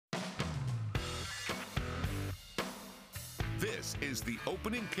This is the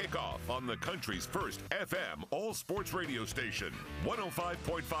opening kickoff on the country's first FM all-sports radio station,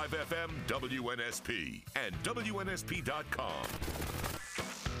 105.5 FM WNSP and WNSP.com.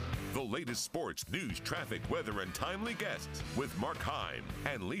 The latest sports, news, traffic, weather, and timely guests with Mark Heim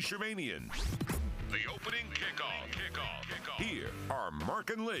and Lee Shervanian. The opening kickoff. Here are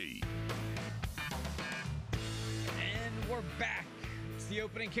Mark and Lee. And we're back. It's the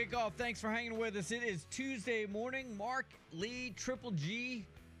opening kickoff. Thanks for hanging with us. It is Tuesday morning. Mark, Lee, Triple G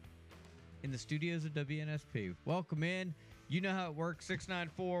in the studios of WNSP. Welcome in. You know how it works,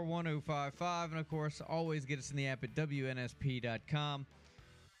 694-1055. And, of course, always get us in the app at WNSP.com.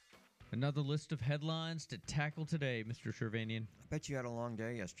 Another list of headlines to tackle today, Mr. Shervanian. I bet you had a long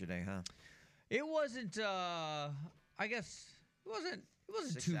day yesterday, huh? It wasn't, I guess, it wasn't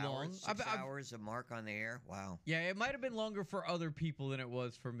too long. 6 hours of Mark on the air? Wow. Yeah, it might have been longer for other people than it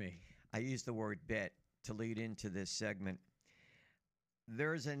was for me. I used the word bet to lead into this segment.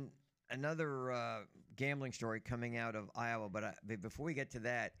 There's another gambling story coming out of Iowa, but before we get to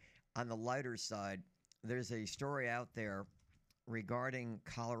that, on the lighter side, there's a story out there regarding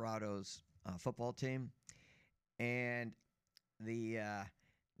Colorado's football team, and the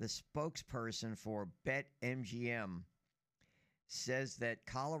spokesperson for BetMGM says that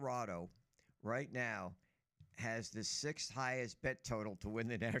Colorado right now has the sixth highest bet total to win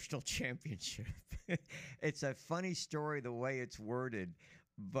the national championship. It's a funny story the way it's worded,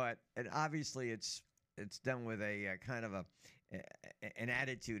 but obviously it's done with a kind of an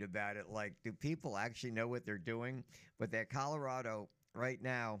attitude about it. Like, do people actually know what they're doing? But that Colorado right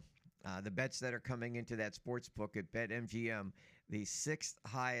now, the bets that are coming into that sports book at BetMGM, the sixth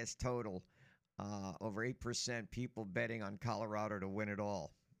highest total, over 8% people betting on Colorado to win it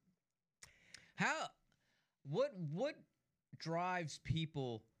all. What drives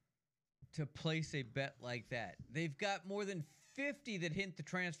people to place a bet like that? They've got more than 50 that hit the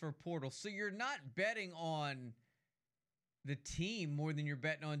transfer portal, so you're not betting on the team more than you're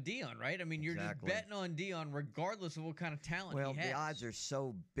betting on Dion, right? I mean, you're just betting on Dion regardless of what kind of talent he has. Well, the odds are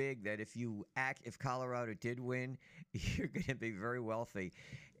so big that if Colorado did win, you're going to be very wealthy.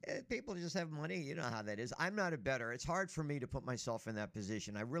 People just have money. You know how that is. I'm not a bettor. It's hard for me to put myself in that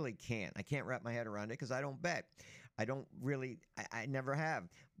position. I really can't. I can't wrap my head around it because I don't bet. I don't really – I never have.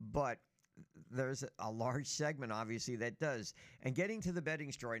 But there's a large segment, obviously, that does. And getting to the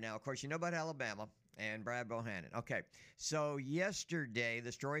betting story now, of course, you know about Alabama and Brad Bohannon. Okay, so yesterday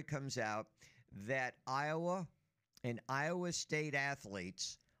the story comes out that Iowa and Iowa State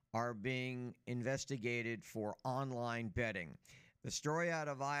athletes are being investigated for online betting. The story out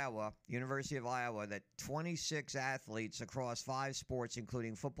of Iowa, University of Iowa, that 26 athletes across 5 sports,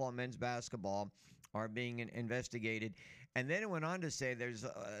 including football and men's basketball, are being investigated. And then it went on to say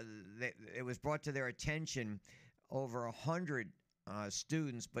it was brought to their attention over 100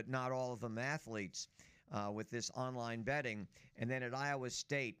 students, but not all of them athletes, with this online betting. And then at Iowa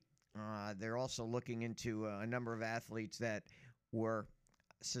State, they're also looking into a number of athletes that were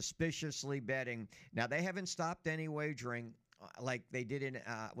suspiciously betting. Now, they haven't stopped any wagering like they did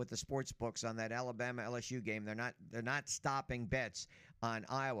with the sports books on that Alabama LSU game. They're not stopping bets on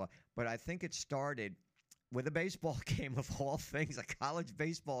Iowa, but I think it started with a baseball game of all things, a college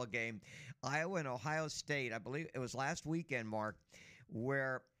baseball game, Iowa and Ohio State. I believe it was last weekend, Mark,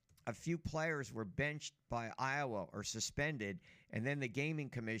 where a few players were benched by Iowa or suspended, and then the Gaming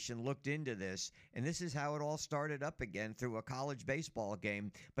Commission looked into this, and this is how it all started up again through a college baseball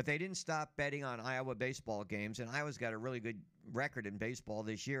game. But they didn't stop betting on Iowa baseball games, and Iowa's got a really good record in baseball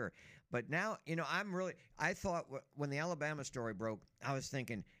this year. But now, I thought when the Alabama story broke, I was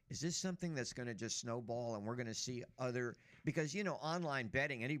thinking, is this something that's going to just snowball and we're going to see because, online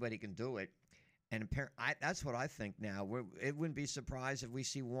betting, anybody can do it. And that's what I think now. It wouldn't be surprised if we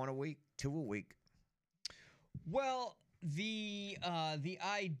see 1 a week, 2 a week. Well, the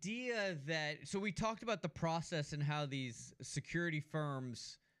idea that – so we talked about the process and how these security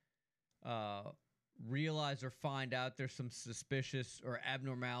firms realize or find out there's some suspicious or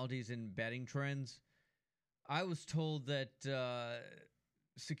abnormalities in betting trends. I was told that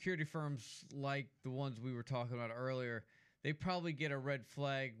security firms like the ones we were talking about earlier – they probably get a red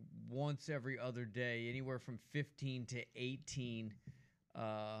flag once every other day, anywhere from 15 to 18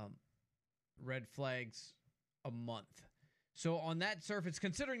 red flags a month. So on that surface,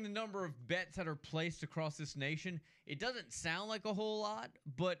 considering the number of bets that are placed across this nation, it doesn't sound like a whole lot.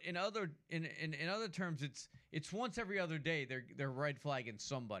 But in other terms, it's once every other day they're red flagging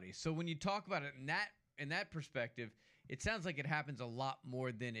somebody. So when you talk about it in that perspective, it sounds like it happens a lot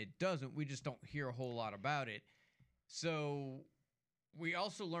more than it doesn't. We just don't hear a whole lot about it. So we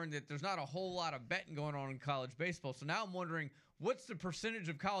also learned that there's not a whole lot of betting going on in college baseball. So now I'm wondering, what's the percentage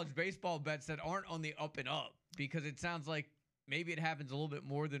of college baseball bets that aren't on the up and up? Because it sounds like maybe it happens a little bit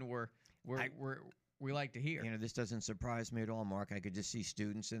more than we like to hear. This doesn't surprise me at all, Mark. I could just see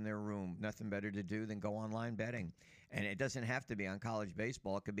students in their room, nothing better to do than go online betting. And it doesn't have to be on college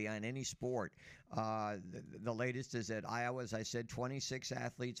baseball. It could be on any sport. The latest is at Iowa, as I said, 26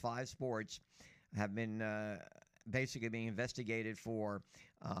 athletes, 5 sports, have been basically being investigated for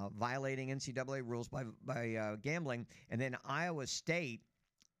violating NCAA rules by gambling. And then Iowa State,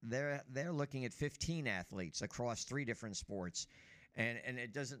 they're looking at 15 athletes across 3 different sports. And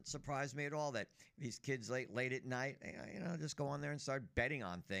it doesn't surprise me at all that these kids late at night, just go on there and start betting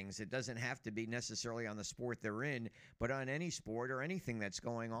on things. It doesn't have to be necessarily on the sport they're in, but on any sport or anything that's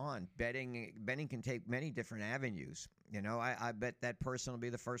going on. Betting can take many different avenues. I bet that person will be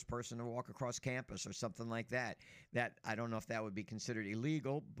the first person to walk across campus or something like that. That I don't know if that would be considered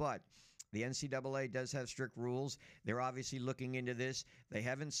illegal, but the NCAA does have strict rules. They're obviously looking into this. They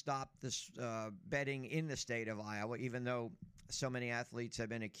haven't stopped this betting in the state of Iowa, even though so many athletes have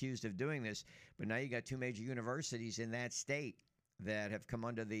been accused of doing this. But now you got 2 major universities in that state that have come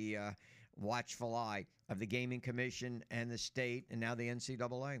under the watchful eye of the Gaming Commission and the state, and now the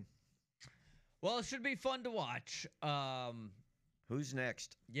NCAA. Well, it should be fun to watch. Who's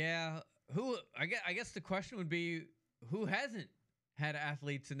next? Yeah, I guess the question would be, who hasn't had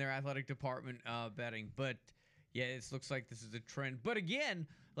athletes in their athletic department betting? But yeah, it looks like this is a trend. But again,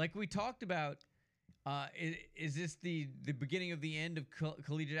 like we talked about, is this the beginning of the end of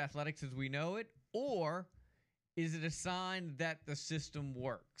collegiate athletics as we know it, or is it a sign that the system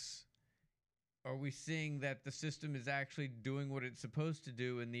works? Are we seeing that the system is actually doing what it's supposed to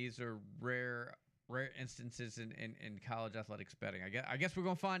do, and these are rare instances in college athletics betting? I guess we're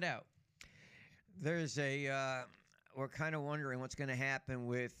going to find out. There's we're kind of wondering what's going to happen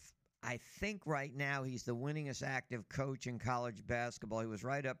with, I think right now he's the winningest active coach in college basketball. He was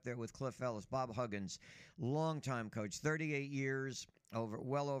right up there with Cliff Ellis, Bob Huggins, longtime coach, 38 years,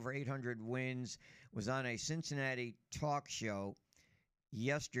 well over 800 wins, was on a Cincinnati talk show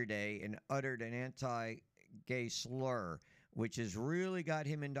yesterday and uttered an anti-gay slur, which has really got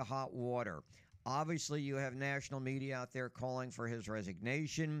him into hot water. Obviously, you have national media out there calling for his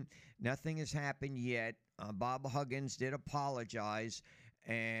resignation. Nothing has happened yet. Bob Huggins did apologize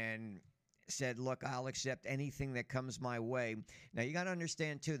and said, look, I'll accept anything that comes my way. Now, you got to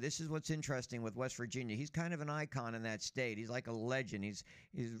understand, too, this is what's interesting with West Virginia. He's kind of an icon in that state. He's like a legend. He's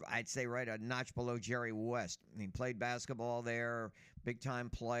I'd say, right a notch below Jerry West. He played basketball there, big-time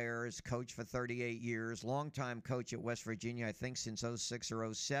players, coached for 38 years, longtime coach at West Virginia, I think since 06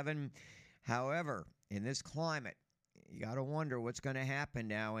 or 07. However, in this climate, you got to wonder what's going to happen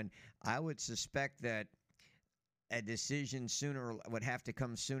now, and I would suspect that a decision would have to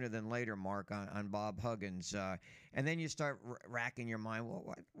come sooner than later, Mark, on Bob Huggins. And then you start racking your mind.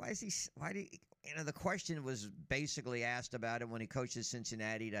 Well, the question was basically asked about it when he coached at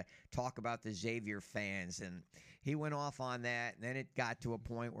Cincinnati to talk about the Xavier fans. And he went off on that. And then it got to a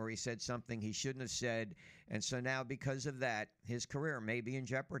point where he said something he shouldn't have said. And so now, because of that, his career may be in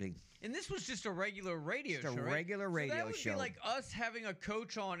jeopardy. And this was just a regular radio show, right? A regular radio show. So that would be like us having a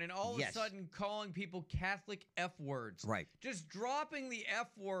coach on and all of a sudden calling people Catholic F words. Right. Just dropping the F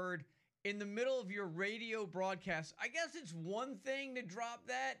word in the middle of your radio broadcast. I guess it's one thing to drop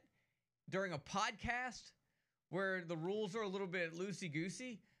that during a podcast where the rules are a little bit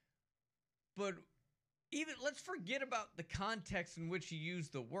loosey-goosey. But even let's forget about the context in which you use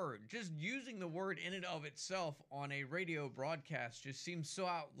the word. Just using the word in and of itself on a radio broadcast just seems so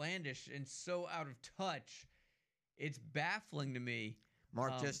outlandish and so out of touch. It's baffling to me.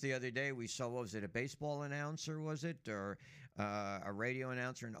 Mark, just the other day we saw, what was it, a baseball announcer, was it? Or a radio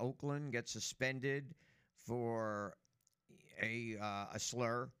announcer in Oakland gets suspended for a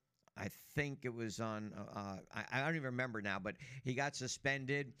slur. I think it was on, I don't even remember now, but he got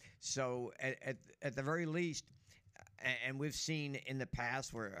suspended. So at the very least, and we've seen in the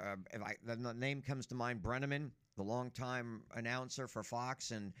past where the name comes to mind, Brenneman, the longtime announcer for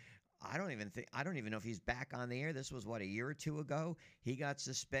Fox, and I don't even know if he's back on the air. This was, a year or two ago? He got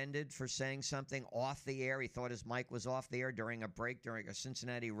suspended for saying something off the air. He thought his mic was off the air during a break during a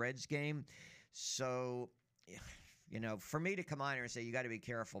Cincinnati Reds game. So, for me to come on here and say you got to be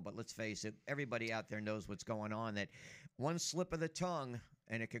careful, but let's face it, everybody out there knows what's going on, that one slip of the tongue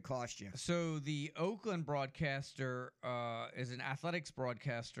and it could cost you. So the Oakland broadcaster is an athletics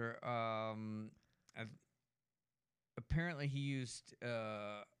broadcaster. Apparently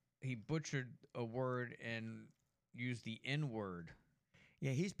he butchered a word and used the N-word.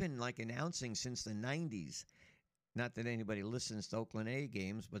 Yeah, he's been announcing since the 90s. Not that anybody listens to Oakland A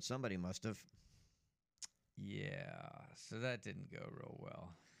games, but somebody must have. Yeah, so that didn't go real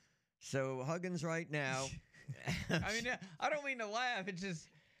well. So Huggins right now. I mean, I don't mean to laugh. It's just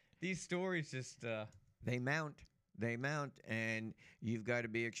these stories just they mount. They mount, and you've got to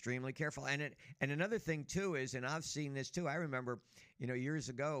be extremely careful. And another thing too is, and I've seen this too. I remember, years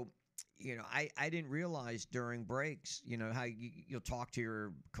ago, I didn't realize during breaks, how you'll talk to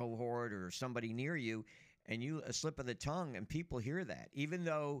your cohort or somebody near you, and a slip of the tongue, and people hear that, even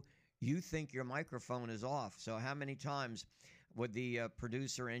though you think your microphone is off. So how many times would the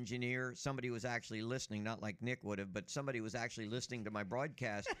producer, engineer, somebody was actually listening, not like Nick would have, but somebody was actually listening to my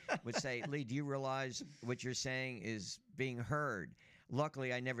broadcast, would say, Lee, do you realize what you're saying is being heard?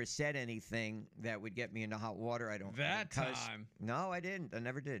 Luckily, I never said anything that would get me into hot water. I don't cuss. Time. No, I didn't. I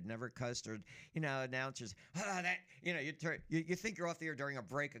never did. Never cussed or, announcers. You think you're off the air during a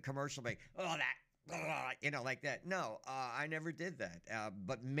break, a commercial break. Like that. No, I never did that.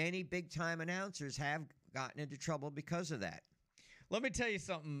 But many big-time announcers have gotten into trouble because of that. Let me tell you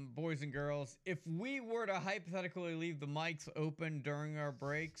something, boys and girls. If we were to hypothetically leave the mics open during our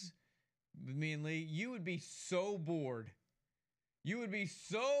breaks, me and Lee, you would be so bored. You would be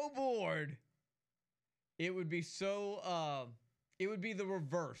so bored. It would be so, it would be the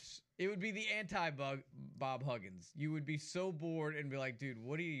reverse. It would be the anti-Bob Huggins. You would be so bored and be like, dude,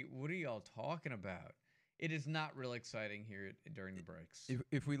 what are y'all talking about? It is not real exciting here during the breaks.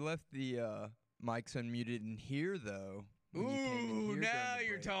 If we left the mics unmuted in here, though. Ooh, now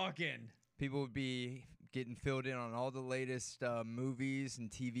you're talking. People would be getting filled in on all the latest movies and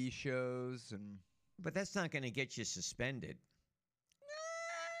TV shows. But that's not going to get you suspended.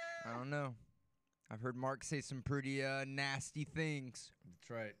 I don't know. I've heard Mark say some pretty nasty things. That's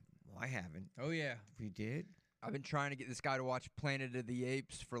right. Well, I haven't. Oh, yeah. We did? I've been trying to get this guy to watch Planet of the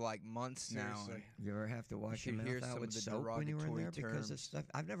Apes for like months Seriously. now. You ever have to wash your mouth out with soap when you were in there because of stuff?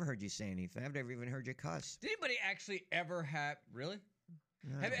 I've never heard you say anything. I've never even heard you cuss. Did anybody actually ever have... Really?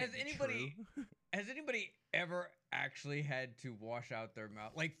 No, Has anybody ever actually had to wash out their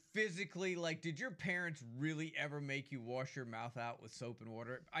mouth? Like physically, like did your parents really ever make you wash your mouth out with soap and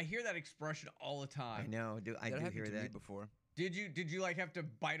water? I hear that expression all the time. I know. I do hear to that me before. Did you like have to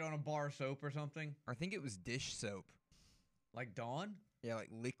bite on a bar of soap or something? I think it was dish soap. Like Dawn? Yeah, like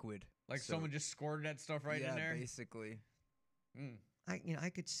liquid. Like soap. Someone just squirted that stuff right in there? Yeah, basically. Mm. I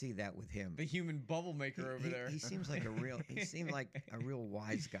could see that with him. The human bubble maker over there. He seems like he seemed like a real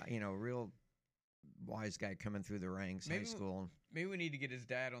wise guy, a real wise guy coming through the ranks, high school. Maybe we need to get his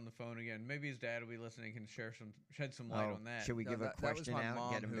dad on the phone again. Maybe his dad will be listening and shed some light on that. Should we give a question out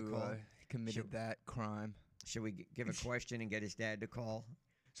and get him to call? Committed that crime. Should we give a question and get his dad to call?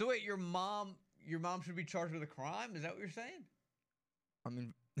 So wait, your mom should be charged with a crime? Is that what you're saying? I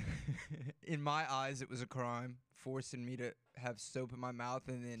mean, in my eyes, it was a crime, forcing me to have soap in my mouth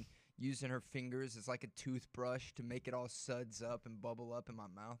and then using her fingers as like a toothbrush to make it all suds up and bubble up in my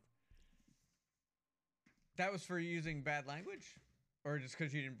mouth. That was for using bad language? Or just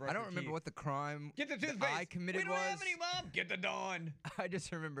because you didn't brush I don't your remember teeth? what the crime Get the toothpaste. I committed we don't have any, Mom. Get the Dawn. I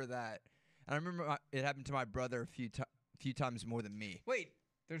just remember that. And I remember it happened to my brother a few times more than me. Wait,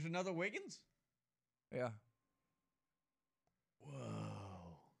 there's another Wiggins? Yeah. Whoa.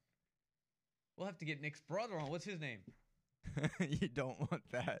 We'll have to get Nick's brother on. What's his name? You don't want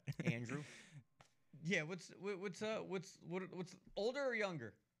that. Andrew? Yeah, what's older or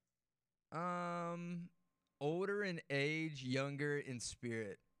younger? Older in age, younger in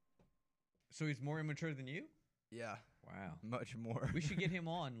spirit. So he's more immature than you? Yeah. Wow. Much more. We should get him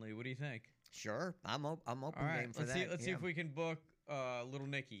on, Lee. What do you think? Sure. I'm open All right, game for that. Let's see if we can book little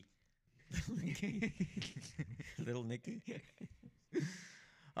Nicky. Little Nicky?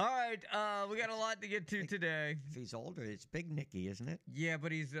 All right, we got a lot to get to today. If he's older, it's Big Nicky, isn't it? Yeah,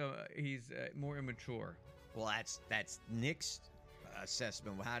 but he's more immature. Well, that's Nick's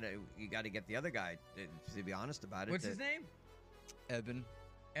assessment. You got to get the other guy to be honest about it. What's his name? Evan.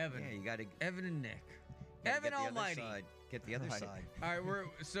 Yeah, you got to Evan and Nick. get Evan the other Almighty. side. Get the other Right. side. All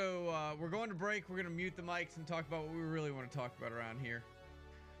right, we're going to break. We're going to mute the mics and talk about what we really want to talk about around here.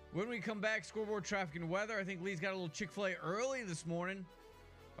 When we come back, scoreboard, traffic, and weather. I think Lee's got a little Chick-fil-A early this morning.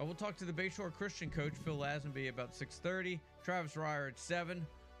 We'll talk to the Bayshore Christian coach, Phil Lazenby, about 6:30. Travis Ryer at 7.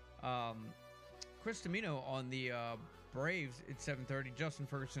 Chris Domino on the Braves at 7:30. Justin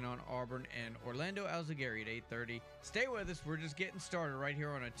Ferguson on Auburn. And Orlando Alzagari at 8:30. Stay with us. We're just getting started right here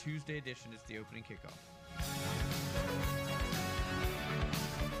on a Tuesday edition. It's the opening kickoff.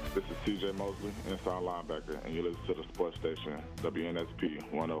 This is TJ Mosley, inside linebacker, and you listen to the sports station, WNSP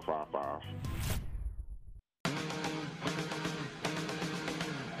 1055.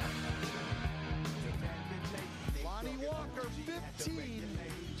 18,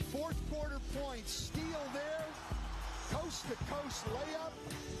 fourth quarter points. Steal there, coast-to-coast layup.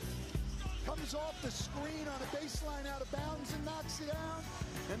 Comes off the screen on a baseline out of bounds and knocks it down.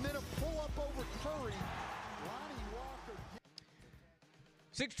 And then a pull-up over Curry. Lonnie Walker.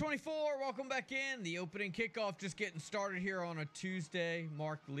 624, welcome back in. The opening kickoff just getting started here on a Tuesday.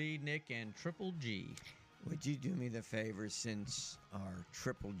 Mark, Lee, Nick, and Triple G. Would you do me the favor, since our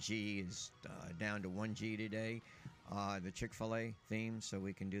Triple G is down to 1G today, the Chick-fil-A theme, so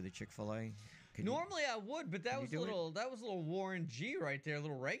we can do the Chick-fil-A? Normally I would, but that was a little Warren G right there, a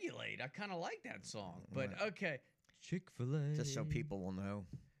little Regulate. I kind of like that song, but okay. Chick-fil-A. Just so people will know.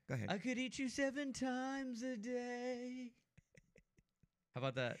 Go ahead. I could eat you 7 times a day. How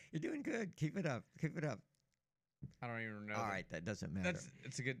about that? You're doing good. Keep it up. Keep it up. I don't even know. All right, that doesn't matter.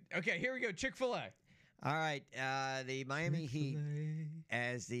 It's a good. Okay, here we go. Chick-fil-A. All right, the Miami Heat,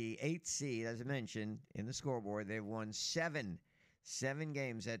 as the 8th seed, as I mentioned in the scoreboard, they've won 7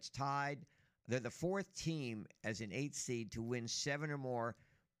 games. That's tied. They're the 4th team as an 8th seed to win 7 or more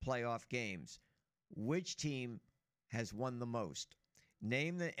playoff games. Which team has won the most?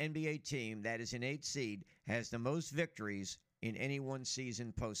 Name the NBA team that is an 8th seed, has the most victories in any one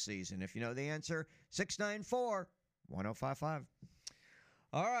season postseason. If you know the answer, 694-1055.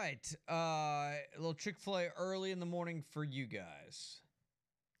 All right, a little Chick-fil-A early in the morning for you guys.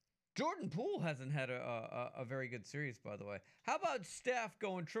 Jordan Poole hasn't had a very good series, by the way. How about Steph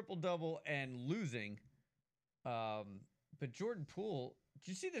going triple-double and losing? But Jordan Poole,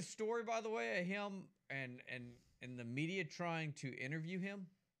 did you see the story, by the way, of him and the media trying to interview him?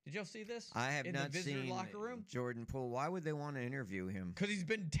 Did y'all see this? I have in not the visitor seen locker room? Jordan Poole. Why would they want to interview him? Because he's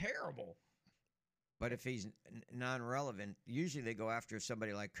been terrible. But if he's non-relevant, usually they go after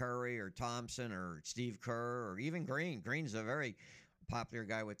somebody like Curry or Thompson or Steve Kerr or even Green. Green's a very popular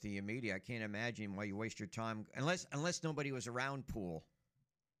guy with the media. I can't imagine why you waste your time unless nobody was around Poole.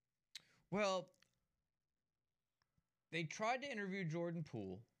 Well, they tried to interview Jordan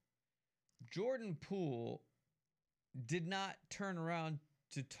Poole. Jordan Poole did not turn around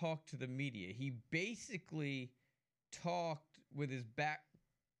to talk to the media. He basically talked with his back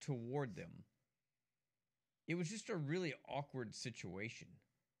toward them. It was just a really awkward situation.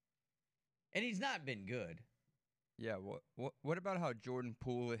 And he's not been good. Yeah, what about how Jordan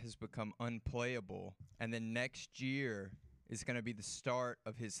Poole has become unplayable, and then next year is going to be the start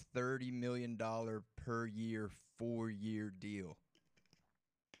of his $30 million per year, 4-year deal?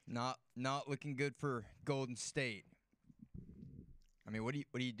 Not looking good for Golden State. I mean, what do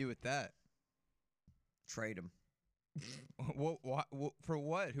you do with that? Trade him. What for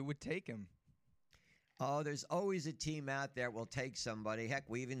what? Who would take him? Oh, there's always a team out there will take somebody. Heck,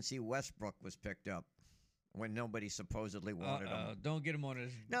 we even see Westbrook was picked up when nobody supposedly wanted him. Don't get him on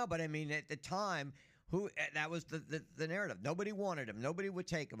his... No, but I mean, at the time, that was the narrative. Nobody wanted him. Nobody would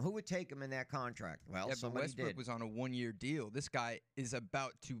take him. Who would take him in that contract? Well, yeah, somebody but Westbrook did. was on a 1-year deal. This guy is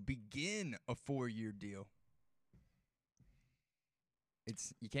about to begin a 4-year deal.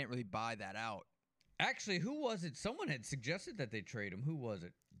 You can't really buy that out. Actually, who was it? Someone had suggested that they trade him. Who was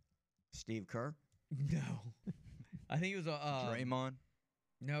it? Steve Kerr? No. I think it was a... Draymond?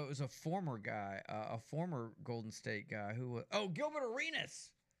 No, it was a former guy, a former Golden State guy who was... Oh, Gilbert Arenas!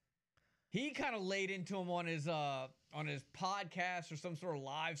 He kind of laid into him on his podcast or some sort of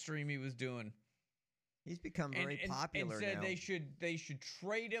live stream he was doing. He's become very popular and said now. they should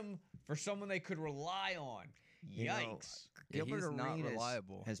trade him for someone they could rely on. Yikes. Gilbert he's Arenas not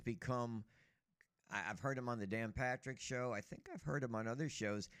reliable. has become... I've heard him on the Dan Patrick Show. I think I've heard him on other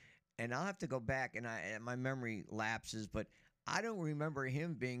shows. And I'll have to go back, and my memory lapses, but I don't remember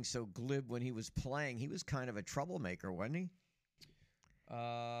him being so glib when he was playing. He was kind of a troublemaker, wasn't he?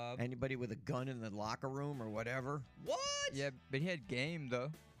 Anybody with a gun in the locker room or whatever? What? Yeah, but he had game,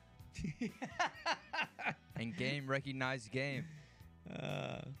 though. And game recognized game.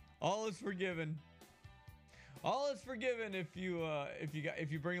 All is forgiven. All is forgiven if you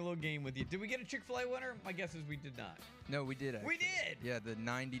bring a little game with you. Did we get a Chick-fil-A winner? My guess is we did not. No, we did. Actually. We did. Yeah, the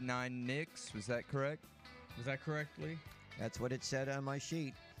 99 Knicks. Was that correct? Was that correct, Lee? That's what it said on my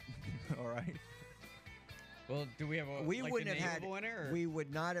sheet. All right. Well, do we have a winner? Or? We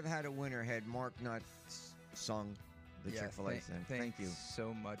would not have had a winner had Mark not sung the Chick-fil-A thing. Thank you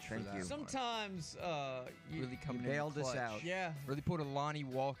so much for that. Sometimes really coming bailed in us clutch. out. Yeah. Really put a Lonnie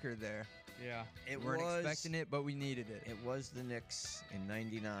Walker there. Yeah. We weren't expecting it, but we needed it. It was the Knicks in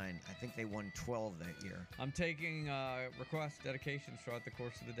 '99. I think they won 12 that year. I'm taking requests, dedications throughout the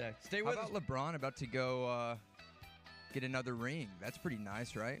course of the day. Stay with us. How about LeBron about to go get another ring? That's pretty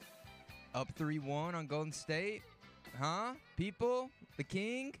nice, right? Up 3-1 on Golden State. Huh? People? The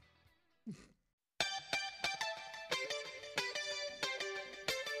king?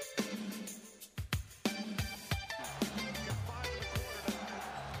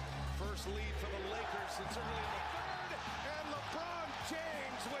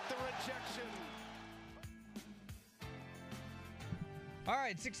 All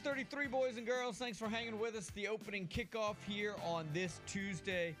right, 6:33, boys and girls. Thanks for hanging with us. The opening kickoff here on this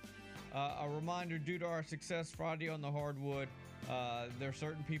Tuesday. A reminder, due to our success Friday on the hardwood, there are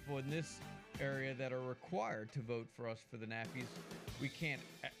certain people in this area that are required to vote for us for the nappies. We can't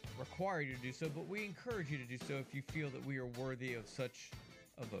require you to do so, but we encourage you to do so if you feel that we are worthy of such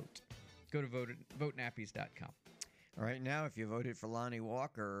a vote. Go to votenappies.com. All right, now if you voted for Lonnie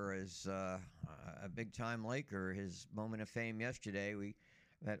Walker as a big-time Laker, his moment of fame yesterday,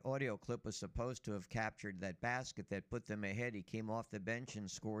 that audio clip was supposed to have captured that basket that put them ahead. He came off the bench and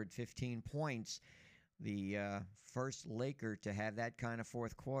scored 15 points. The first Laker to have that kind of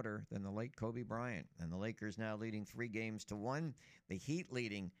fourth quarter than the late Kobe Bryant. And the Lakers now leading 3-1. The Heat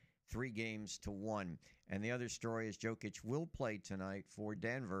leading 3-1. And the other story is Jokic will play tonight for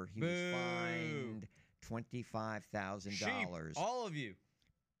Denver. He was fined $25,000. All of you.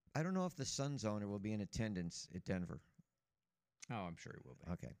 I don't know if the Suns owner will be in attendance at Denver. Oh, I'm sure he will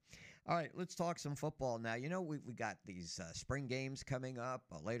be. Okay. All right, let's talk some football now. You know, we got these spring games coming up.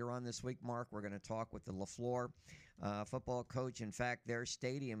 Later on this week, Mark, we're going to talk with the LaFleur football coach. In fact, their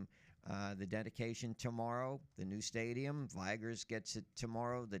stadium, the dedication tomorrow, the new stadium. Vigers gets it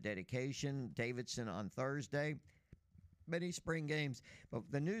tomorrow, the dedication. Davidson on Thursday. Many spring games. But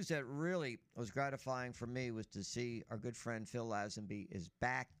the news that really was gratifying for me was to see our good friend Phil Lazenby is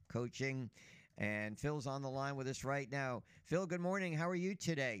back coaching. And Phil's on the line with us right now. Phil, good morning. How are you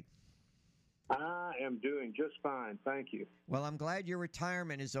today? I am doing just fine. Thank you. Well, I'm glad your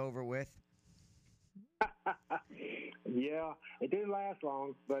retirement is over with. Yeah, it didn't last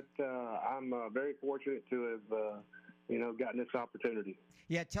long, but I'm very fortunate to have, gotten this opportunity.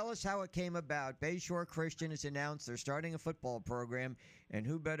 Yeah, tell us how it came about. Bayshore Christian has announced they're starting a football program, and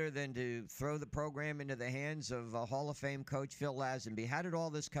who better than to throw the program into the hands of Hall of Fame coach Phil Lazenby? How did all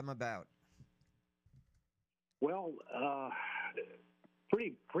this come about? Well,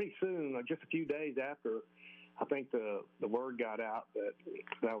 pretty soon, just a few days after, I think the word got out that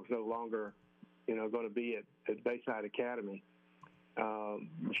I was no longer, going to be at Bayside Academy.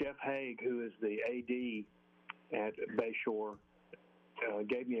 Jeff Haig, who is the AD at Bayshore,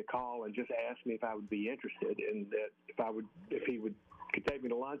 gave me a call and just asked me if I would be interested, and that if he could take me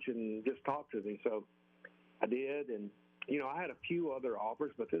to lunch and just talk to me. So I did, and I had a few other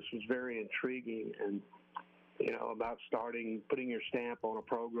offers, but this was very intriguing and. About putting your stamp on a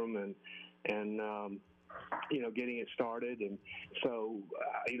program and getting it started. And so,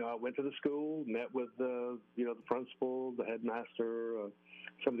 I went to the school, met with the principal, the headmaster,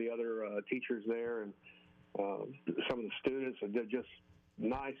 some of the other teachers there, and some of the students. And they're just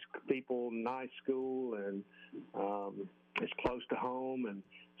nice people, nice school, and it's close to home. And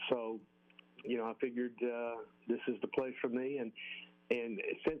so, I figured this is the place for me. And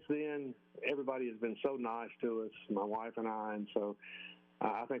since then, everybody has been so nice to us, my wife and I, and so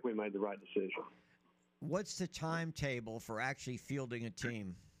I think we made the right decision. What's the timetable for actually fielding a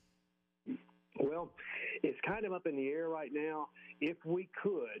team? Well, it's kind of up in the air right now. If we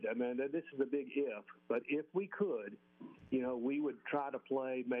could, I mean, this is a big if, but if we could, we would try to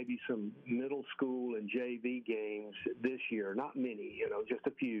play maybe some middle school and JV games this year. Not many, just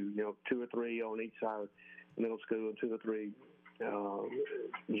a few, 2 or 3 on each side, middle school, and 2 or 3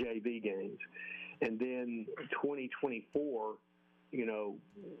 JV games. And then 2024,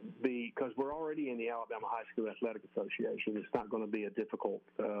 because we're already in the Alabama High School Athletic Association, it's not going to be a difficult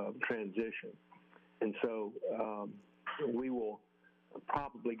transition. And so we will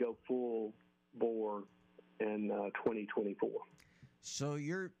probably go full bore in 2024. So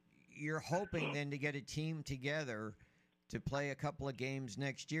you're hoping then to get a team together to play a couple of games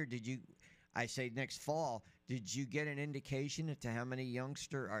next year. I say next fall, did you get an indication as to how many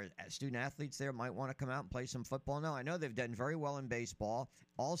youngster or student athletes there might want to come out and play some football? No, I know they've done very well in baseball.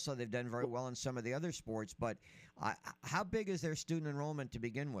 Also, they've done very well in some of the other sports. But how big is their student enrollment to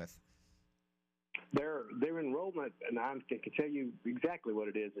begin with? Their enrollment, and I can tell you exactly what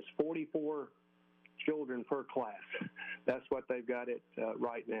it is. It's 44 children per class. That's what they've got it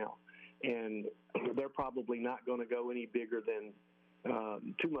right now. And they're probably not going to go any bigger than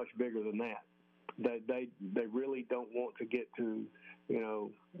too much bigger than that. They really don't want to get to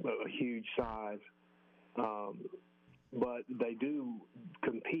a huge size, but they do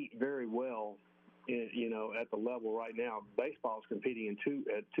compete very well. At the level right now, baseball is competing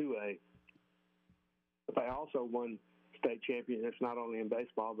at 2A. But they also won state championships not only in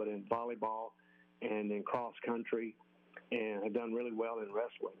baseball but in volleyball and in cross country, and have done really well in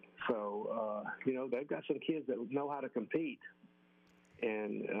wrestling. So they've got some kids that know how to compete.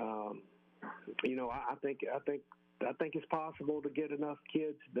 And I think it's possible to get enough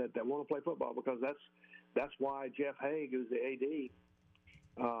kids that want to play football, because that's why Jeff Haig, who's the AD,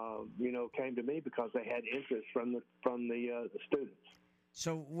 came to me because they had interest from the students.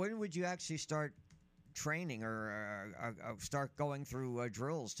 So when would you actually start training or start going through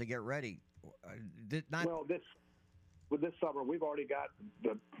drills to get ready? This summer we've already got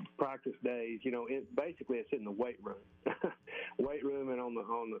the practice days. Basically it's in the weight room, and on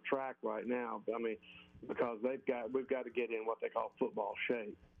the track right now. I mean, because we've got to get in what they call football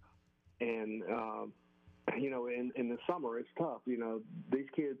shape, and in the summer it's tough. These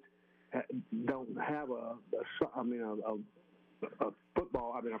kids don't have a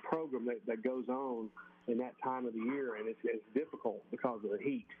football. I mean, a program that goes on in that time of the year, and it's difficult because of the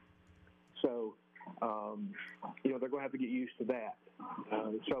heat. So, they're going to have to get used to that.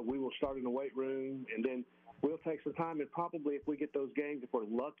 So we will start in the weight room, and then we'll take some time. And probably if we get those games, if we're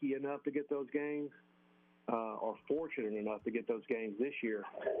lucky enough to get those games, or fortunate enough to get those games this year,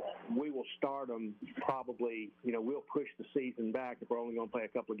 we will start them probably, we'll push the season back. If we're only going to play a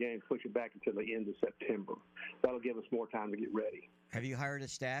couple of games, push it back until the end of September. That'll give us more time to get ready. Have you hired a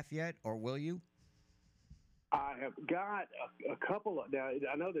staff yet, or will you? I have got a couple of, now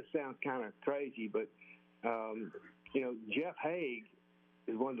I know this sounds kind of crazy, but, Jeff Haig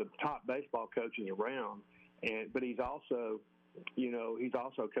is one of the top baseball coaches around, but he's also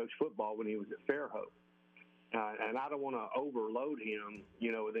coached football when he was at Fairhope. And I don't want to overload him,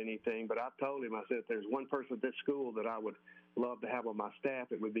 with anything, but I told him, I said, if there's one person at this school that I would love to have on my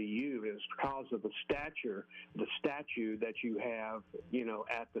staff, it would be you. And it's because of the statue that you have,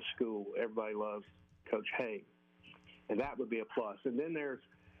 at the school. Everybody loves Coach Haig, and that would be a plus. And then there's,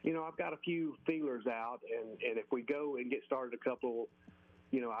 I've got a few feelers out, and if we go and get started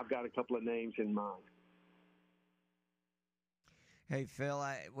I've got a couple of names in mind. Hey, Phil,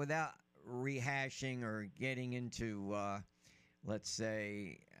 without rehashing or getting into, let's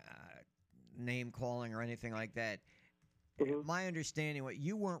say, name calling or anything like that, my understanding,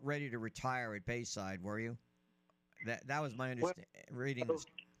 you weren't ready to retire at Bayside, were you? That was my understanding. Reading this.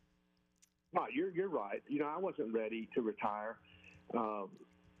 No, you're right. I wasn't ready to retire,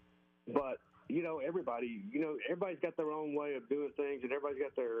 but everybody's got their own way of doing things, and everybody's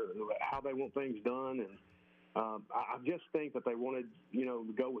got how they want things done, and I just think that they wanted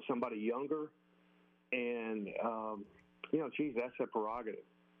to go with somebody younger, and that's a prerogative.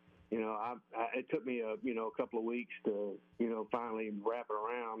 It took me a couple of weeks to finally wrap it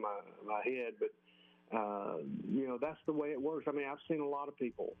around my head, but that's the way it works. I mean, I've seen a lot of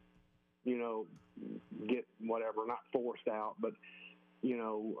people get whatever, not forced out, but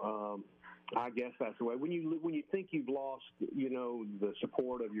I guess that's the way. When you think you've lost, the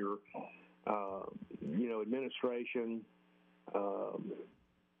support of your, administration,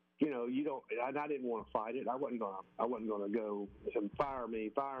 you don't. I didn't want to fight it. I wasn't gonna go and fire me.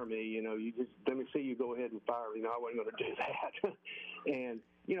 You just let me see you go ahead and fire me. I wasn't gonna do that. And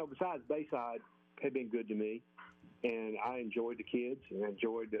besides, Bayside had been good to me, and I enjoyed the kids and I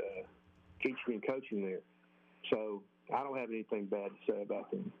enjoyed teaching and coaching there. So I don't have anything bad to say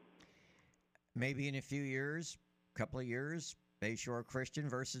about them. Maybe in a few years, couple of years, Bayshore Christian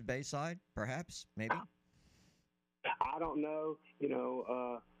versus Bayside, perhaps, maybe? I don't know.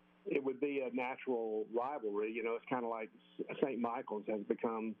 It would be a natural rivalry. It's kind of like St. Michael's has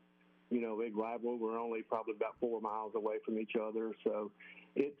become, a big rival. We're only probably about 4 miles away from each other. So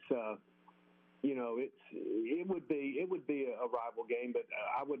it's, it would be a rival game, but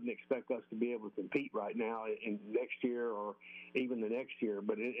I wouldn't expect us to be able to compete right now in next year or even the next year.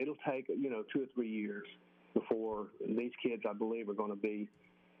 But it'll take 2 or 3 years before these kids, I believe, are going to be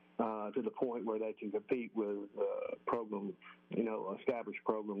to the point where they can compete with a program, established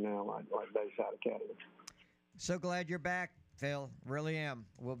program now like Bayside Academy. So glad you're back, Phil. Really am.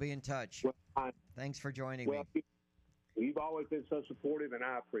 We'll be in touch. Well, thanks for joining me. You've always been so supportive, and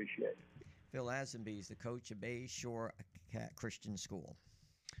I appreciate it. Phil Asenby is the coach of Bayshore Christian School.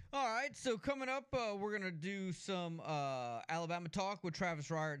 All right, so coming up, we're going to do some Alabama talk with Travis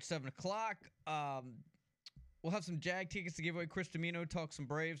Ryer at 7 o'clock. We'll have some Jag tickets to give away. Chris Domino talk some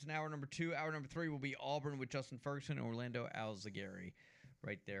Braves in hour number 2. Hour number 3 will be Auburn with Justin Ferguson and Orlando Alzagari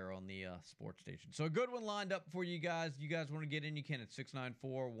right there on the sports station. So a good one lined up for you guys. You guys want to get in, you can at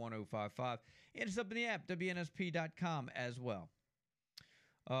 694-1055. And it's up in the app, WNSP.com as well.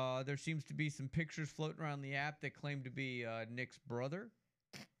 There seems to be some pictures floating around the app that claim to be Nick's brother.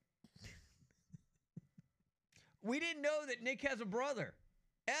 We didn't know that Nick has a brother.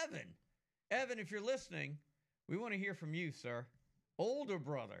 Evan, if you're listening, we want to hear from you, sir. Older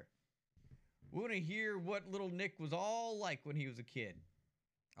brother. We want to hear what little Nick was all like when he was a kid.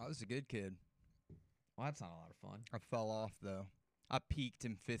 I was a good kid. Well, that's not a lot of fun. I fell off, though. I peaked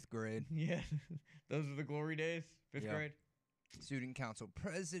in 5th grade. Yeah. Those are the glory days? 5th grade? student council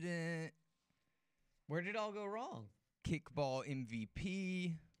president, Where did it all go wrong? kickball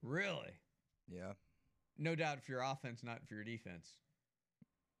MVP. Really? Yeah. No doubt for your offense, not for your defense.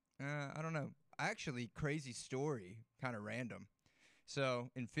 I don't know. Actually, crazy story, kind of random. So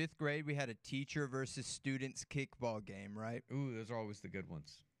in 5th grade, we had a teacher versus students kickball game, right? Ooh, those are always the good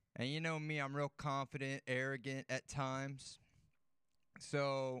ones. And you know me, I'm real confident, arrogant at times.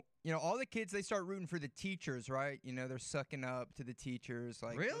 So, all the kids, they start rooting for the teachers, right? They're sucking up to the teachers.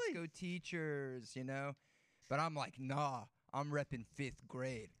 Like, Really? let's go teachers, But I'm like, nah, I'm repping 5th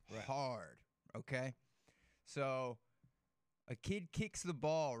grade hard, okay? So a kid kicks the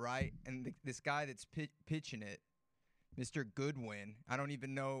ball, right? And this guy that's pitching it, Mr. Goodwin, I don't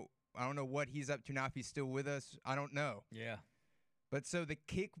know what he's up to now, if he's still with us. I don't know. Yeah. But so the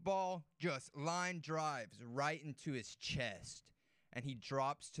kickball just line drives right into his chest, and he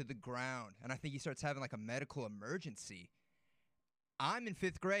drops to the ground. And I think he starts having like a medical emergency. I'm in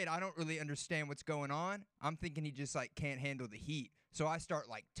 5th grade. I don't really understand what's going on. I'm thinking he just like can't handle the heat. So I start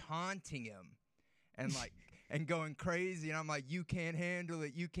like taunting him and like and going crazy. And I'm like, you can't handle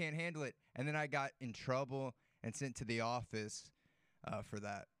it. You can't handle it. And then I got in trouble and sent to the office for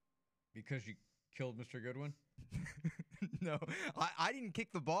that. Because you killed Mr. Goodwin? No, I didn't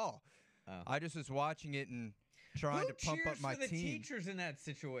kick the ball. Oh. I just was watching it and trying to pump up my Who cheers for the team. teachers in that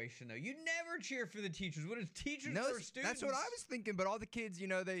situation, though? You never cheer for the teachers. When it's teachers No, versus students. that's what I was thinking. But all the kids,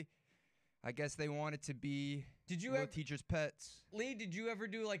 I guess they wanted to be teachers' pets. Lee, did you ever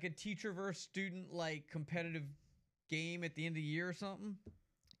do like a teacher versus student like competitive game at the end of the year or something?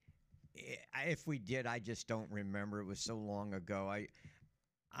 If we did, I just don't remember. It was so long ago.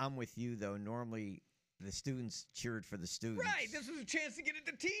 I'm with you, though. Normally, the students cheered for the students. Right. This was a chance to get at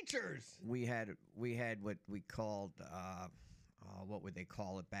the teachers. We had what we called, what would they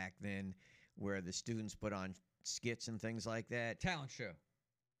call it back then, where the students put on skits and things like that. Talent show.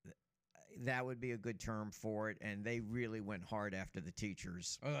 That would be a good term for it, and they really went hard after the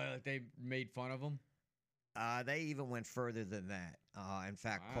teachers. They made fun of them? They even went further than that. In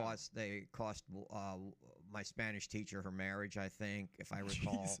fact, Wow. they cost my Spanish teacher her marriage, I think, if I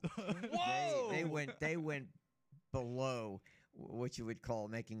recall. Whoa! They went below what you would call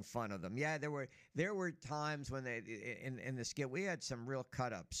making fun of them. Yeah, there were times when they in the skit we had some real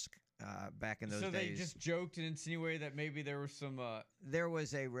cut-ups back in those days. So they just joked and insinuated that maybe there was some. There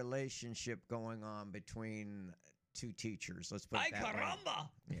was a relationship going on between two teachers. Let's put it that way. Caramba!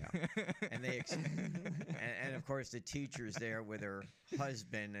 Yeah, and and of course the teacher's there with her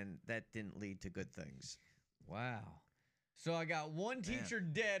husband, and that didn't lead to good things. Wow. So I got one teacher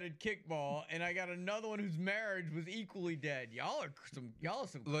dead at kickball, and I got another one whose marriage was equally dead. Y'all are some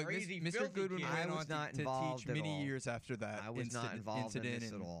Look, crazy Mr. filthy Goodwin kids. went I on was not to involved teach at many all. years after that. I was not involved in incident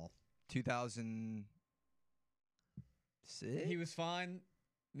this at all. 2006. He was fine.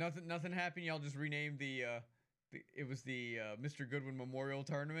 Nothing happened. Y'all just renamed it was the Mr. Goodwin Memorial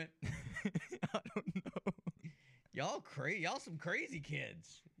Tournament. I don't know. Y'all some crazy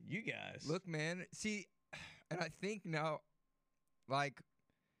kids. You guys. Look, man. See, and I think now, like,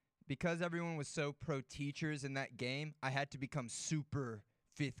 because everyone was so pro teachers in that game, I had to become super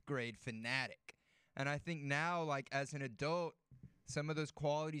 5th grade fanatic. And I think now, like, as an adult, some of those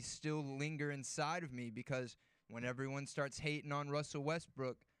qualities still linger inside of me because when everyone starts hating on Russell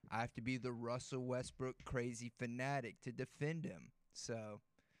Westbrook, I have to be the Russell Westbrook crazy fanatic to defend him. So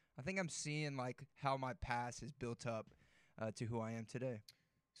I think I'm seeing, like, how my past has built up to who I am today.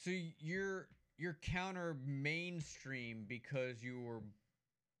 So you're counter mainstream because of your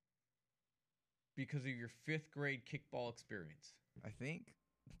 5th grade kickball experience. I think.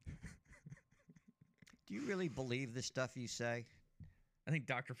 Do you really believe the stuff you say? I think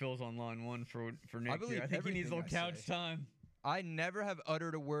Dr. Phil's on line one for Nick. believe I think he needs a little everything I couch say. time. I never have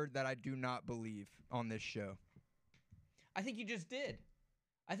uttered a word that I do not believe on this show. I think you just did.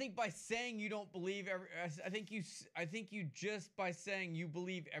 I think by saying you don't believe I think you just by saying you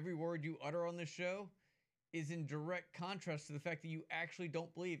believe every word you utter on this show is in direct contrast to the fact that you actually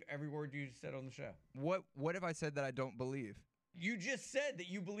don't believe every word you said on the show. What if I said that I don't believe? You just said that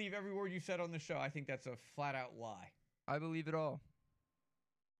you believe every word you said on the show. I think that's a flat out lie. I believe it all.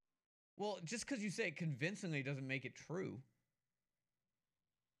 Well, just because you say it convincingly doesn't make it true.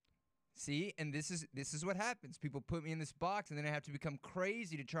 See, and this is what happens. People put me in this box, and then I have to become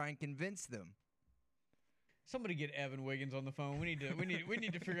crazy to try and convince them. Somebody get Evan Wiggins on the phone. We need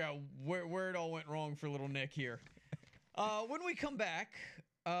to figure out where it all went wrong for little Nick here. When we come back,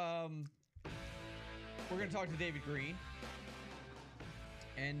 we're going to talk to David Green,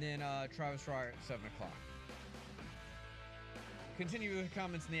 and then Travis Fryer at 7 o'clock. Continue with the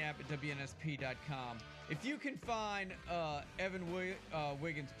comments in the app at WNSP.com. If you can find Evan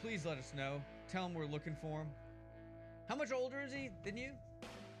Wiggins, please let us know. Tell him we're looking for him. How much older is he than you?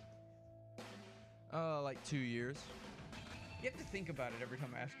 Like 2 years. You have to think about it every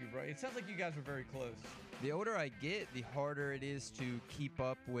time I ask you, bro. It sounds like you guys were very close. The older I get, the harder it is to keep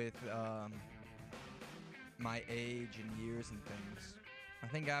up with my age and years and things. I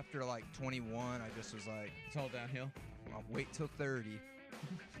think after like 21, I just was like, It's all downhill. I'll wait till 30,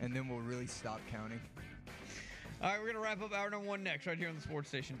 and then we'll really stop counting. All right, we're going to wrap up hour number 1 next, right here on the sports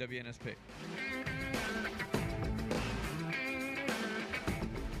station, WNSP.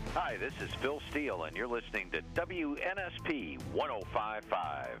 Hi, this is Phil Steele, and you're listening to WNSP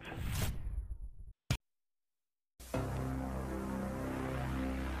 105.5.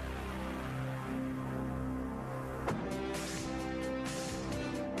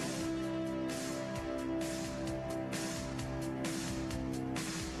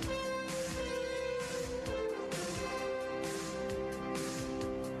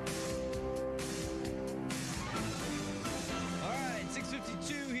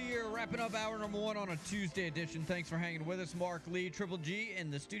 Wrapping up hour number 1 on a Tuesday edition. Thanks for hanging with us. Mark Lee, Triple G,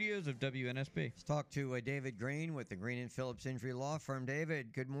 in the studios of WNSP. Let's talk to David Green with the Green and Phillips Injury Law Firm.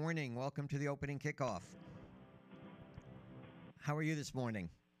 David, good morning. Welcome to the opening kickoff. How are you this morning?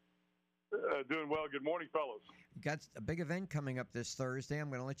 Doing well. Good morning, fellas. Got a big event coming up this Thursday. I'm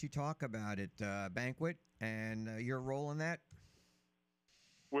going to let you talk about it. Banquet and your role in that.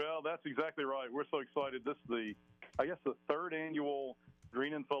 Well, that's exactly right. We're so excited. This is the third annual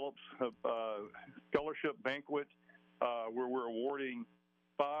Green and Phillips Scholarship Banquet, where we're awarding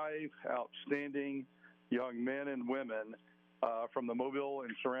 5 outstanding young men and women from the Mobile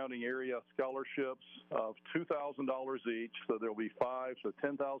and surrounding area scholarships of $2,000 each. So there'll be 5, so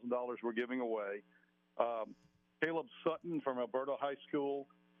 $10,000 we're giving away. Caleb Sutton from Alberta High School,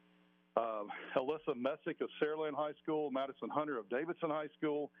 Alyssa Messick of Saraland High School, Madison Hunter of Davidson High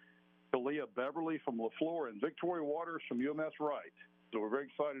School, Kalia Beverly from LaFleur, and Victoria Waters from UMS Wright. So we're very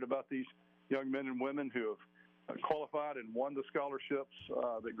excited about these young men and women who have qualified and won the scholarships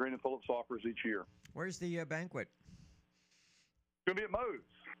that Green and Phillips offers each year. Where's the banquet? It's going to be at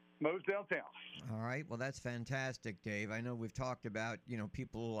Moe's downtown. All right. Well, that's fantastic, Dave. I know we've talked about,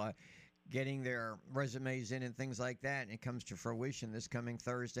 people getting their resumes in and things like that, and it comes to fruition this coming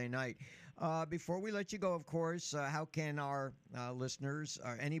Thursday night. Before we let you go, of course, how can our listeners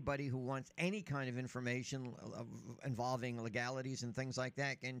or anybody who wants any kind of information involving legalities and things like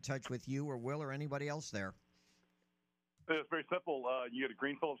that get in touch with you or Will or anybody else there? It's very simple. You go to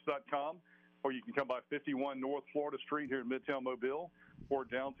greenphillips.com, or you can come by 51 North Florida Street here in Midtown Mobile or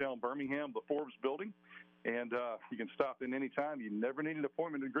downtown Birmingham, the Forbes building. And you can stop in any time. You never need an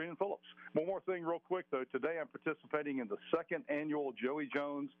appointment at Green and Phillips. One more thing real quick, though. Today I'm participating in the 2nd annual Joey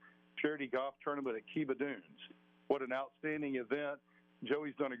Jones Charity Golf Tournament at Kiva Dunes. What an outstanding event.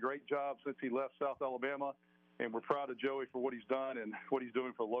 Joey's done a great job since he left South Alabama, and we're proud of Joey for what he's done and what he's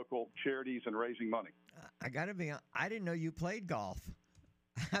doing for local charities and raising money. I got to be honest, I didn't know you played golf.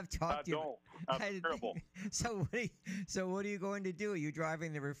 I've talked to you. I'm terrible. So what are you going to do? Are you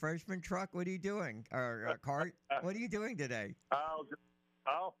driving the refreshment truck? What are you doing? Or a cart? What are you doing today? I'll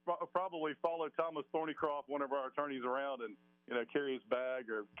probably follow Thomas Thornycroft, one of our attorneys, around and carry his bag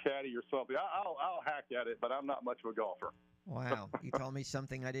or caddy or something. I'll hack at it, but I'm not much of a golfer. Wow. You told me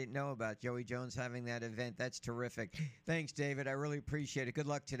something I didn't know about Joey Jones having that event. That's terrific. Thanks, David. I really appreciate it. Good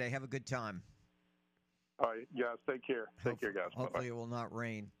luck today. Have a good time. All right, guys. Take care. Take care, guys. Hopefully Bye-bye. It will not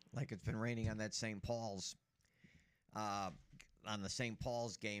rain like it's been raining on that St. Paul's, on the St.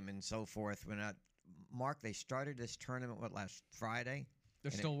 Paul's game and so forth. Mark, they started this tournament, last Friday?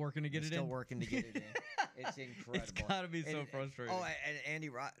 They're still working to get it in? Still working to get it in. It's incredible. It's got to be so frustrating. And Andy,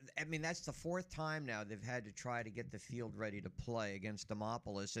 I mean, that's the 4th time now they've had to try to get the field ready to play against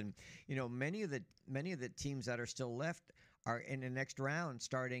Demopolis. And, many of the teams that are still left are in the next round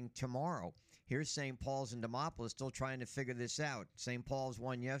starting tomorrow. Here's St. Paul's and Demopolis still trying to figure this out. St. Paul's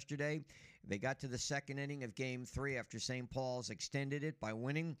won yesterday. They got to the 2nd inning of Game 3 after St. Paul's extended it by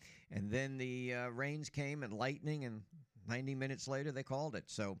winning. And then the rains came and lightning, and 90 minutes later they called it.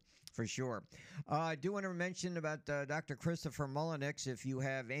 So, for sure. I do want to mention about Dr. Christopher Mullenix. If you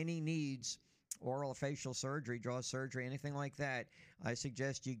have any needs, oral or facial surgery, jaw surgery, anything like that, I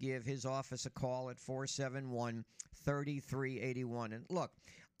suggest you give his office a call at 471-3381. And look,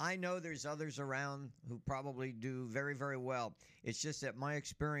 I know there's others around who probably do very, very well. It's just that my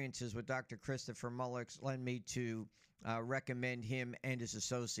experiences with Dr. Christopher Mullenix led me to recommend him and his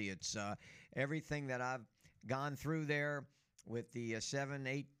associates. Everything that I've gone through there with the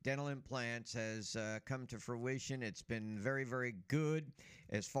 7-8 dental implants has come to fruition. It's been very, very good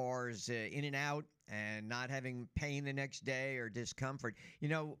as far as in and out and not having pain the next day or discomfort. You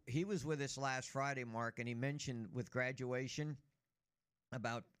know, he was with us last Friday, Mark, and he mentioned with graduation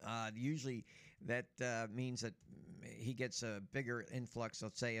about usually that means that he gets a bigger influx,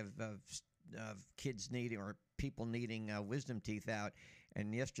 let's say, of kids needing or people needing wisdom teeth out.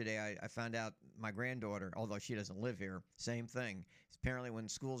 And yesterday I found out my granddaughter, although she doesn't live here, same thing. Apparently when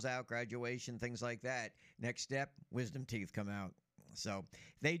school's out, graduation, things like that, next step, wisdom teeth come out. So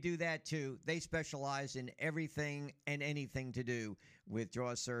they do that too. They specialize in everything and anything to do with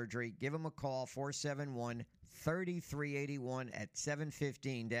jaw surgery. Give them a call, 471-3381 at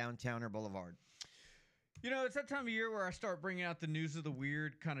 715 Downtown Boulevard. You know, it's that time of year where I start bringing out the news of the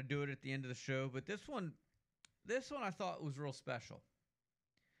weird, kind of do it at the end of the show. But this one I thought was real special.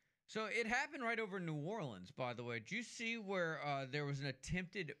 So it happened right over in New Orleans, by the way. Did you see where there was an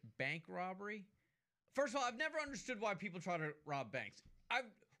attempted bank robbery? First of all, I've never understood why people try to rob banks.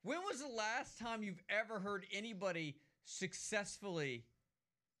 When was the last time you've ever heard anybody successfully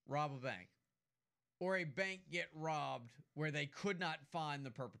rob a bank? Or a bank get robbed where they could not find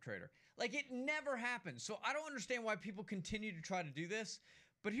the perpetrator? Like, it never happens. So I don't understand why people continue to try to do this.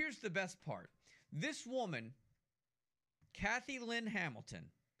 But here's the best part. This woman, Kathy Lynn Hamilton,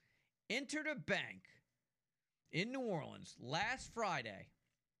 entered a bank in New Orleans last Friday,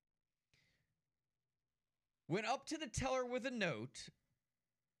 went up to the teller with a note,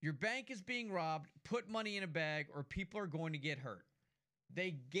 your bank is being robbed, put money in a bag or people are going to get hurt.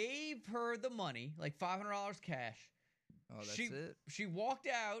 They gave her the money, like $500 cash. Oh, that's it? She walked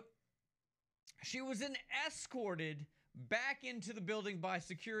out. She was then escorted back into the building by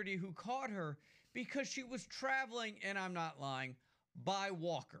security who caught her because she was traveling, and I'm not lying, by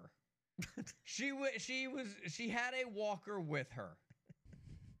walker. She had a walker with her.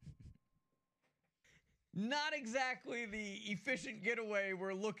 Not exactly the efficient getaway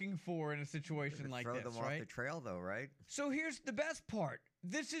we're looking for in a situation like this, right? Throw them off the trail, though, right? So here's the best part.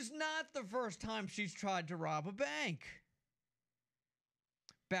 This is not the first time she's tried to rob a bank.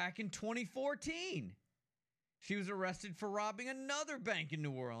 Back in 2014, she was arrested for robbing another bank in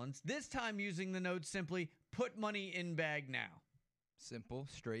New Orleans, this time using the note simply, put money in bag now. Simple,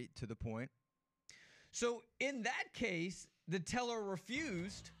 straight to the point. So in that case, the teller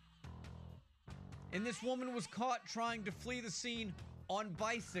refused, and this woman was caught trying to flee the scene on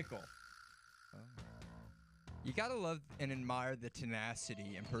bicycle. You gotta love and admire the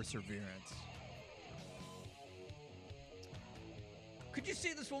tenacity and perseverance. Could you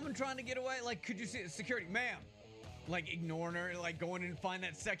see this woman trying to get away? Like, could you see security, ma'am, like ignoring her, like going in and find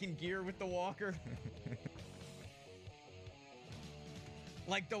that second gear with the walker?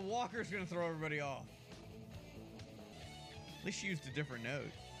 Like the walker's gonna throw everybody off. At least she used a different note.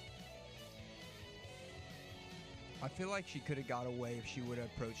 I feel like she could have got away if she would have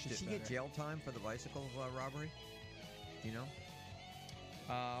approached Did it she better. get jail time for the bicycle robbery? Do you know?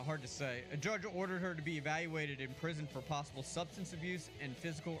 Hard to say. A judge ordered her to be evaluated in prison for possible substance abuse and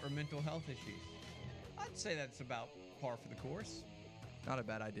physical or mental health issues. I'd say that's about par for the course. Not a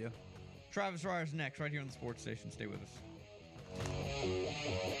bad idea. Travis Ryer's next, right here on the sports station. Stay with us.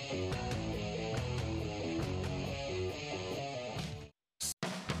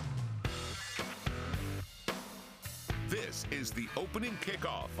 This is the opening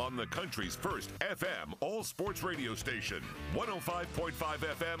kickoff on the country's first FM all-sports radio station, 105.5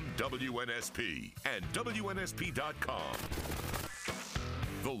 FM WNSP and WNSP.com.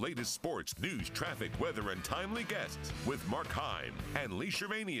 The latest sports, news, traffic, weather, and timely guests with Mark Heim and Lee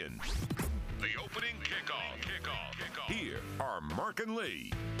Shervanian. The opening kickoff. Here are Mark and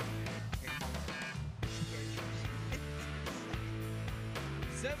Lee.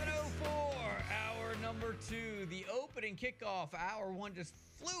 7:04, hour number 2. The opening kickoff, hour 1 just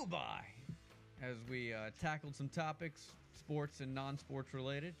flew by as we tackled some topics, sports and non-sports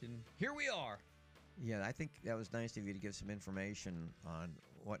related, and here we are. Yeah, I think that was nice of you to give some information on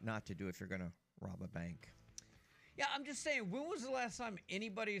what not to do if you're going to rob a bank. Yeah, I'm just saying, when was the last time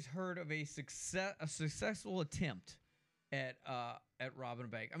anybody's heard of a successful attempt at robbing a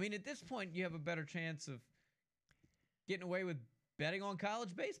bank? I mean, at this point, you have a better chance of getting away with betting on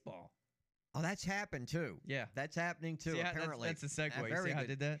college baseball. Oh, that's happened too. Yeah. That's happening too, See, apparently. That's a segue. You Very see how I good.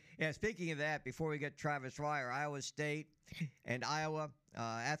 did that? Yeah, speaking of that, before we get Travis Ryer, Iowa State and Iowa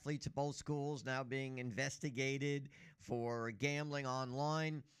athletes at both schools now being investigated for gambling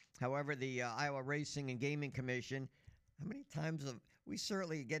online. However, the Iowa Racing and Gaming Commission, how many times have we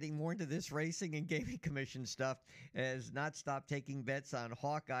certainly getting more into this Racing and Gaming Commission stuff, has not stopped taking bets on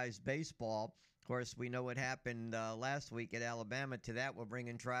Hawkeyes baseball. Of course, we know what happened last week at Alabama. To that, we'll bring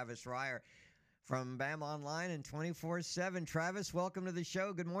in Travis Ryer from BAM Online and 24/7. Travis, welcome to the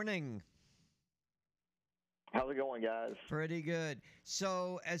show. Good morning. How's it going, guys? Pretty good.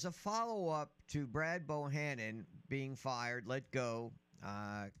 So, as a follow-up to Brad Bohannon being fired, let go,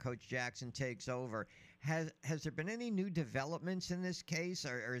 Coach Jackson takes over. Has there been any new developments in this case,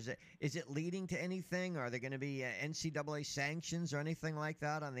 or is it leading to anything? Are there going to be NCAA sanctions or anything like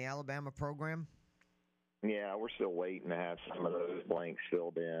that on the Alabama program? Yeah, we're still waiting to have some of those blanks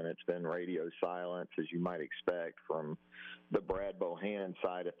filled in. It's been radio silence, as you might expect, from the Brad Bohannon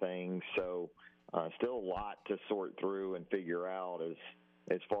side of things. So still a lot to sort through and figure out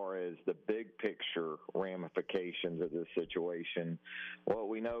as far as the big picture ramifications of this situation. What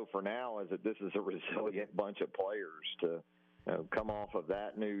we know for now is that this is a resilient bunch of players to come off of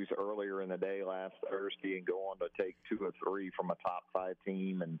that news earlier in the day last Thursday and go on to take 2 or 3 from a top 5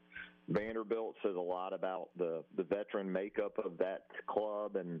 team. And Vanderbilt says a lot about the veteran makeup of that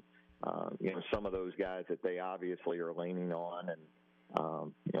club and, some of those guys that they obviously are leaning on and,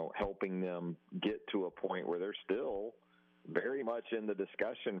 helping them get to a point where they're still very much in the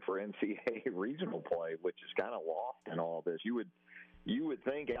discussion for NCAA regional play, which is kind of lost in all this. You would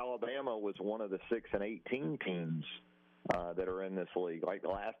think Alabama was one of the 6 and 18 teams that are in this league, like the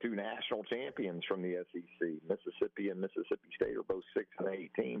last 2 national champions from the SEC. Mississippi and Mississippi State are both 6 and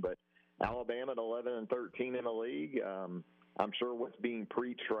 18, but Alabama at 11 and 13 in the league. I'm sure what's being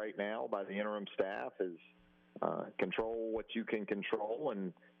preached right now by the interim staff is control what you can control,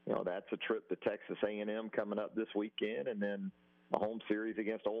 and that's a trip to Texas A&M coming up this weekend, and then a home series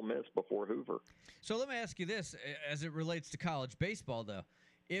against Ole Miss before Hoover. So let me ask you this, as it relates to college baseball, though.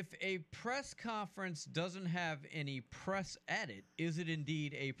 If a press conference doesn't have any press at it, is it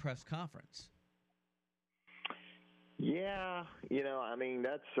indeed a press conference? Yeah,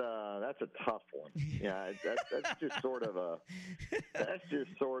 that's a tough one. Yeah, that's just sort of a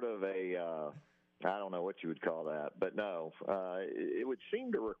I don't know what you would call that, but no, it would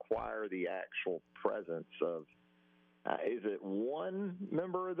seem to require the actual presence of. Is it one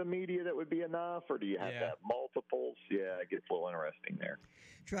member of the media that would be enough, or do you have to have multiples? Yeah, it gets a little interesting there.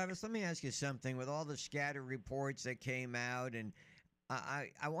 Travis, let me ask you something. With all the scattered reports that came out, and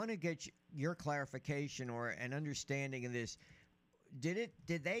I want to get your clarification or an understanding of this. Did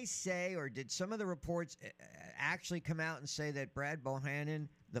they say, or did some of the reports actually come out and say that Brad Bohannon,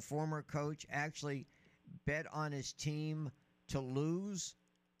 the former coach, actually bet on his team to lose?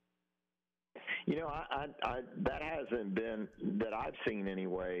 That hasn't been, that I've seen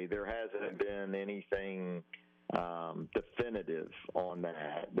anyway, there hasn't been anything definitive on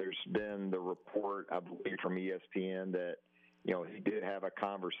that. There's been the report, I believe, from ESPN that, he did have a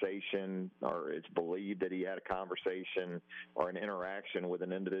conversation, or it's believed that he had a conversation or an interaction with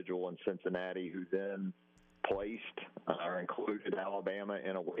an individual in Cincinnati who then placed or included Alabama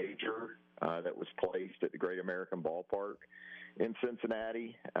in a wager that was placed at the Great American Ballpark in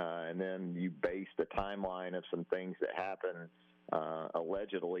Cincinnati, and then you base the timeline of some things that happened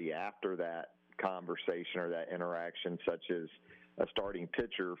allegedly after that conversation or that interaction, such as a starting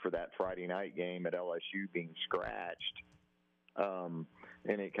pitcher for that Friday night game at LSU being scratched,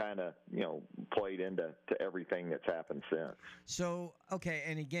 and it kind of played into everything that's happened since. So, okay,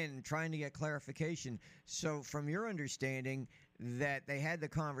 and again, trying to get clarification. So, from your understanding, that they had the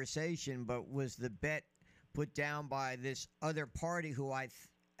conversation, but was the bet put down by this other party who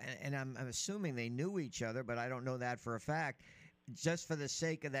and I'm assuming they knew each other, but I don't know that for a fact, just for the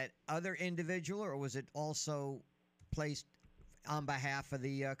sake of that other individual, or was it also placed on behalf of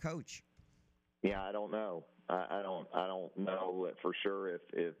the coach? Yeah, I don't know. I don't know for sure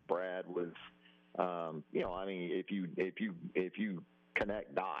if Brad was, if you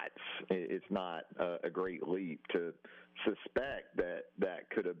connect dots, it's not a great leap to suspect that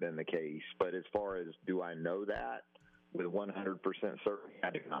could have been the case. But as far as do I know that with 100% certainty, I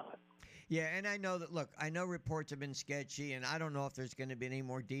do not. Yeah, and I know that, look, I know reports have been sketchy, and I don't know if there's going to be any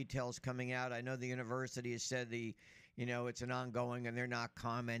more details coming out. I know the university has said it's an ongoing and they're not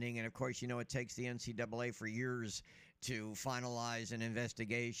commenting. And, of course, it takes the NCAA for years to finalize an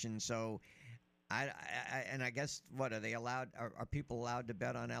investigation. So I guess, what, are they allowed? Are people allowed to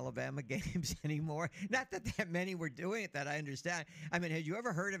bet on Alabama games anymore? Not that many were doing it, that I understand. I mean, had you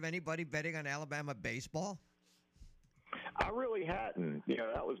ever heard of anybody betting on Alabama baseball? I really hadn't.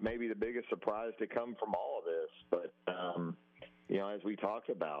 That was maybe the biggest surprise to come from all of this. But, as we talked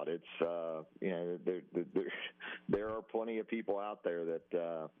about, it's, there are plenty of people out there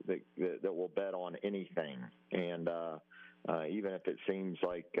that will bet on anything. And even if it seems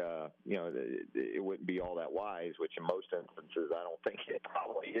like, it wouldn't be all that wise, which in most instances I don't think it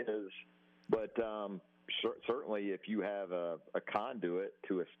probably is. But certainly if you have a conduit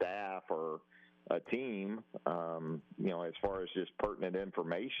to a staff or a team, as far as just pertinent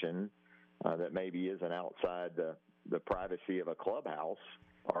information, that maybe isn't outside the privacy of a clubhouse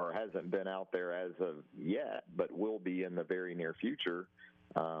or hasn't been out there as of yet, but will be in the very near future,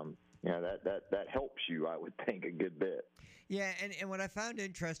 that helps you, I would think, a good bit. Yeah, and what I found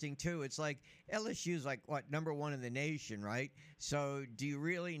interesting too, it's like LSU's like what, number one in the nation, right? So do you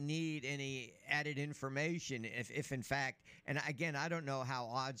really need any added information if in fact, and again, I don't know how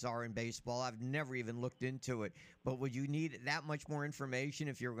odds are in baseball. I've never even looked into it, but would you need that much more information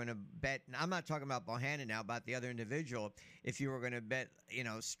if you're going to bet? And I'm not talking about Bohannon now, about the other individual. If you were going to bet,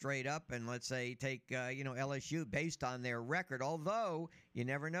 straight up, and let's say take, LSU based on their record, although you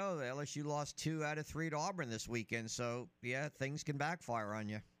never know. LSU lost 2 out of 3 to Auburn this weekend, so yeah, things can backfire on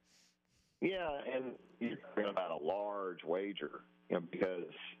you. Yeah, and you're talking about a large wager,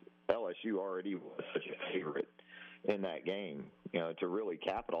 because LSU already was such a favorite in that game. To really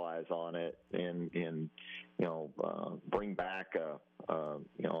capitalize on it and bring back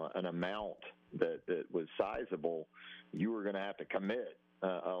an amount that was sizable, you were going to have to commit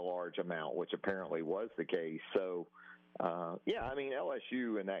a large amount, which apparently was the case. So,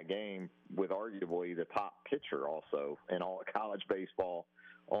 LSU in that game with arguably the top pitcher also in all of college baseball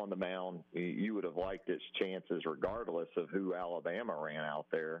on the mound, you would have liked its chances regardless of who Alabama ran out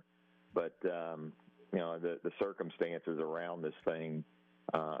there. But, the circumstances around this thing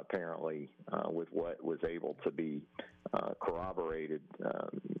apparently with what was able to be corroborated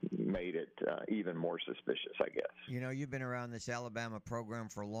made it even more suspicious, I guess. You've been around this Alabama program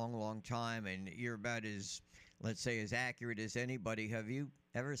for a long, long time, and you're about as, let's say, as accurate as anybody. Have you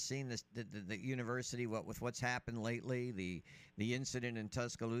ever seen this, the university, with what's happened lately, the incident in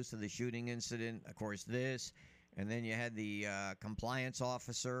Tuscaloosa, the shooting incident, of course, this, and then you had the compliance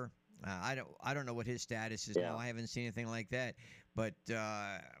officer. I don't know what his status is now. I haven't seen anything like that. But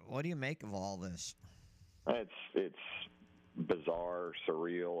what do you make of all this? It's bizarre,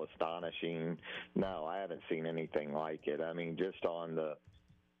 surreal, astonishing. No, I haven't seen anything like it. I mean, just on the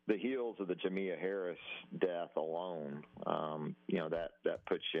heels of the Jamia Harris death alone, that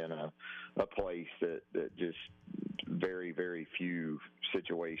puts you in a place that just very, very few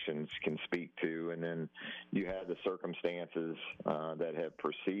situations can speak to. And then you have the circumstances that have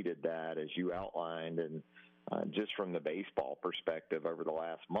preceded that, as you outlined, and just from the baseball perspective over the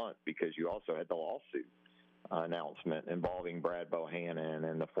last month, because you also had the lawsuit announcement involving Brad Bohannon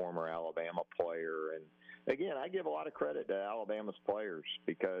and the former Alabama player. And again, I give a lot of credit to Alabama's players,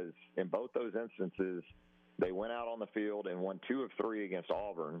 because in both those instances, they went out on the field and won 2 of 3 against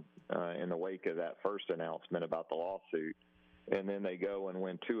Auburn in the wake of that first announcement about the lawsuit. And then they go and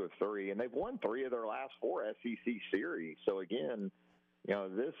win 2 of 3, and they've won 3 of their last 4 SEC series. So again,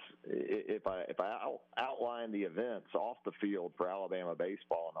 this, if I outline the events off the field for Alabama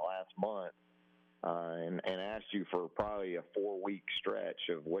baseball in the last month, and asked you for probably a 4-week stretch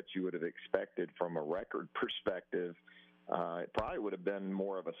of what you would have expected from a record perspective, it probably would have been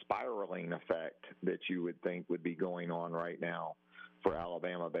more of a spiraling effect that you would think would be going on right now for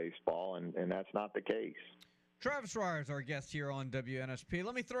Alabama baseball, and that's not the case. Travis Reier is our guest here on WNSP.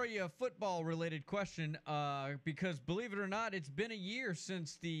 Let me throw you a football-related question, because believe it or not, it's been a year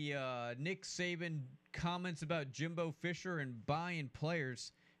since the Nick Saban comments about Jimbo Fisher and buying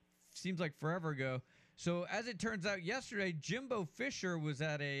players. Seems like forever ago. So as it turns out, yesterday, Jimbo Fisher was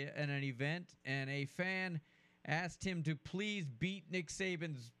at an event, and a fan asked him to please beat Nick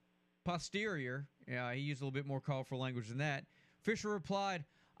Saban's posterior. Yeah, he used a little bit more colorful language than that. Fisher replied,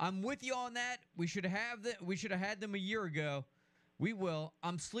 "I'm with you on that. We should have had them a year ago. We will.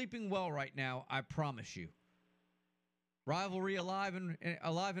 I'm sleeping well right now. I promise you." Rivalry alive and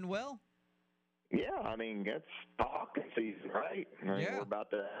well? Yeah, I mean, it's talking season, right? We're about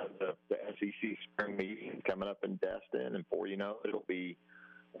to have the SEC spring meeting coming up in Destin, and before you know it, it'll be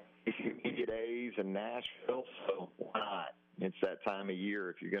media days in Nashville, so why not? It's that time of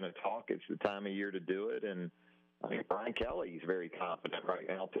year. If you're going to talk, it's the time of year to do it, and I think Brian Kelly's very confident right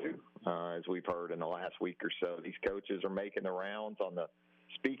now, too, as we've heard in the last week or so. These coaches are making the rounds on the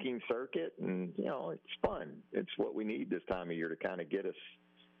speaking circuit, and, it's fun. It's what we need this time of year to kind of get us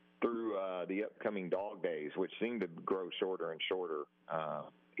through the upcoming dog days, which seem to grow shorter and shorter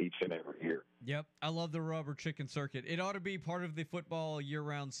each and every year. Yep. I love the rubber chicken circuit. It ought to be part of the football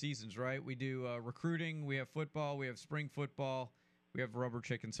year-round seasons, right? We do recruiting, we have football, we have spring football, we have rubber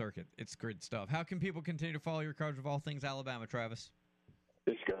chicken circuit. It's good stuff. How can people continue to follow your coverage of all things Alabama, Travis?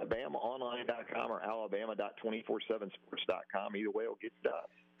 Just go to BamaOnline.com or Alabama.247sports.com. Either way, it'll get to us.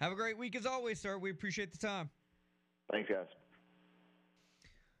 Have a great week as always, sir. We appreciate the time. Thanks, guys.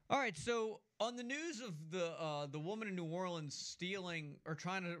 All right, so on the news of the woman in New Orleans stealing or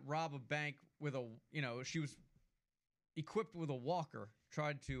trying to rob a bank with she was equipped with a walker.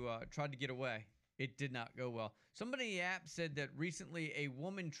 tried to get away. It did not go well. Somebody in the app said that recently a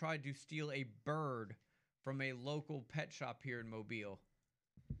woman tried to steal a bird from a local pet shop here in Mobile.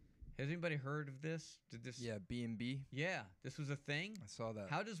 Has anybody heard of this? Did this? Yeah, B&B. Yeah, this was a thing. I saw that.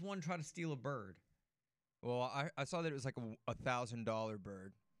 How does one try to steal a bird? Well, I saw that it was like a $1,000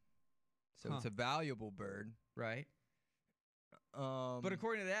 bird, so it's a valuable bird, right? But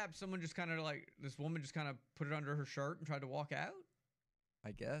according to the app, this woman just kind of put it under her shirt and tried to walk out.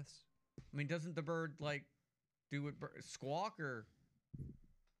 I guess. I mean, doesn't the bird do it squawk or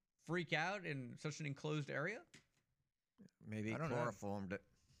freak out in such an enclosed area? Maybe chloroformed it.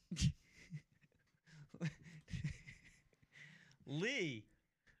 Lee,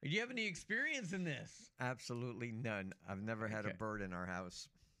 do you have any experience in this? Absolutely none. I've never had a bird in our house.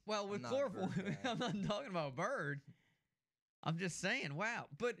 Well, with chloroform, I'm not talking about a bird. I'm just saying, wow.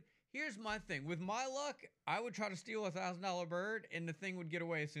 But here's my thing. With my luck, I would try to steal a $1,000 bird, and the thing would get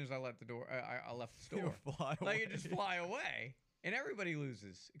away as soon as I left the door. I left the store. It'll fly away. It just fly away, and everybody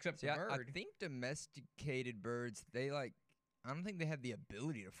loses except the bird. I think domesticated birds, I don't think they have the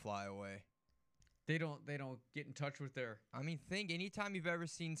ability to fly away. They don't get in touch with their. I mean, think anytime you've ever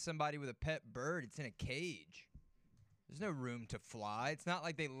seen somebody with a pet bird, it's in a cage. There's no room to fly. It's not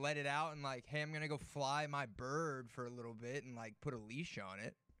like they let it out and hey, I'm gonna go fly my bird for a little bit and put a leash on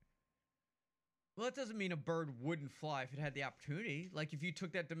it. Well, that doesn't mean a bird wouldn't fly if it had the opportunity. Like if you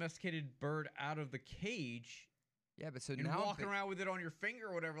took that domesticated bird out of the cage. Yeah, but so and now walking around with it on your finger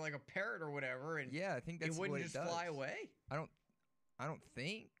or whatever, like a parrot or whatever, and yeah, I think that's it wouldn't what just it does. fly away. I don't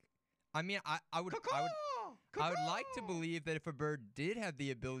think. I mean, I would like to believe that if a bird did have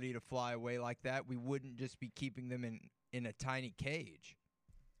the ability to fly away like that, we wouldn't just be keeping them in a tiny cage,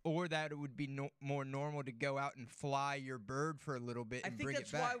 or that it would be more normal to go out and fly your bird for a little bit and bring it back. I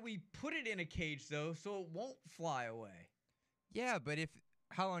think that's why we put it in a cage though, so it won't fly away. Yeah, but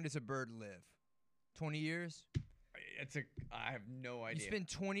how long does a bird live? 20 years? I have no idea. You spend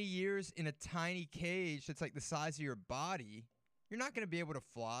 20 years in a tiny cage that's like the size of your body. You're not going to be able to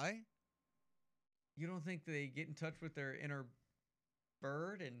fly. You don't think they get in touch with their inner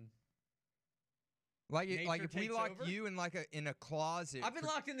bird and if we lock you in a closet? I've been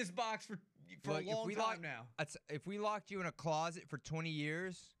locked in this box for a long time now. If we locked you in a closet for 20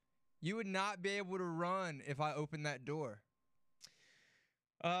 years, you would not be able to run if I opened that door.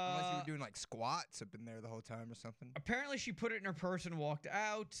 Unless you were doing squats up in there the whole time or something. Apparently she put it in her purse and walked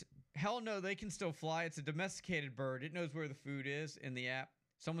out. Hell no, they can still fly. It's a domesticated bird. It knows where the food is in the app.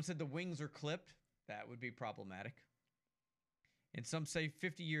 Someone said the wings are clipped. That would be problematic. And some say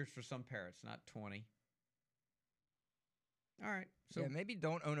 50 years for some parrots, not 20. All right. So yeah, maybe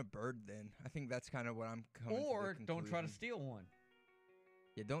don't own a bird then. I think that's kind of what I'm coming to. Or don't try to steal one.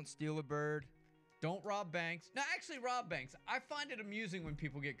 Yeah, don't steal a bird. Don't rob banks. No, actually rob banks. I find it amusing when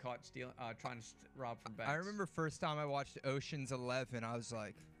people get caught trying to rob from banks. I remember first time I watched Ocean's 11, I was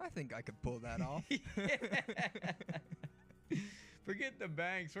like, I think I could pull that off. Forget the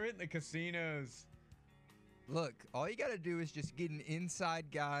banks. We're hitting the casinos. Look, all you got to do is just get an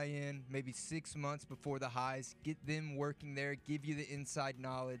inside guy in maybe 6 months before the highs. Get them working there. Give you the inside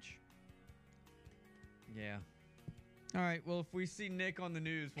knowledge. Yeah. All right, well, if we see Nick on the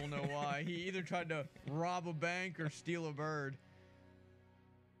news, we'll know why. He either tried to rob a bank or steal a bird.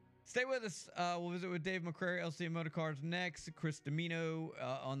 Stay with us. We'll visit with Dave McCrary, LCM Motorcars next. Chris Domino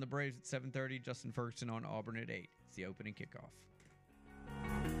on the Braves at 7:30. Justin Ferguson on Auburn at 8. It's the opening kickoff.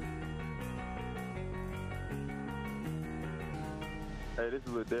 Hey, this is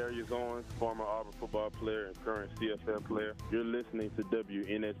Ladarius Owens, former Auburn football player and current CFL player. You're listening to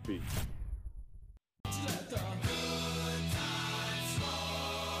WNSP.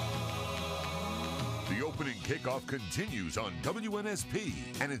 The opening kickoff continues on WNSP,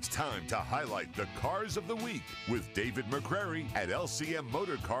 and it's time to highlight the cars of the week with David McCrary at LCM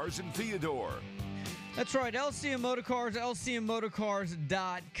Motorcars in Theodore. That's right, LCM Motorcars,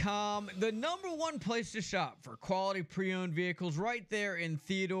 lcmmotorcars.com. The number one place to shop for quality pre-owned vehicles right there in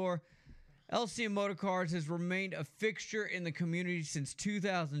Theodore. LCM Motorcars has remained a fixture in the community since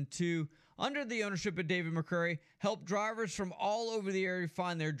 2002. Under the ownership of David McCrary, help drivers from all over the area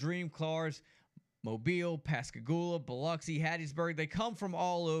find their dream cars. Mobile, Pascagoula, Biloxi, Hattiesburg, they come from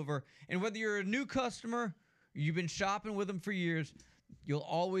all over. And whether you're a new customer, or you've been shopping with them for years, you'll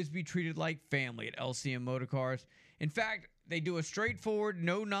always be treated like family at LCM Motorcars. In fact, they do a straightforward,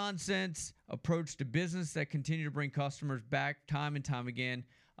 no-nonsense approach to business that continue to bring customers back time and time again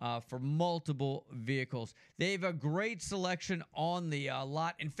for multiple vehicles. They have a great selection on the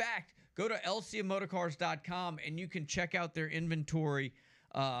lot. In fact, go to lcmmotorcars.com and you can check out their inventory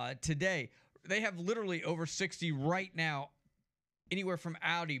today. They have literally over 60 right now anywhere from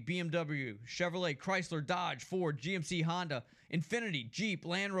Audi, BMW, Chevrolet, Chrysler, Dodge, Ford, GMC, Honda, Infiniti, Jeep,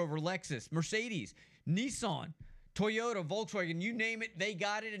 Land Rover, Lexus, Mercedes, Nissan, Toyota, Volkswagen, you name it, they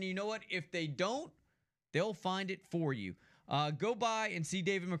got it. And you know what? If they don't, they'll find it for you. Go by and see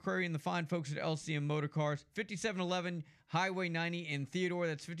David McCrary and the fine folks at LCM Motor Cars, 5711 Highway 90 in Theodore.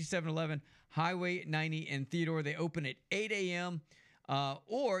 That's 5711 Highway 90 in Theodore. They open at 8 a.m.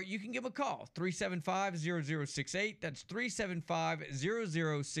 Or you can give them a call, 375-0068. That's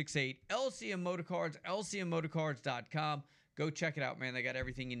 375-0068. LCM Motor Cars, lcmmotorcars.com. Go check it out, man. They got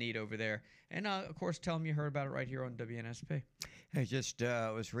everything you need over there. And, of course, tell them you heard about it right here on WNSP. I just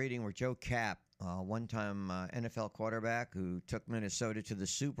was reading where Joe Kapp, one-time NFL quarterback who took Minnesota to the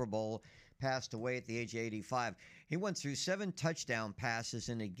Super Bowl, passed away at the age of 85. He went through 7 touchdown passes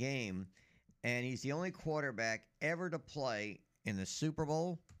in a game, and he's the only quarterback ever to play in the Super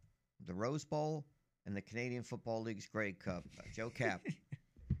Bowl, the Rose Bowl, and the Canadian Football League's Grey Cup. Joe Kapp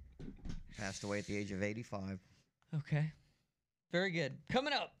passed away at the age of 85. Okay. Very good.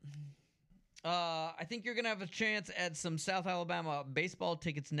 Coming up, I think you're going to have a chance at some South Alabama baseball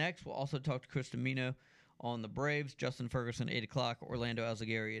tickets next. We'll also talk to Chris Domino on the Braves, Justin Ferguson, 8 o'clock, Orlando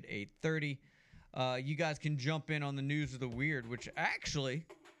Alzagari at 8:30. You guys can jump in on the news of the weird, which actually,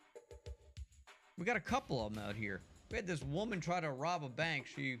 we got a couple of them out here. We had this woman try to rob a bank.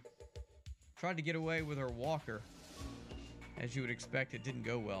 She tried to get away with her walker. As you would expect, it didn't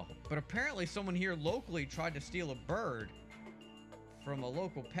go well. But apparently someone here locally tried to steal a bird from a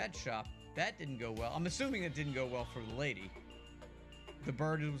local pet shop. That didn't go well. I'm assuming it didn't go well for the lady. The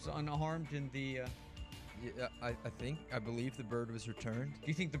bird was unharmed in the... Yeah, I believe the bird was returned. Do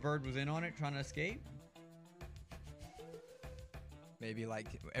you think the bird was in on it, trying to escape? Maybe, like,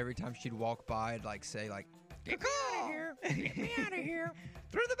 every time she'd walk by, I'd, like, say, like, "Get me out of here! Get me out of here!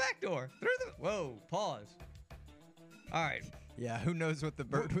 Through the back door! Whoa, pause. All right. Yeah, who knows what the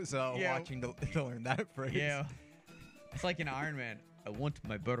bird was watching to learn that phrase. Yeah. It's like in Iron Man. I want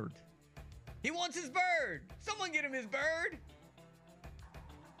my bird. He wants his bird! Someone get him his bird!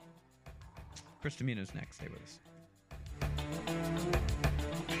 Chris Domino's next. Stay with us.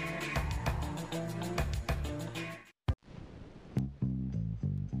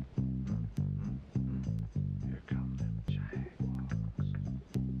 Here come them Jaguars.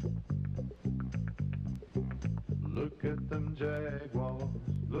 Look at them Jaguars.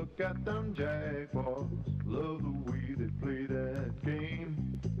 Look at them Jaguars. Love the way they play that game.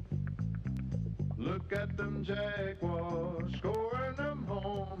 Look at them Jaguars scoring them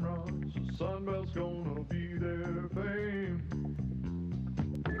home runs. The Sunbelt's gonna be their fame.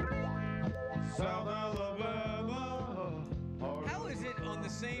 South Alabama. How is it on the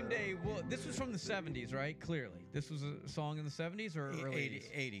same day? Well, this was from the 70s, right? Clearly. This was a song in the 70s or early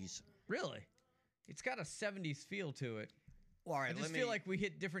 80s. Really? It's got a 70s feel to it. Well, all right, I just feel like we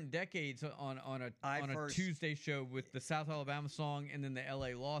hit different decades on a Tuesday show with the South Alabama song and then the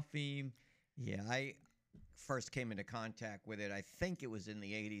LA Law theme. Yeah, I first came into contact with it, I think it was in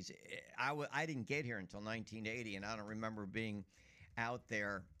the 80s. I didn't get here until 1980, and I don't remember being out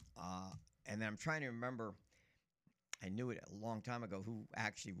there. And then I'm trying to remember, I knew it a long time ago, who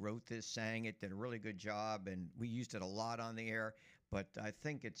actually wrote this, sang it, did a really good job, and we used it a lot on the air, but I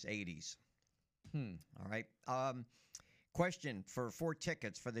think it's 80s. All right. Question for 4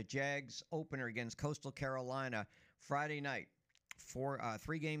 tickets for the Jags opener against Coastal Carolina Friday night.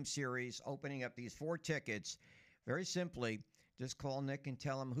 3-game series, opening up these 4 tickets. Very simply, just call Nick and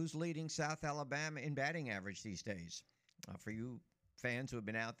tell him who's leading South Alabama in batting average these days. For you fans who have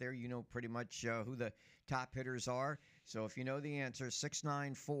been out there, you know pretty much who the top hitters are. So if you know the answer,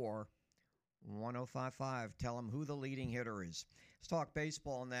 694-1055. Tell him who the leading hitter is. Let's talk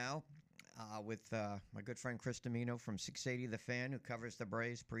baseball now with my good friend Chris Domino from 680 The Fan, who covers the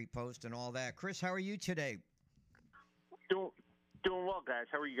Braves pre-post and all that. Chris, how are you today? Doing well, guys.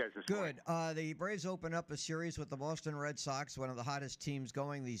 How are you guys this morning? Good. The Braves open up a series with the Boston Red Sox, one of the hottest teams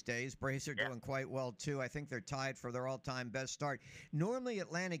going these days. Braves are doing quite well, too. I think they're tied for their all-time best start. Normally,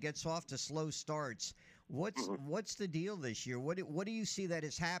 Atlanta gets off to slow starts. What's the deal this year? What do you see that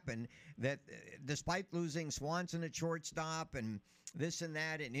has happened that despite losing Swanson at shortstop and this and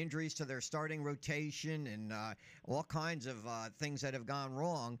that and injuries to their starting rotation and all kinds of things that have gone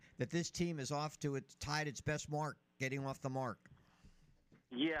wrong, that this team is off to tied its best mark, getting off the mark?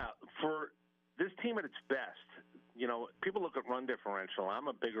 Yeah, for this team at its best, you know, people look at run differential. I'm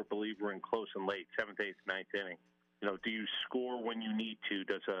a bigger believer in close and late, 7th, 8th, 9th inning. You know, do you score when you need to?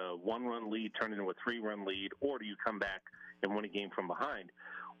 Does a 1-run lead turn into a 3-run lead, or do you come back and win a game from behind?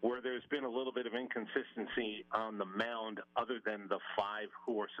 where there's been a little bit of inconsistency on the mound other than the 5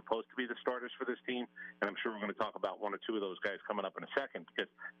 who are supposed to be the starters for this team. And I'm sure we're going to talk about 1 or 2 of those guys coming up in a second because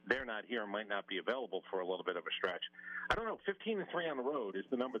they're not here and might not be available for a little bit of a stretch. I don't know, 15-3 on the road is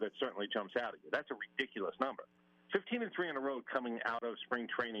the number that certainly jumps out at you. That's a ridiculous number. 15-3 on the road coming out of spring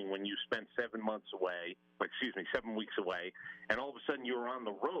training when you spent 7 weeks away, and all of a sudden you're on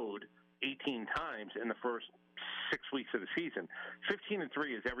the road 18 times in the first 6 weeks of the season.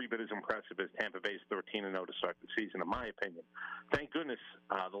 15-3 is every bit as impressive as Tampa Bay's 13-0 to start the season, in my opinion. Thank goodness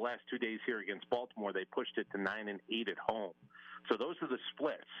the last 2 days here against Baltimore, they pushed it to 9-8 at home. So those are the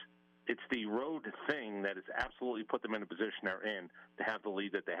splits. It's the road thing that has absolutely put them in a position they're in to have the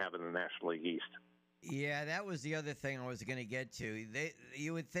lead that they have in the National League East. Yeah, that was the other thing I was going to get to.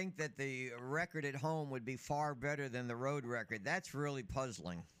 You would think that the record at home would be far better than the road record. That's really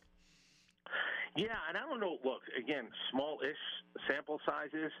puzzling. Yeah, and I don't know. Look, again, small-ish sample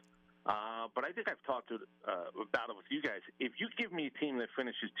sizes, but I think I've talked about it with you guys. If you give me a team that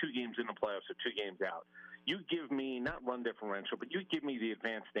finishes 2 games in the playoffs or 2 games out, you give me not run differential, but you give me the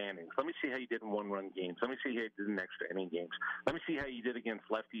advanced standings. Let me see how you did in 1-run games. Let me see how you did in extra inning games. Let me see how you did against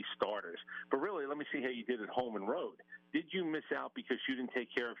lefty starters. But really, let me see how you did at home and road. Did you miss out because you didn't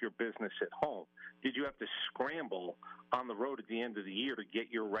take care of your business at home? Did you have to scramble on the road at the end of the year to get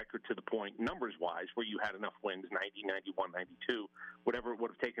your record to the point, numbers-wise, where you had enough wins, 90, 91, 92, whatever it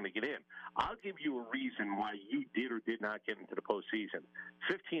would have taken to get in? I'll give you a reason why you did or did not get into the postseason.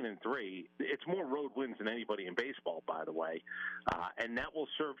 15-3, it's more road wins than anybody in baseball, by the way, and that will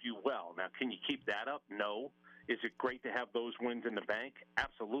serve you well. Now, can you keep that up? No. Is it great to have those wins in the bank?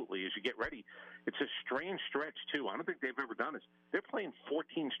 Absolutely. As you get ready, it's a strange stretch, too. I don't think they've ever done this. They're playing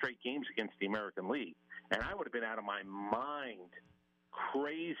 14 straight games against the American League, and I would have been out of my mind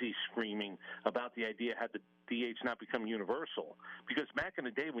crazy screaming about the idea had the DH not become universal. Because back in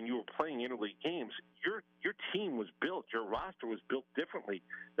the day when you were playing interleague games, your team was built, your roster was built differently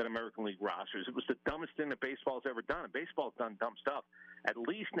than American League rosters. It was the dumbest thing that baseball's ever done. And baseball's done dumb stuff. At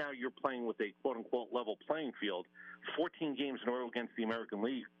least now you're playing with a quote-unquote level playing field. 14 games in a row against the American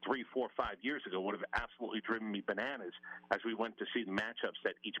League 3, 4, 5 years ago would have absolutely driven me bananas as we went to see the matchups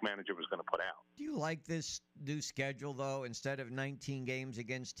that each manager was going to put out. Do you like this new schedule, though, instead of 19 games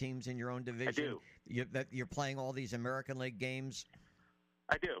against teams in your own division? I do. You're playing all these American League games?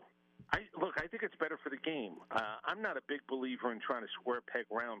 I do. Look, I think it's better for the game. I'm not a big believer in trying to square peg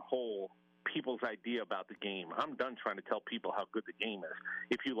round hole people's idea about the game. I'm done trying to tell people how good the game is.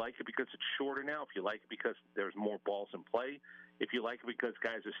 If you like it because it's shorter now, if you like it because there's more balls in play, if you like it because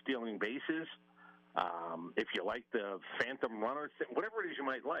guys are stealing bases, if you like the phantom runner, whatever it is you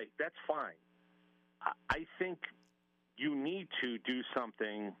might like, that's fine. I think you need to do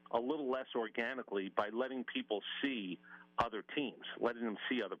something a little less organically by letting people see other teams, letting them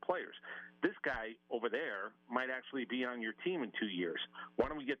see other players. This guy over there might actually be on your team in 2 years. Why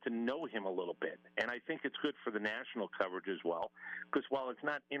don't we get to know him a little bit? And I think it's good for the national coverage as well, because while it's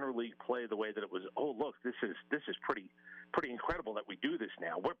not interleague play the way that it was, oh, look, this is pretty incredible that we do this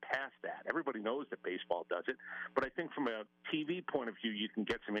now. We're past that. Everybody knows that baseball does it. But I think from a TV point of view, you can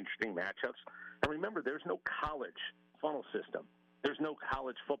get some interesting matchups. And remember, there's no college funnel system. There's no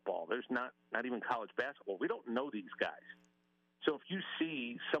college football. There's not even college basketball. We don't know these guys. So if you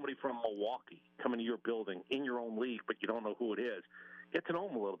see somebody from Milwaukee come into your building in your own league, but you don't know who it is, get to know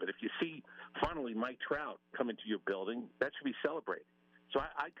them a little bit. If you see finally Mike Trout come into your building, that should be celebrated. So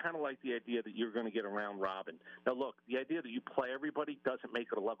I kind of like the idea that you're going to get around robin. Now, look, the idea that you play everybody doesn't make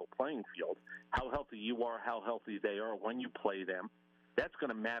it a level playing field. How healthy you are, how healthy they are when you play them, that's going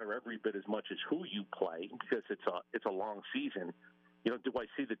to matter every bit as much as who you play because it's a long season. You know, do I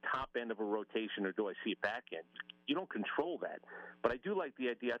see the top end of a rotation or do I see a back end? You don't control that. But I do like the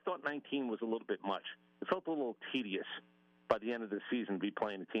idea. I thought 19 was a little bit much. It felt a little tedious by the end of the season to be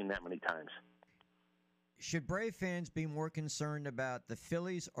playing a team that many times. Should Brave fans be more concerned about the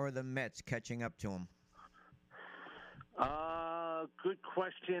Phillies or the Mets catching up to them? Good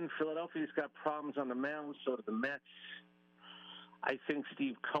question. Philadelphia's got problems on the mound, so do the Mets. I think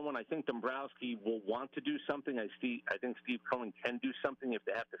Steve Cohen, I think Dombrowski will want to do something. I think Steve Cohen can do something if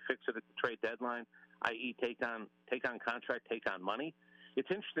they have to fix it at the trade deadline, i.e. take on contract, take on money. It's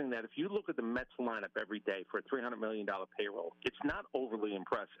interesting that if you look at the Mets lineup every day for a $300 million payroll, it's not overly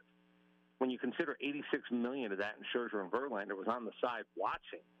impressive. When you consider $86 million of that in Scherzer and Verlander was on the side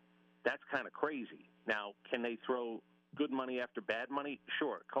watching, that's kind of crazy. Now, can they throw good money after bad money?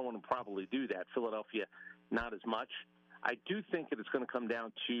 Sure, Cohen will probably do that. Philadelphia, not as much. I do think that it's going to come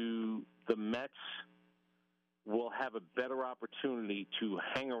down to the Mets will have a better opportunity to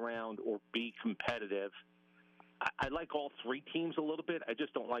hang around or be competitive I like all three teams a little bit. I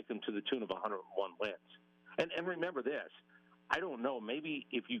just don't like them to the tune of 101 wins. And remember this. I don't know. Maybe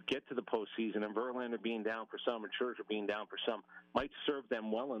if you get to the postseason and Verlander being down for some and Scherzer being down for some might serve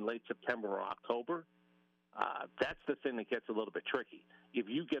them well in late September or October. That's the thing that gets a little bit tricky. If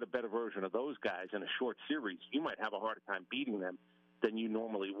you get a better version of those guys in a short series, you might have a harder time beating them than you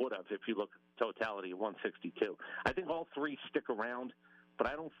normally would have if you look at the totality of 162. I think all three stick around, but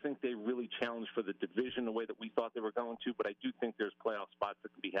I don't think they really challenge for the division the way that we thought they were going to, but I do think there's playoff spots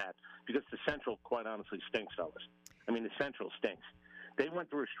that can be had because the Central, quite honestly, stinks, fellas. I mean, the Central stinks. They went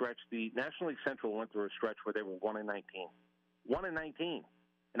through a stretch. The National League Central went through a stretch where they were 1-19. 1-19, and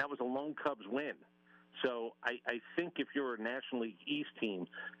that was a lone Cubs win. So I think if you're a National League East team,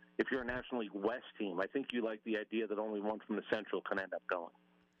 if you're a National League West team, I think you like the idea that only one from the Central can end up going.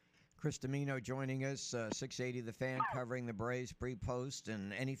 Chris Domino joining us, 680 The Fan, covering the Braves pre-post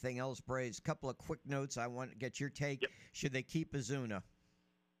and anything else Braves. Couple of quick notes. I want to get your take. Yep. Should they keep Ozuna?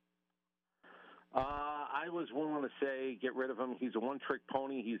 I was willing to say get rid of him. He's a one-trick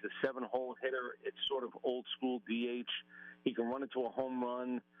pony. He's a 7-hole hitter. It's sort of old-school DH. He can run into a home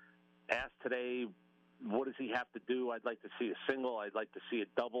run. Asked today, what does he have to do? I'd like to see a single. I'd like to see a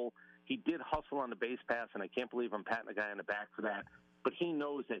double. He did hustle on the base pass, and I can't believe I'm patting the guy on the back for that. But he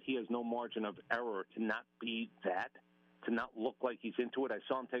knows that he has no margin of error to not be that, to not look like he's into it. I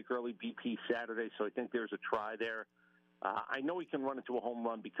saw him take early BP Saturday, so I think there's a try there. I know he can run into a home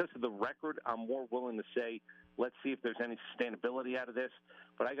run. Because of the record, I'm more willing to say, let's see if there's any sustainability out of this.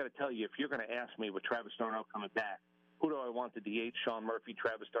 But I got to tell you, if you're going to ask me with Travis d'Arnaud coming back, who do I want to DH? Sean Murphy,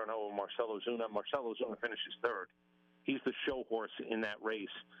 Travis d'Arnaud, or Marcell Ozuna? Marcell Ozuna finishes third. He's the show horse in that race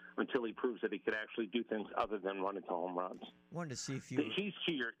until he proves that he could actually do things other than run into home runs. Wanted to see if you... He's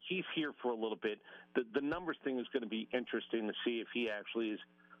here for a little bit. The numbers thing is going to be interesting to see if he actually is,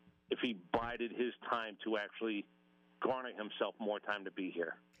 if he bided his time to actually garner himself more time to be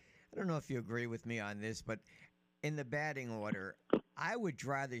here. I don't know if you agree with me on this, but in the batting order, I would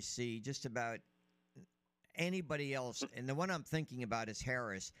rather see just about anybody else, and the one I'm thinking about is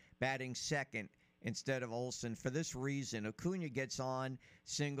Harris, batting second instead of Olson. For this reason, Acuna gets on,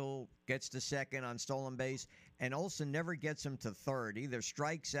 single, gets to second on stolen base, and Olson never gets him to third. Either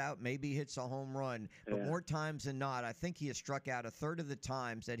strikes out, maybe hits a home run, but more times than not, I think he has struck out a third of the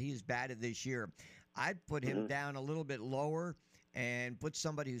times that he's batted this year. I'd put him down a little bit lower and put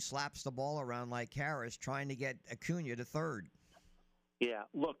somebody who slaps the ball around like Harris trying to get Acuna to third. Yeah,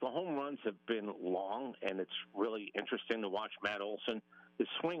 look, the home runs have been long, and it's really interesting to watch Matt Olson. His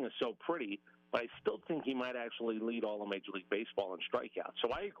swing is so pretty, but I still think he might actually lead all of Major League Baseball in strikeouts.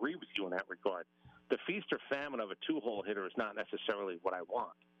 So I agree with you in that regard. The feast or famine of a two-hole hitter is not necessarily what I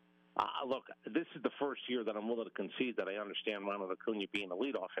want. Look, this is the first year that I'm willing to concede that I understand Ronald Acuna being a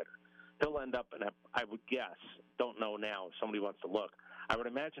leadoff hitter. He'll end up, and I would guess, don't know now if somebody wants to look, I would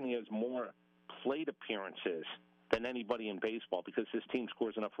imagine he has more plate appearances than anybody in baseball because his team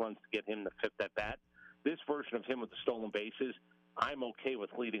scores enough runs to get him the fifth at bat. This version of him with the stolen bases, I'm okay with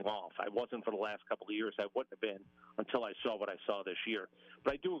leading off. I wasn't for the last couple of years. I wouldn't have been until I saw what I saw this year.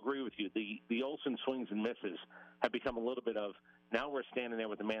 But I do agree with you. The Olsen swings and misses have become a little bit of, now we're standing there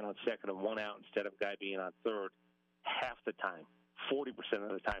with the man on second and one out instead of a guy being on third half the time, 40%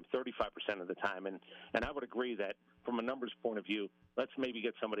 of the time, 35% of the time. And I would agree that from a numbers point of view, let's maybe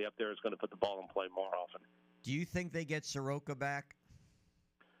get somebody up there who's going to put the ball in play more often. Do you think they get Soroka back?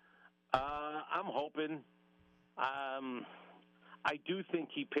 I'm hoping. I do think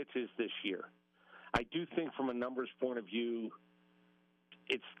he pitches this year. I do think from a numbers point of view,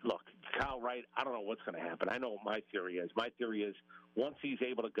 look, Kyle Wright, I don't know what's going to happen. I know what my theory is. My theory is once he's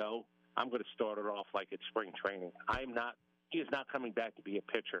able to go, I'm going to start it off like it's spring training. He is not coming back to be a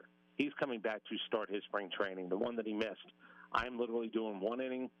pitcher. He's coming back to start his spring training, the one that he missed. I'm literally doing 1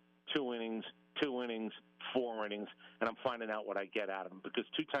 inning, 2 innings, 2 innings, 4 innings, and I'm finding out what I get out of him because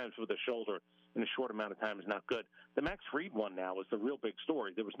 2 times with a shoulder in a short amount of time is not good. The Max Fried one now is the real big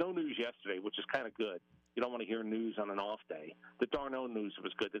story. There was no news yesterday, which is kind of good. You don't want to hear news on an off day. The d'Arnaud news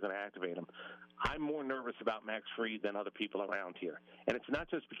was good. They're going to activate him. I'm more nervous about Max Fried than other people around here. And it's not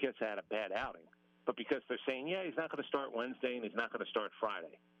just because I had a bad outing, but because they're saying, yeah, he's not going to start Wednesday and he's not going to start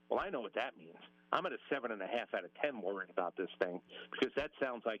Friday. Well, I know what that means. I'm at a 7.5 out of 10 worried about this thing because that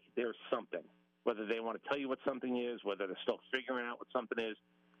sounds like there's something. Whether they want to tell you what something is, whether they're still figuring out what something is,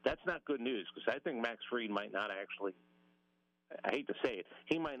 that's not good news because I think Max Fried might not actually, I hate to say it,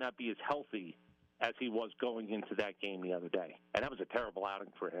 he might not be as healthy as he was going into that game the other day. And that was a terrible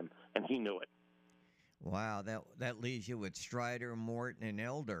outing for him, and he knew it. Wow, that leaves you with Strider, Morton, and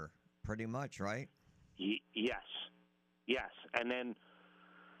Elder pretty much, right? Yes. And then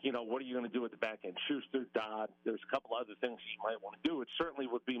what are you going to do at the back end? Schuster, Dodd. There's a couple other things you might want to do. It certainly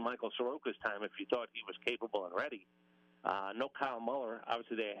would be Michael Soroka's time if you thought he was capable and ready. No Kyle Muller.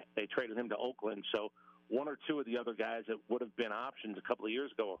 Obviously, they traded him to Oakland. So one or two of the other guys that would have been options a couple of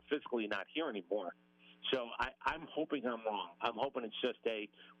years ago are physically not here anymore. So I'm hoping I'm wrong. I'm hoping it's just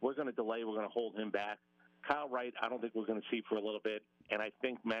we're going to delay, we're going to hold him back. Kyle Wright, I don't think we're going to see for a little bit. And I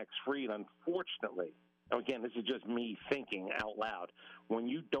think Max Fried, unfortunately, again, this is just me thinking out loud. When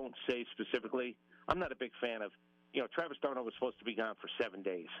you don't say specifically, I'm not a big fan of, Travis Darno was supposed to be gone for 7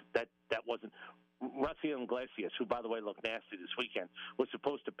 days. That wasn't. Rafael Iglesias, who, by the way, looked nasty this weekend, was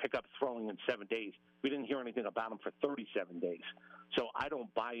supposed to pick up throwing in 7 days. We didn't hear anything about him for 37 days. So I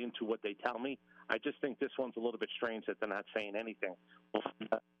don't buy into what they tell me. I just think this one's a little bit strange that they're not saying anything.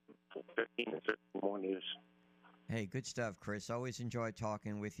 15 more news. Hey, good stuff, Chris. Always enjoy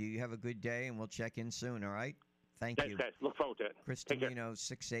talking with you. You have a good day, and we'll check in soon, all right? Thank you. Guys, look forward to it. Chris Torino,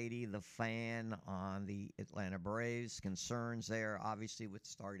 680, The Fan on the Atlanta Braves. Concerns there, obviously, with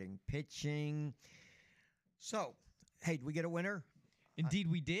starting pitching. So, hey, did we get a winner? Indeed,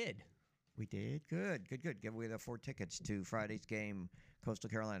 we did. We did? Good. Give away the 4 tickets to Friday's game, Coastal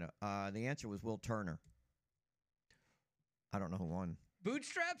Carolina. The answer was Will Turner. I don't know who won.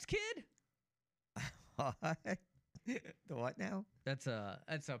 Bootstraps Kid? The what now? That's a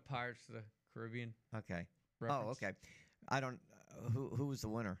Pirates of the Caribbean. Okay. Reference. Oh, okay. I don't. Who was the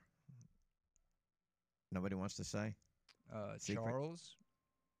winner? Nobody wants to say. Charles.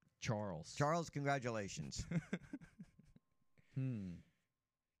 Charles, congratulations.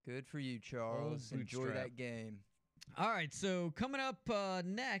 Good for you, Charles. Enjoy that game. All right, so coming up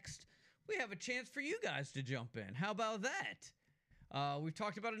next, we have a chance for you guys to jump in. How about that? We've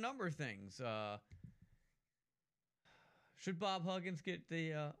talked about a number of things. Should Bob Huggins get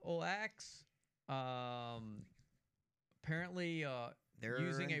the old axe? Apparently,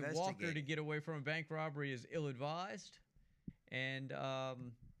 using a walker to get away from a bank robbery is ill-advised. And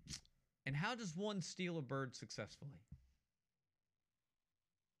how does one steal a bird successfully?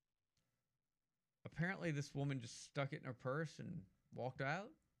 Apparently, this woman just stuck it in her purse and walked out.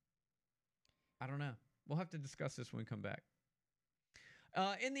 I don't know. We'll have to discuss this when we come back.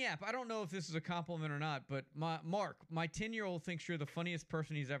 In the app, I don't know if this is a compliment or not, but my 10-year-old thinks you're the funniest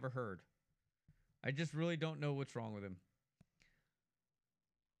person he's ever heard. I just really don't know what's wrong with him.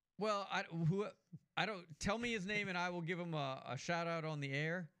 Well, I don't tell me his name and I will give him a shout out on the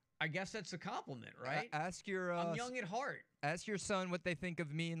air. I guess that's a compliment, right? Ask your. I'm young at heart. Ask your son what they think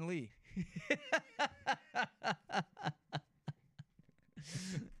of me and Lee.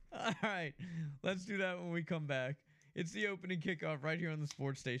 All right, let's do that when we come back. It's the opening kickoff right here on the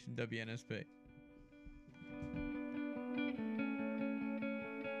sports station WNSP.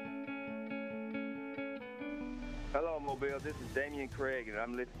 Hello, Mobile. This is Damian Craig, and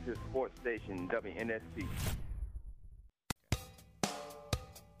I'm listening to sports station WNSP.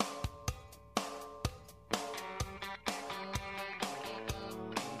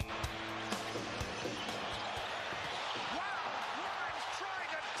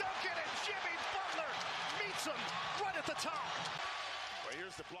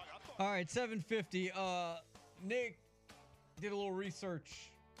 All right, 750. Nick did a little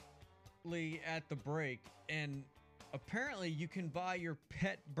research, Lee, at the break, and apparently you can buy your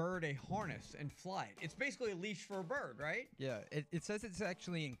pet bird a harness and fly it. It's basically a leash for a bird, right? Yeah, it says it's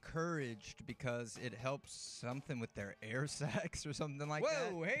actually encouraged because it helps something with their air sacs or something like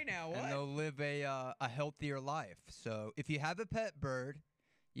that. Whoa, hey now, what? And they'll live a healthier life. So if you have a pet bird,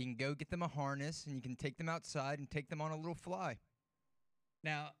 you can go get them a harness and you can take them outside and take them on a little fly.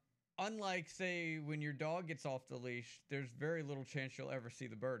 Now, unlike, say, when your dog gets off the leash, there's very little chance you'll ever see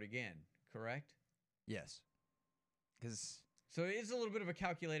the bird again, correct? Yes. So it is a little bit of a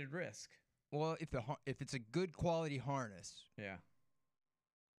calculated risk. Well, if it's a good quality harness. Yeah.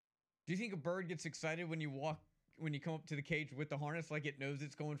 Do you think a bird gets excited when you come up to the cage with the harness like it knows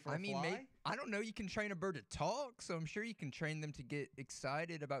it's going for a fly? I don't know. You can train a bird to talk, so I'm sure you can train them to get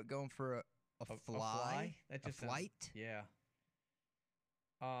excited about going for a fly. A fly? That just flight? Yeah.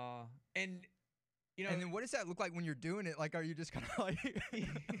 And then what does that look like when you're doing it? Like, are you just kind of like,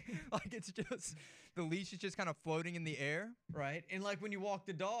 like it's just the leash is just kind of floating in the air, right? And like when you walk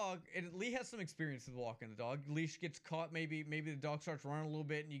the dog, and Lee has some experience with walking the dog. Leash gets caught. Maybe the dog starts running a little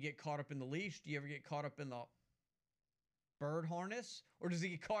bit, and you get caught up in the leash. Do you ever get caught up in the bird harness, or does he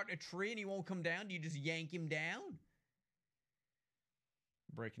get caught in a tree and he won't come down? Do you just yank him down?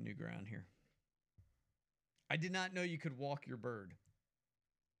 Breaking new ground here. I did not know you could walk your bird.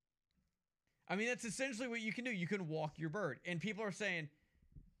 I mean, that's essentially what you can do. You can walk your bird. And people are saying,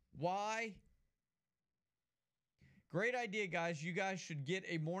 why? Great idea, guys. You guys should get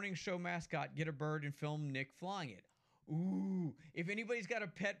a morning show mascot, get a bird, and film Nick flying it. Ooh, if anybody's got a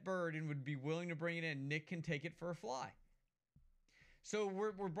pet bird and would be willing to bring it in, Nick can take it for a fly. So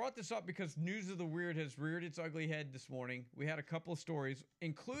we're brought this up because News of the Weird has reared its ugly head this morning. We had a couple of stories,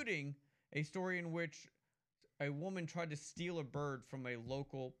 including a story in which a woman tried to steal a bird from a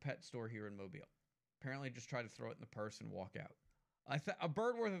local pet store here in Mobile. Apparently just tried to throw it in the purse and walk out. A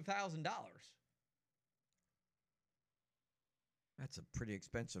bird worth $1,000. That's a pretty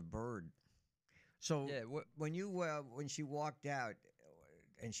expensive bird. So when she walked out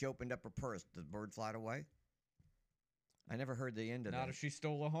and she opened up her purse, did the bird fly away? I never heard the end of that. Not if she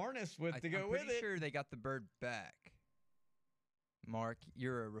stole a harness to go with it. I'm pretty sure they got the bird back. Mark,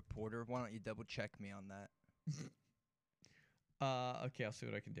 you're a reporter. Why don't you double check me on that? Okay, I'll see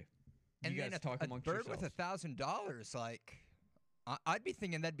what I can do. And you guys talk amongst yourselves. A bird yourselves. with $1,000, like I'd be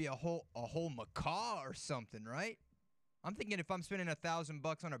thinking that'd be a whole macaw or something, right? I'm thinking if I'm spending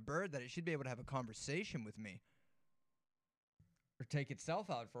 $1,000 on a bird, that it should be able to have a conversation with me. Or take itself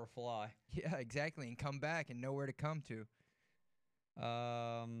out for a fly. Yeah, exactly, and come back and know where to come to.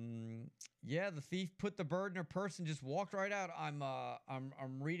 Yeah, the thief put the bird in her purse and just walked right out. I'm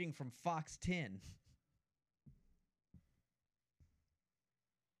reading from Fox 10.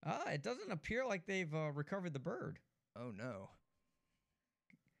 It doesn't appear like they've recovered the bird. Oh no.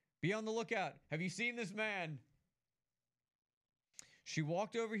 Be on the lookout. Have you seen this man? She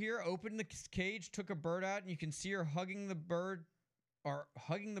walked over here, opened the cage, took a bird out, and you can see her hugging the bird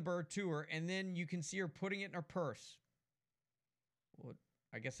to her, and then you can see her putting it in her purse. Well,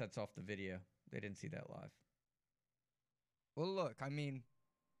 I guess that's off the video. They didn't see that live. Well, look, I mean,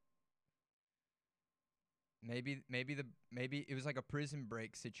 maybe it was like a prison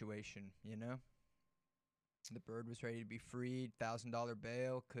break situation, you know? The bird was ready to be freed, $1,000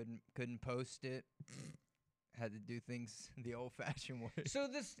 bail, couldn't post it. Had to do things the old-fashioned way. So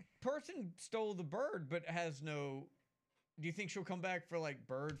this person stole the bird, but has no... Do you think she'll come back for, like,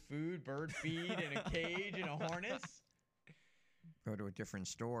 bird food, bird feed, and a cage and a harness? Go to a different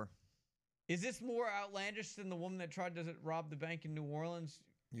store. Is this more outlandish than the woman that tried to rob the bank in New Orleans?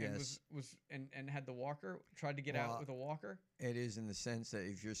 Yes. And had the walker, tried to get out with a walker? It is in the sense that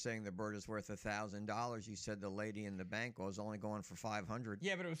if you're saying the bird is worth $1,000, you said the lady in the bank was only going for $500.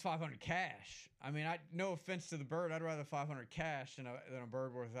 Yeah, but it was $500 cash. I mean, no offense to the bird, I'd rather $500 cash than a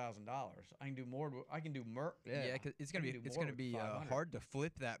bird worth $1,000. I can do more. I can do more. Yeah, cause it's gonna be hard to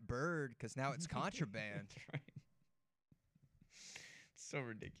flip that bird because now it's contraband. That's right. So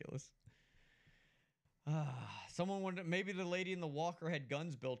ridiculous. Someone wanted maybe the lady in the walker had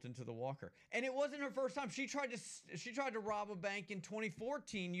guns built into the walker, and it wasn't her first time. She tried to rob a bank in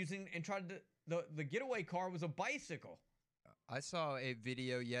 2014 the getaway car was a bicycle. I saw a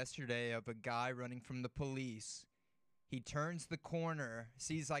video yesterday of a guy running from the police. He turns the corner,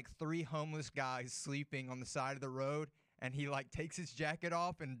 sees like 3 homeless guys sleeping on the side of the road, and he like takes his jacket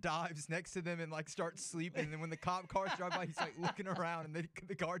off and dives next to them and like starts sleeping. And then when the cop cars drive by, he's like looking around, and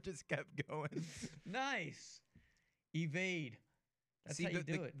the car just kept going. Nice. Evade. That's how you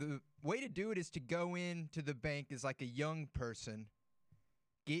do it. The way to do it is to go into the bank as like a young person,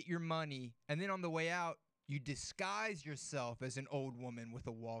 get your money, and then on the way out, you disguise yourself as an old woman with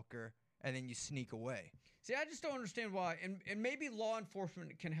a walker, and then you sneak away. See, I just don't understand why, and maybe law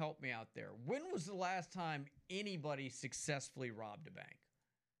enforcement can help me out there. When was the last time anybody successfully robbed a bank?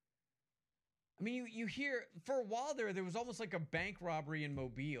 I mean, you hear, for a while there was almost like a bank robbery in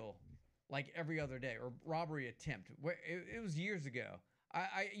Mobile, like every other day, or robbery attempt. It was years ago.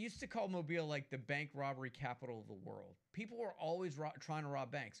 I used to call Mobile like the bank robbery capital of the world. People were always trying to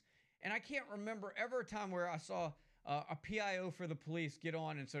rob banks. And I can't remember ever a time where I saw a PIO for the police get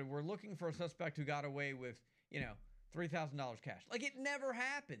on and said, we're looking for a suspect who got away with, $3,000 cash. Like, it never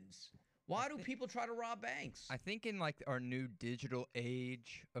happens. Why do people try to rob banks? I think in like our new digital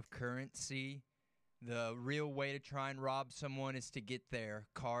age of currency, the real way to try and rob someone is to get their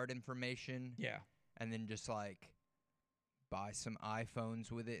card information. Yeah. And then just like buy some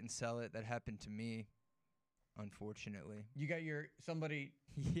iPhones with it and sell it. That happened to me, unfortunately. You got somebody...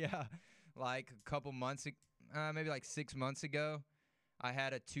 Yeah. Like a couple months ago. Maybe like 6 months ago, I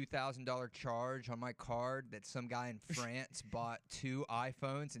had a $2,000 charge on my card that some guy in France bought 2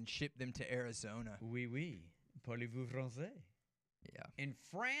 iPhones and shipped them to Arizona. Oui, oui. Parlez-vous français? Yeah. In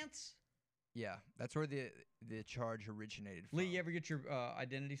France? Yeah, that's where the charge originated from. Lee, you ever get your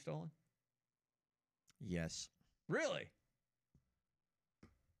identity stolen? Yes. Really?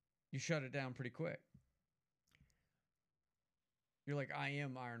 You shut it down pretty quick. You're like, I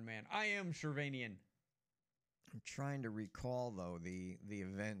am Iron Man. I am Shervanian. I'm trying to recall, though, the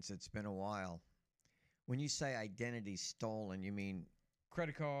events. It's been a while. When you say identity stolen, you mean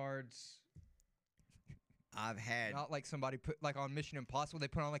credit cards. I've had Not like somebody put, like on Mission Impossible, they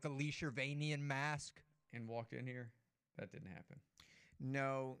put on like a Lee Shervanian mask. And walked in here. That didn't happen.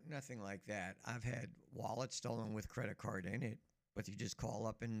 no, nothing like that. I've had wallets stolen with credit card in it, but you just call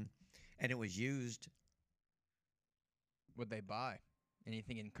up and it was used. What'd they buy?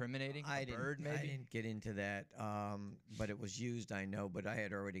 Anything incriminating? I A bird, maybe? I didn't get into that, but it was used, I know, but I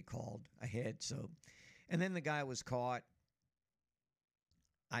had already called ahead. So, and then the guy was caught.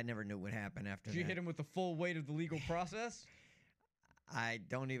 I never knew what happened after Did that. you hit him with the full weight of the legal process? I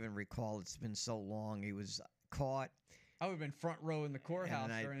don't even recall. It's been so long. He was caught. I would have been front row in the courthouse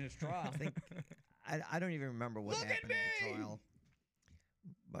And during his trial. I don't even remember what Look at happened in the trial.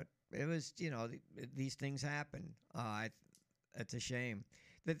 But it was, these things happen. It's a shame.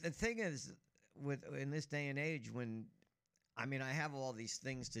 The thing is, in this day and age, I have all these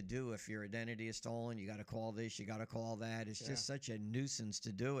things to do. If your identity is stolen, you got to call this, you got to call that. It's just such a nuisance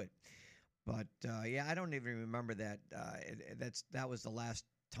to do it. But I don't even remember that. That was the last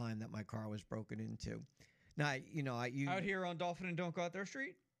time that my car was broken into. Now, out here on Dolphin and Don't Go Out There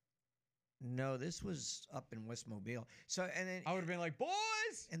Street. No, this was up in West Mobile. So and then I would have been like,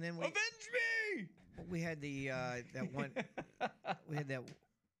 boys, and then avenge me. We had the that one. We had that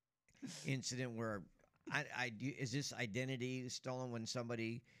incident where is this identity stolen when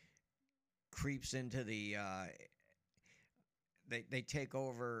somebody creeps into the they take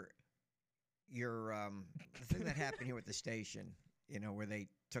over your the thing that happened here at the station, where they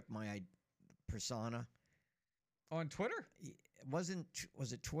took my persona on Twitter. Was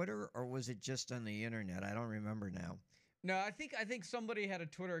it Twitter or was it just on the internet? I don't remember now. No, I think somebody had a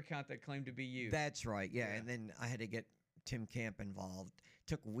Twitter account that claimed to be you. That's right. Yeah, and then I had to get Tim Camp involved.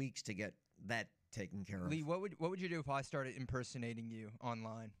 Took weeks to get that taken care of. Lee, what would you do if I started impersonating you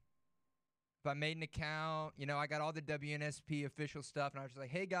online? If I made an account, I got all the WNSP official stuff, and I was just like,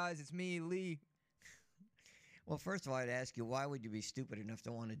 "Hey guys, it's me, Lee." Well, first of all, I'd ask you, why would you be stupid enough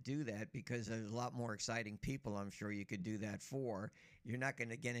to want to do that? Because there's a lot more exciting people I'm sure you could do that for. You're not going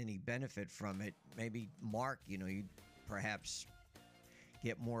to get any benefit from it. Maybe Mark, you'd perhaps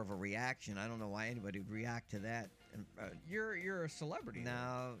get more of a reaction. I don't know why anybody would react to that. You're a celebrity.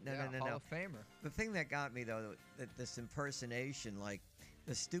 No. Hall of Famer. The thing that got me, though, that this impersonation, like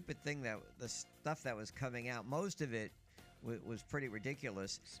the stupid thing the stuff that was coming out, most of it was pretty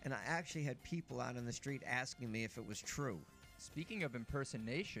ridiculous, and I actually had people out on the street asking me if it was true. Speaking of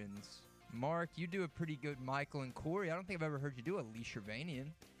impersonations, Mark, you do a pretty good Michael and Corey. I don't think I've ever heard you do a Lee Shervanian.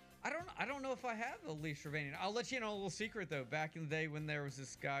 I don't know if I have a Lee Shervanian. I'll let you know a little secret though. Back in the day when there was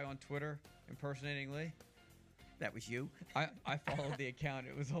this guy on Twitter impersonating Lee. That was you? I followed the account.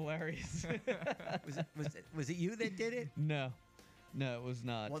 It was hilarious. Was it you that did it? No, it was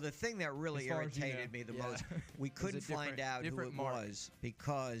not. Well, the thing that really irritated me the most, we couldn't find out who it was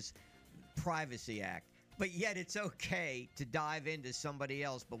because Privacy Act. But yet it's okay to dive into somebody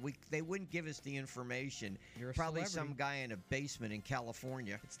else, but they wouldn't give us the information. You're a Probably celebrity. some guy in a basement in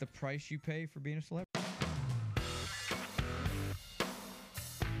California. It's the price you pay for being a celebrity.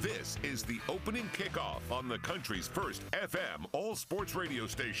 This is the opening kickoff on the country's first FM all-sports radio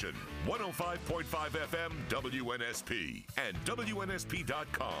station, 105.5 FM WNSP and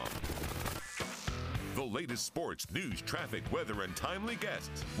WNSP.com. The latest sports, news, traffic, weather, and timely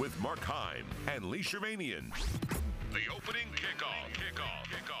guests with Mark Heim and Lee Shervanian. The opening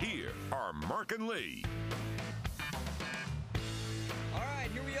kickoff. Here are Mark and Lee. All right,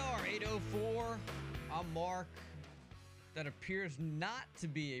 here we are, 8:04. I'm Mark. That appears not to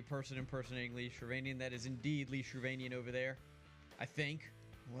be a person impersonating Lee Shervanian. That is indeed Lee Shervanian over there, I think.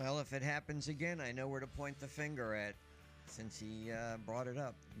 Well, if it happens again, I know where to point the finger at since he brought it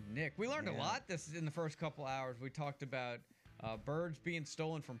up. Nick, we learned a lot in the first couple hours. We talked about birds being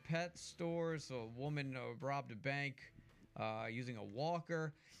stolen from pet stores. A woman robbed a bank using a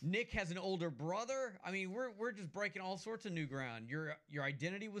walker. Nick has an older brother. I mean, we're just breaking all sorts of new ground. Your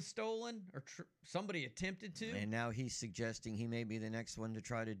identity was stolen, or somebody attempted to. And now he's suggesting he may be the next one to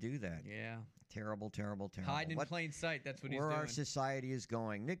try to do that. Yeah. Terrible. Hiding in plain sight. That's what he's doing. Where our society is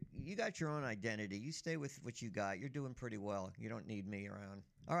going. Nick, you got your own identity. You stay with what you got. You're doing pretty well. You don't need me around.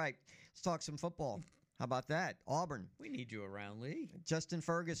 All right, let's talk some football. How about that? Auburn. We need you around, Lee. Justin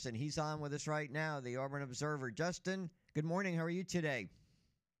Ferguson. He's on with us right now, the Auburn Observer. Justin, good morning. How are you today?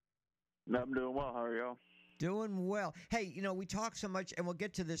 I'm doing well. How are y'all? Doing well. Hey, we talk so much, and we'll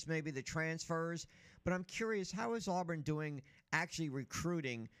get to this maybe, the transfers, but I'm curious, how is Auburn doing actually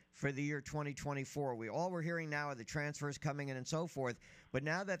recruiting for the year 2024? We're hearing now are the transfers coming in and so forth, but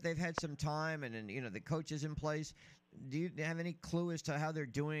now that they've had some time and the coach is in place, Do you have any clue as to how they're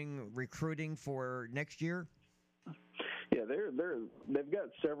doing recruiting for next year? Yeah, they've got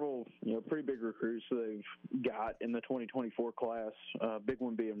several pretty big recruits they've got in the 2024 class. Big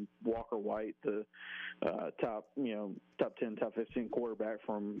one being Walker White, the top 10, top 15 quarterback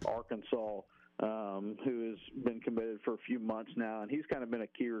from Arkansas, who has been committed for a few months now, and he's kind of been a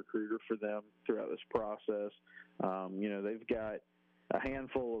key recruiter for them throughout this process. They've got a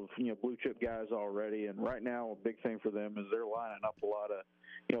handful of blue chip guys already, and right now a big thing for them is they're lining up a lot of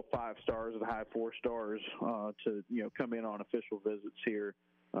 5 stars and high 4 stars to come in on official visits here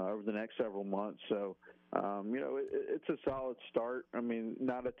over the next several months. So it's a solid start. I mean,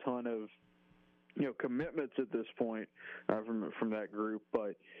 not a ton of commitments at this point from that group,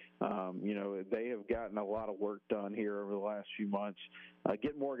 but they have gotten a lot of work done here over the last few months,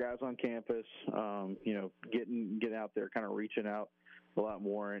 getting more guys on campus, getting out there, kind of reaching out a lot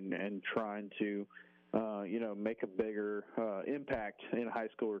more and trying to make a bigger impact in high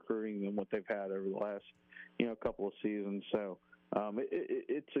school recruiting than what they've had over the last couple of seasons. So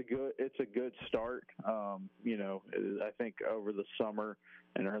it's a good start. I think over the summer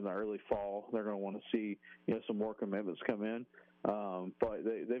and in the early fall, they're going to want to see some more commitments come in. But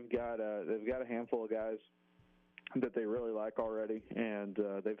they've got a handful of guys that they really like already, and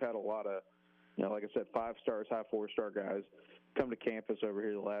they've had a lot of like I said, 5 stars, high 4-star guys come to campus over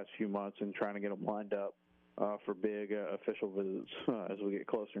here the last few months and trying to get them lined up for big official visits as we get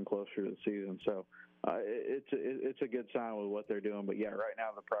closer and closer to the season. So it's a good sign with what they're doing. But yeah, right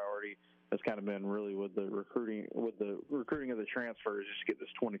now the priority has kind of been really with the recruiting of the transfers, just to get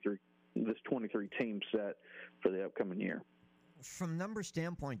this 23 team set for the upcoming year. From number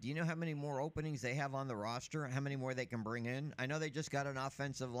standpoint, do you know how many more openings they have on the roster? How many more they can bring in? I know they just got an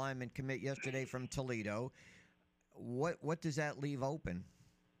offensive lineman commit yesterday from Toledo. What does that leave open?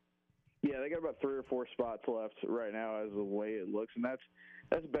 Yeah, they got about 3 or 4 spots left right now as the way it looks, and that's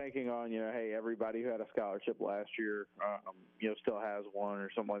banking on hey, everybody who had a scholarship last year still has one or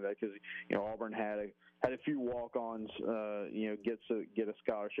something like that, because Auburn had a few walk-ons get a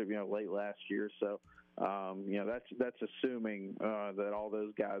scholarship late last year, so that's assuming that all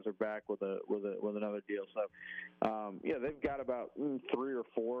those guys are back with another deal. So they've got about 3 or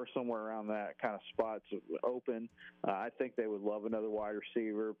 4 somewhere around that kind of spots open. I think they would love another wide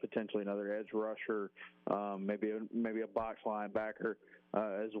receiver, potentially another edge rusher, maybe a box linebacker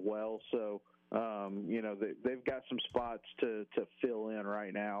as well. So they've got some spots to fill in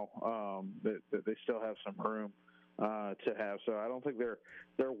right now. They still have some room to have. So I don't think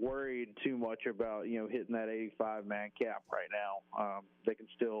they're worried too much about hitting that 85-man cap right now. They can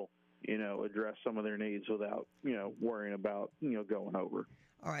still address some of their needs without worrying about going over.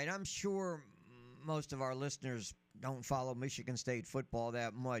 All right, I'm sure most of our listeners don't follow Michigan State football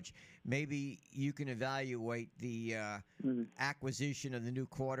that much. Maybe you can evaluate the acquisition of the new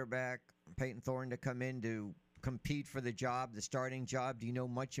quarterback, Peyton Thorne, to come in to compete for the job, the starting job. Do you know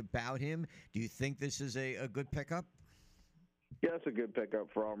much about him? Do you think this is a good pickup? Yeah, it's a good pickup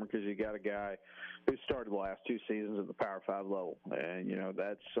for Auburn because you got a guy who started the last 2 seasons at the Power 5 level, and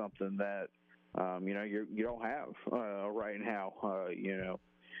that's something that you don't have right now.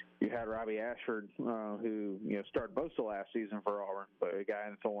 You had Robbie Ashford, who started most of the last season for Auburn, but a guy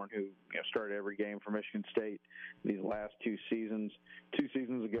in Thorne who started every game for Michigan State these last 2 seasons. 2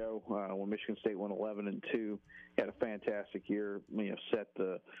 seasons ago, when Michigan State went 11-2, had a fantastic year. Set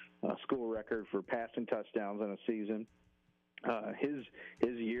the school record for passing touchdowns in a season. His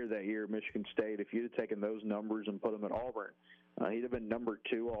year that year at Michigan State, if you'd have taken those numbers and put them at Auburn, he'd have been number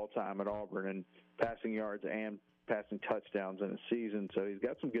 2 all time at Auburn in passing yards and passing touchdowns in a season. So he's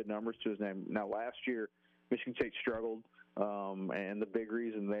got some good numbers to his name. Now, last year, Michigan State struggled, and the big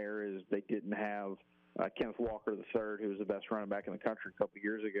reason there is they didn't have Kenneth Walker III, who was the best running back in the country a couple of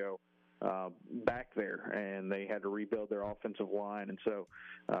years ago, back there, and they had to rebuild their offensive line. And so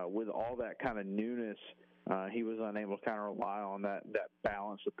with all that kind of newness, he was unable to kind of rely on that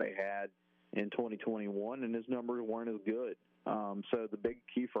balance that they had in 2021, and his numbers weren't as good. So the big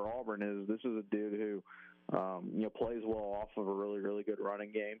key for Auburn is this is a dude who plays well off of a really, really good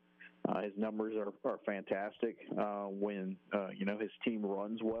running game. His numbers are fantastic when his team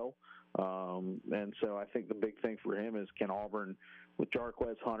runs well. And so I think the big thing for him is, can Auburn, with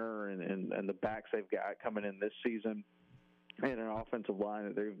Jarquez Hunter and the backs they've got coming in this season, and an offensive line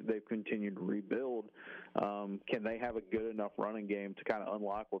that they've continued to rebuild, can they have a good enough running game to kind of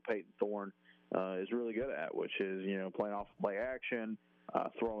unlock what Peyton Thorne is really good at, which is playing off play action,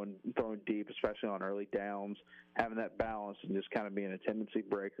 throwing deep, especially on early downs, having that balance and just kind of being a tendency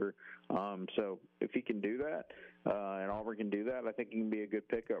breaker. So if he can do that, and Auburn can do that, I think he can be a good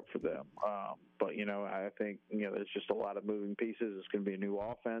pickup for them. But I think there's just a lot of moving pieces. It's going to be a new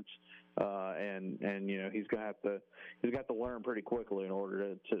offense, and he's going to have to learn pretty quickly in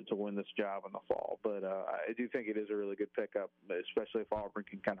order to win this job in the fall. But I do think it is a really good pickup, especially if Auburn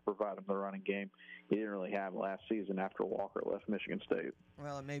can kind of provide him the running game he didn't really have last season after Walker left Michigan State.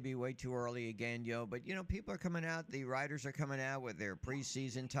 Well, it may be way too early again, but people are coming out. The writers are coming out with their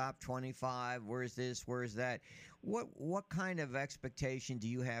preseason top 25. Where's this? Where's that? What kind of expectation do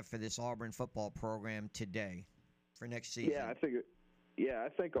you have for this Auburn football program today for next season? I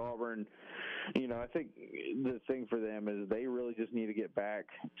think Auburn, I think the thing for them is they really just need to get back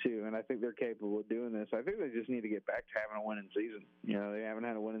to, and I think they're capable of doing this, I think they just need to get back to having a winning season. They haven't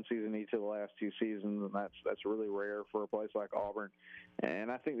had a winning season each of the last two seasons, and that's really rare for a place like Auburn.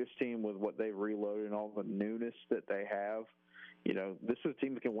 And I think this team, with what they've reloaded and all the newness that they have, this is a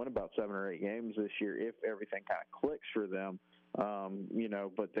team that can win about 7 or 8 games this year if everything kind of clicks for them.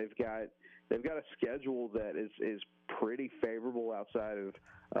 But they've got a schedule that is pretty favorable outside of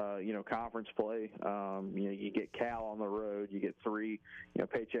conference play. You get Cal on the road, you get 3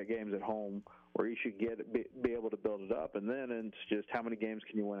 paycheck games at home, where you should be able to build it up, and then it's just how many games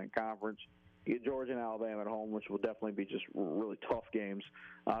can you win in conference. You get Georgia and Alabama at home, which will definitely be just really tough games,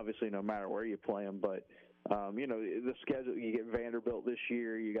 obviously, no matter where you play them. But the schedule, you get Vanderbilt this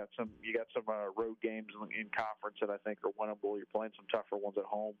year. You got some road games in conference that I think are winnable. You're playing some tougher ones at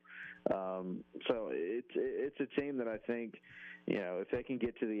home. So it's a team that I think, if they can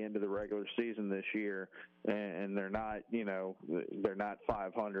get to the end of the regular season this year and they're not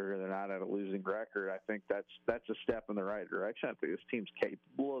 500 or they're not at a losing record, I think that's a step in the right direction. I think this team's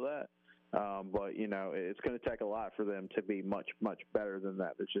capable of that. But it's going to take a lot for them to be much, much better than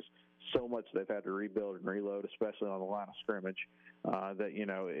that. There's just so much they've had to rebuild and reload, especially on the line of scrimmage, that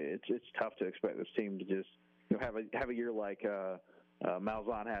it's tough to expect this team to just have a year like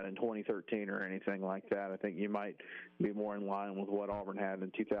Malzahn had in 2013 or anything like that. I think you might be more in line with what Auburn had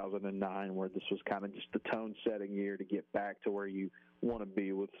in 2009, where this was kind of just the tone-setting year to get back to where you want to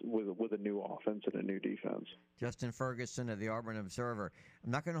be with a new offense and a new defense. Justin Ferguson of the Auburn Observer.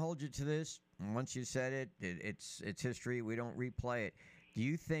 I'm not going to hold you to this. Once you said it, it's history. We don't replay it. Do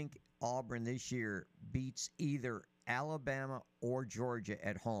you think Auburn this year beats either Alabama or Georgia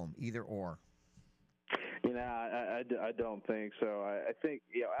at home, either or? I don't think so. I think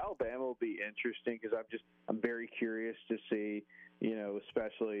Alabama will be interesting because I'm very curious to see,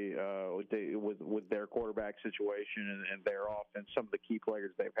 especially with their quarterback situation and their offense, some of the key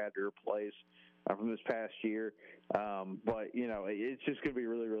players they've had to replace from this past year. But it's just going to be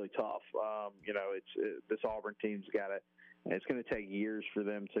really, really tough. This Auburn team's it's going to take years for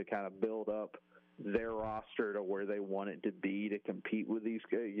them to kind of build up their roster to where they want it to be to compete with these,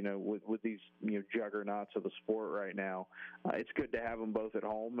 with these juggernauts of the sport right now. It's good to have them both at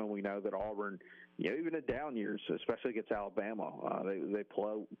home, and we know that Auburn, even in down years, especially against Alabama, they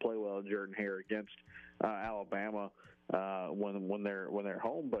play well in Jordan Hare against Alabama when they're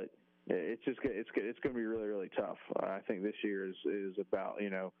home, but it's going to be really, really tough. I think this year is about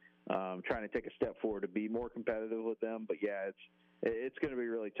trying to take a step forward to be more competitive with them, but it's going to be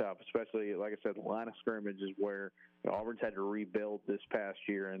really tough, especially, like I said, the line of scrimmage is where Auburn's had to rebuild this past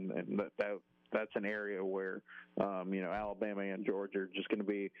year, and that's an area where, Alabama and Georgia are just going to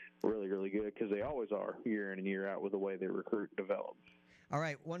be really, really good because they always are year in and year out with the way they recruit and develop. All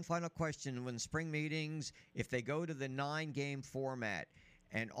right, one final question. When spring meetings, if they go to the 9-game format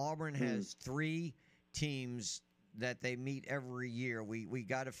and Auburn has 3 teams that they meet every year, we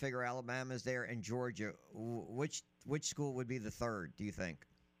got to figure Alabama's there and Georgia. Which school would be the third, do you think?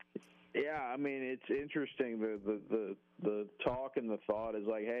 Yeah, I mean, it's interesting. The talk and the thought is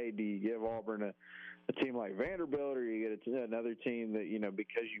like, hey, do you give Auburn a team like Vanderbilt, or you get another team that,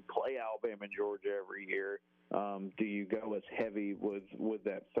 because you play Alabama and Georgia every year, do you go as heavy with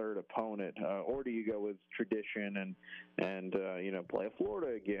that third opponent, or do you go with tradition and play a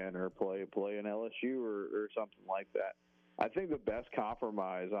Florida again, or play an LSU or something like that? I think the best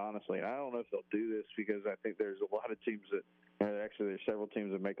compromise, honestly, and I don't know if they'll do this because I think there's a lot of teams that, there's several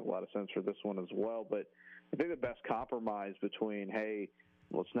teams that make a lot of sense for this one as well, but I think the best compromise between, hey,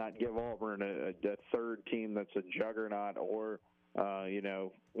 let's not give Auburn a third team that's a juggernaut, or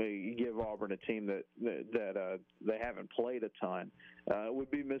you give Auburn a team that they haven't played a ton, would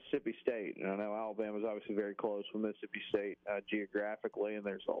be Mississippi State. And I know Alabama's obviously very close with Mississippi State geographically, and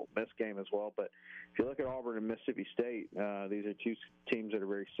there's the Ole Miss game as well. But if you look at Auburn and Mississippi State, these are 2 teams that are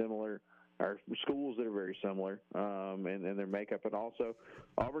very similar are schools that are very similar in their makeup. And also,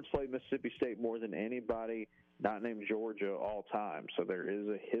 Auburn's played Mississippi State more than anybody not named Georgia all time. So there is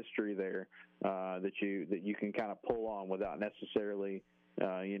a history there that you can kind of pull on without necessarily,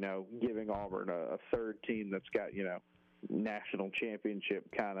 giving Auburn a third team that's got, national championship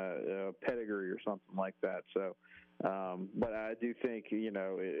kind of pedigree or something like that. So, but I do think,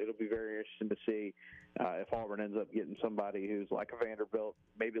 it'll be very interesting to see if Auburn ends up getting somebody who's like a Vanderbilt,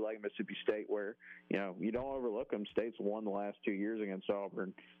 maybe like Mississippi State, where, you don't overlook them. State's won the last 2 years against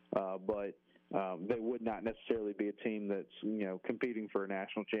Auburn, but they would not necessarily be a team that's, competing for a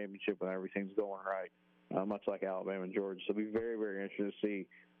national championship when everything's going right, much like Alabama and Georgia. So it'll be very, very interesting to see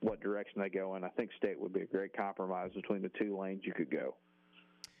what direction they go in. I think State would be a great compromise between the two lanes you could go.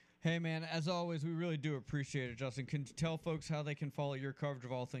 Hey, man, as always, we really do appreciate it, Justin. Can you tell folks how they can follow your coverage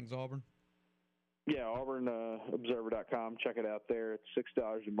of all things Auburn? Yeah, AuburnObserver.com. Check it out there. It's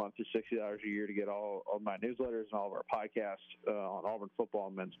 $6 a month or $60 a year to get all of my newsletters and all of our podcasts on Auburn football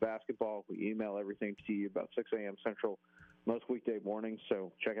and men's basketball. We email everything to you about 6 a.m. Central most weekday mornings,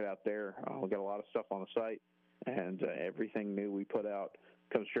 so check it out there. We've got a lot of stuff on the site, and everything new we put out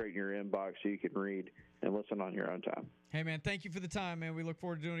comes straight in your inbox so you can read and listen on your own time. Hey, man, thank you for the time, man. We look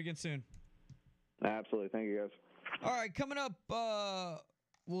forward to doing it again soon. Absolutely. Thank you, guys. All right, coming up,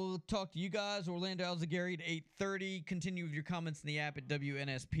 we'll talk to you guys. Orlando Alzagari at 8:30. Continue with your comments in the app at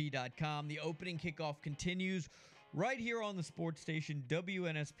WNSP.com. The opening kickoff continues right here on the sports station,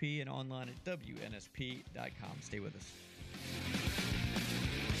 WNSP, and online at WNSP.com. Stay with us.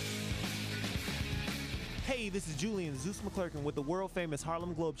 Hey, this is Julian Zeus McClurkin with the world-famous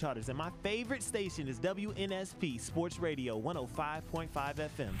Harlem Globetrotters, and my favorite station is WNSP Sports Radio 105.5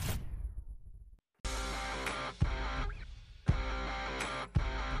 FM.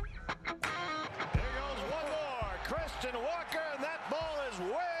 Christian Walker, and that ball is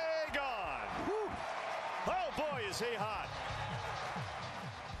way gone. Whew. Oh, boy, is he hot.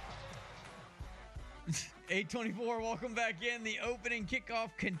 8:24, welcome back in. The opening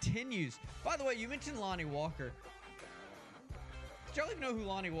kickoff continues. By the way, you mentioned Lonnie Walker. Did y'all even know who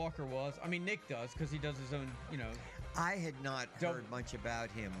Lonnie Walker was? I mean, Nick does, because he does his own, I had not heard much about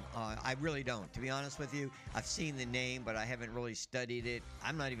him. I really don't. To be honest with you, I've seen the name, but I haven't really studied it.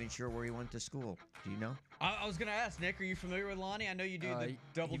 I'm not even sure where he went to school. Do you know? I was going to ask, Nick, are you familiar with Lonnie? I know you do the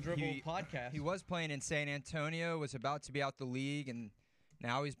Double Dribble podcast. He was playing in San Antonio, was about to be out the league, and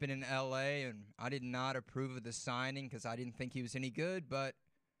now he's been in L.A., and I did not approve of the signing because I didn't think he was any good. But,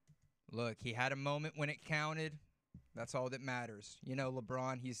 look, he had a moment when it counted. That's all that matters.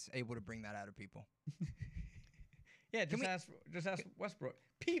 LeBron, he's able to bring that out of people. Yeah, ask Westbrook.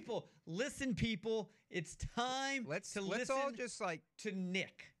 People, listen, people. It's time let's listen all just to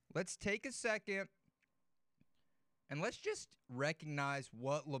Nick. Let's take a second and let's just recognize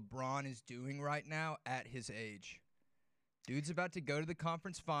what LeBron is doing right now at his age. Dude's about to go to the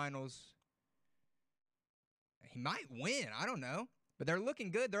conference finals. He might win. I don't know. But they're looking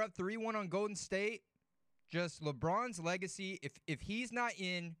good. They're up 3-1 on Golden State. Just LeBron's legacy, if he's not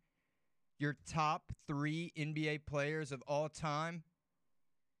in your top 3 NBA players of all time,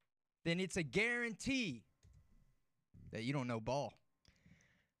 then it's a guarantee that you don't know ball.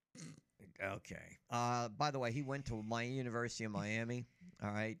 Okay. By the way, he went to my University of Miami.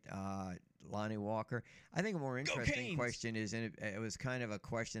 All right. Lonnie Walker. I think a more interesting question is, and it was kind of a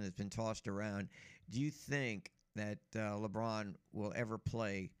question that's been tossed around. Do you think that LeBron will ever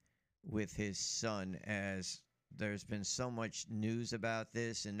play with his son, as there's been so much news about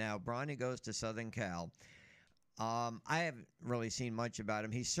this, and now Bronny goes to Southern Cal. I haven't really seen much about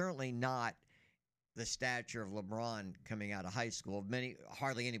him. He's certainly not the stature of LeBron coming out of high school.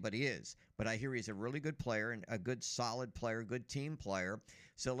 Hardly anybody is, but I hear he's a really good player and a good solid player, good team player.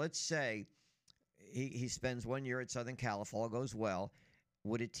 So let's say he spends 1 year at Southern Cal. If all goes well,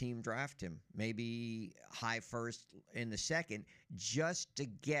 would a team draft him? Maybe high first in the second, just to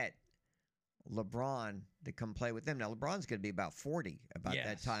get LeBron to come play with them. Now, LeBron's going to be about 40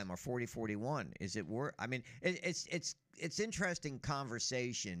 that time, or 40, 41. Is it worth? I mean, it's interesting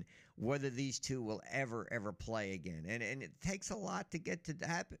conversation whether these two will ever play again. And it takes a lot to get to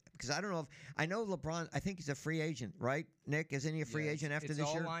happen, because I don't know I know LeBron, I think he's a free agent, right, Nick? Isn't he a free agent after this year?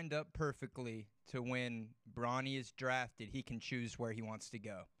 It's all lined up perfectly to when Bronny is drafted, he can choose where he wants to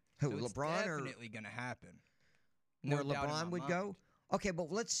go. Who, so LeBron? It's definitely going to happen. Where LeBron would go? Okay,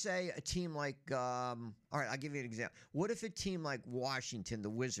 but let's say a team like, all right, I'll give you an example. What if a team like Washington, the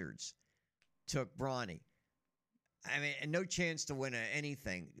Wizards, took Bronny? I mean, no chance to win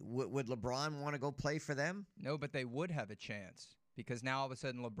anything. Would LeBron want to go play for them? No, but they would have a chance, because now all of a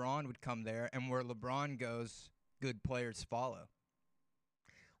sudden LeBron would come there, and where LeBron goes, good players follow.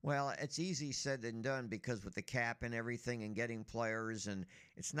 Well, it's easy said than done because with the cap and everything and getting players, and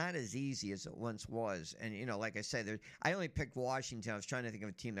it's not as easy as it once was. And, like I said, I only picked Washington. I was trying to think of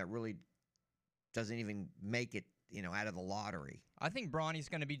a team that really doesn't even make it, out of the lottery. I think Bronny's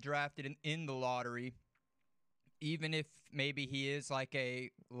going to be drafted in the lottery, even if maybe he is like a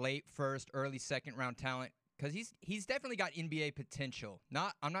late first, early second round talent, because he's definitely got NBA potential.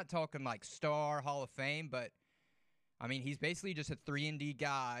 I'm not talking like star, Hall of Fame, but I mean, he's basically just a 3-and-D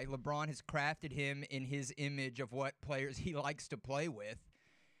guy. LeBron has crafted him in his image of what players he likes to play with.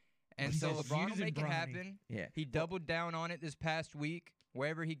 And so LeBron will make it happen. Yeah. He doubled down on it this past week.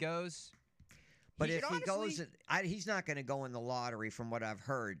 Wherever he goes. But if he goes, he's not going to go in the lottery from what I've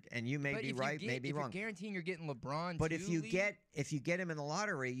heard. And you may be right, may be wrong. You're guaranteeing you're getting LeBron, but if you get him in the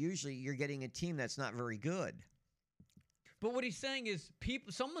lottery, usually you're getting a team that's not very good. But what he's saying is,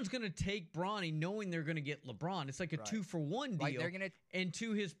 someone's going to take Bronny knowing they're going to get LeBron. It's like a 2-for-1 deal. Like they're gonna, and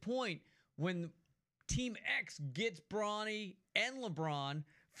to his point, when Team X gets Bronny and LeBron,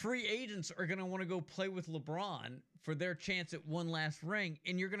 free agents are going to want to go play with LeBron for their chance at one last ring,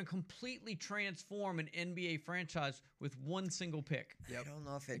 and you're going to completely transform an NBA franchise with one single pick. I don't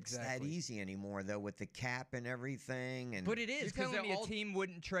know if it's that easy anymore, though, with the cap and everything. But it is. You're telling me a team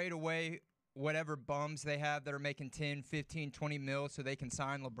wouldn't trade away whatever bums they have that are making 10, 15, 20 mil so they can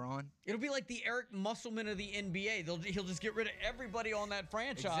sign LeBron? It'll be like the Eric Musselman of the NBA. He'll just get rid of everybody on that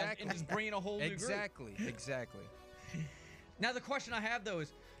franchise and just bring in a whole new group. Exactly. Now, the question I have, though,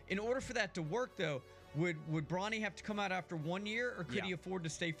 is in order for that to work, though, would Bronny have to come out after 1 year, or could he afford to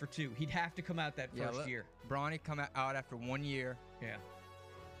stay for 2? He'd have to come out that first year. Bronny come out after 1 year. Yeah.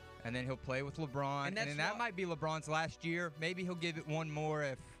 And then he'll play with LeBron. And then that might be LeBron's last year. Maybe he'll give it one more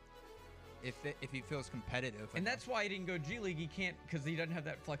if he feels competitive. And that's why he didn't go G League. He can't because he doesn't have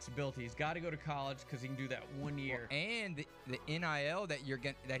that flexibility. He's got to go to college because he can do that 1 year. Well, and the NIL that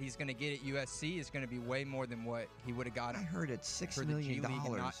he's going to get at USC is going to be way more than what he would have got. I heard it's $6 million.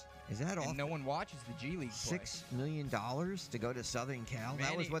 Is that all? No one watches the G League play. $6 million to go to Southern Cal?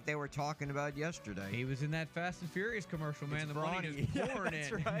 That was what they were talking about yesterday. He was in that Fast and Furious commercial, man. The money is pouring in.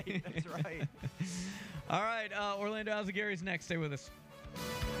 That's right. That's right. All right, Orlando Alzagary's next. Stay with us.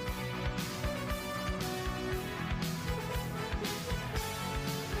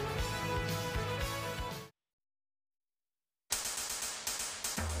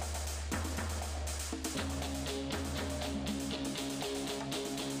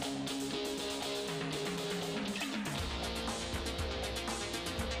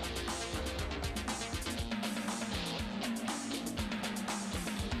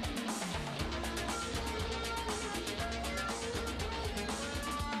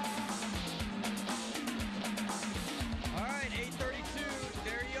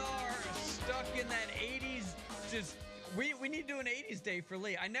 We need to do an 80s day for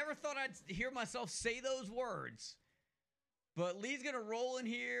Lee. I never thought I'd hear myself say those words. But Lee's going to roll in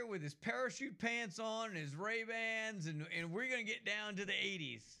here with his parachute pants on and his Ray-Bans, and we're going to get down to the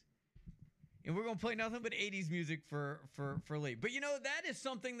 80s. And we're going to play nothing but 80s music for Lee. But, that is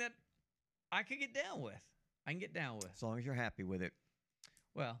something that I could get down with. I can get down with. As long as you're happy with it.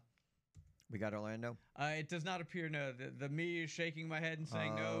 Well. We got Orlando? It does not appear, no. The me is shaking my head and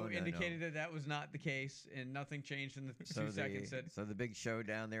saying no, indicated that was not the case, and nothing changed in the 2 seconds. So the big show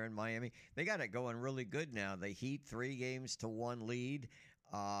down there in Miami, they got it going really good now. The Heat, 3-1 lead,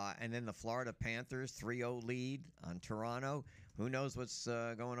 and then the Florida Panthers, 3-0 lead on Toronto. Who knows what's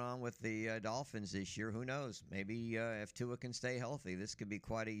going on with the Dolphins this year? Who knows? Maybe if Tua can stay healthy, this could be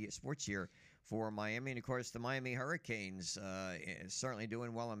quite a sports year for Miami. And, of course, the Miami Hurricanes certainly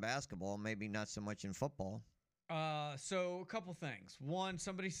doing well in basketball, maybe not so much in football. So a couple things. One,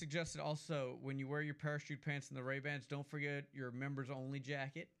 somebody suggested also when you wear your parachute pants and the Ray-Bans, don't forget your members-only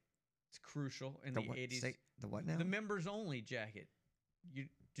jacket. It's crucial in the 80s. The what now? The members-only jacket.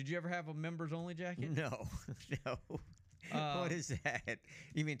 Did you ever have a members-only jacket? No. What is that?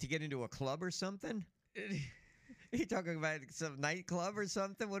 You mean to get into a club or something? Are you talking about some nightclub or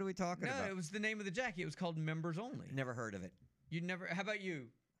something? What are we talking about? No, it was the name of the jacket. It was called Members Only. Never heard of it. You never? How about you,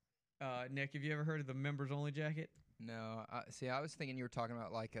 Nick? Have you ever heard of the Members Only jacket? No. I was thinking you were talking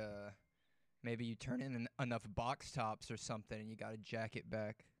about like maybe you turn in enough box tops or something and you got a jacket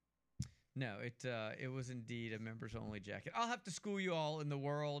back. No, it was indeed a members only jacket. I'll have to school you all in the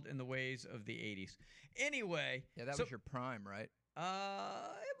world and the ways of the 80s. Anyway. Yeah, that was your prime, right?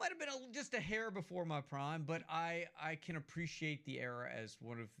 It might have been just a hair before my prime, but I can appreciate the era as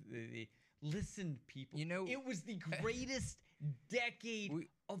one of the listen, people. It was the greatest decade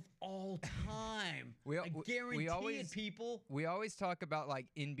of all time. I guarantee it, people. We always talk about like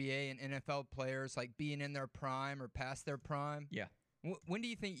NBA and NFL players like being in their prime or past their prime. Yeah. When do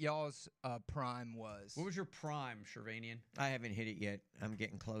you think y'all's prime was? What was your prime, Shervanian? I haven't hit it yet. I'm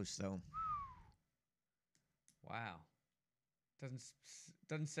getting close though. Wow.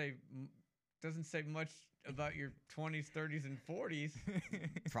 Doesn't say much about your 20s, 30s, and 40s.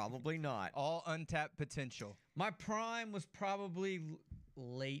 Probably not. All untapped potential. My prime was probably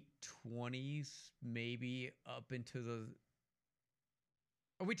late 20s, maybe up into the.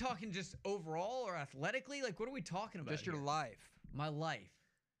 Are we talking just overall or athletically? Like, what are we talking about? Just your here? life. My life.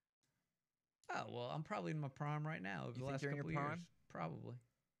 Oh, well, I'm probably in my prime right now. Over You the think last you're in couple your years. prime? Probably.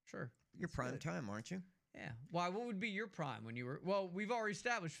 Sure. Your prime time, aren't you? Yeah. Why? What would be your prime when you were? Well, we've already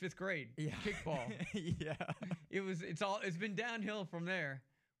established 5th grade kickball. Yeah. It's been downhill from there.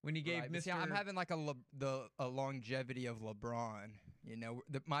 When you gave Right, Mr. See, I'm having like a longevity of LeBron. You know,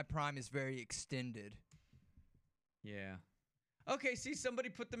 my prime is very extended. Yeah. Okay, see, somebody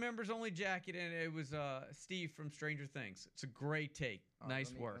put the members-only jacket in. It was Steve from Stranger Things. It's a great take.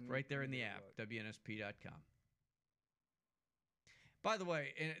 Nice work. Right there in the app, WNSP.com. By the way,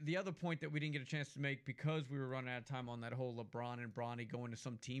 and the other point that we didn't get a chance to make because we were running out of time on that whole LeBron and Bronny going to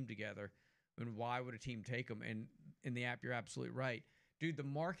some team together, and why would a team take them? And in the app, you're absolutely right. Dude, the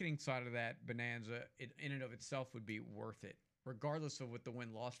marketing side of that bonanza in and of itself would be worth it, regardless of what the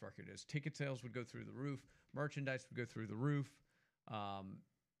win-loss record is. Ticket sales would go through the roof. Merchandise would go through the roof.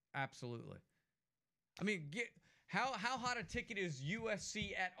 Absolutely. I mean, how hot a ticket is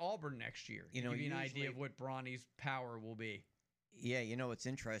USC at Auburn next year? You know, give you an usually- idea of what Bronny's power will be. Yeah, you know what's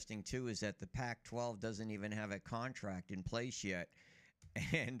interesting too is that the Pac-12 doesn't even have a contract in place yet,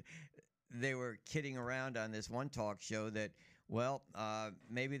 and they were kidding around on this one talk show that, well,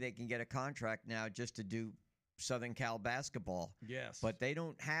 maybe they can get a contract now just to do Southern Cal basketball. Yes, but they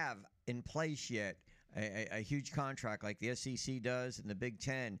don't have in place yet a huge contract like the SEC does and the Big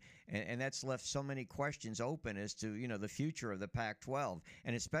Ten, and that's left so many questions open as to the future of the Pac-12,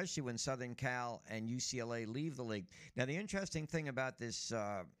 and especially when Southern Cal and UCLA leave the league. Now, the interesting thing about this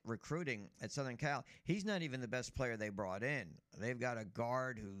recruiting at Southern Cal, he's not even the best player they brought in. They've got a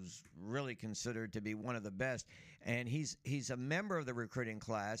guard who's really considered to be one of the best, and he's a member of the recruiting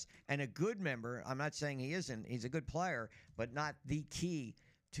class and a good member. I'm not saying he isn't. He's a good player, but not the key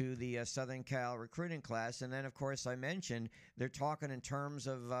to the Southern Cal recruiting class. And then, of course, I mentioned they're talking in terms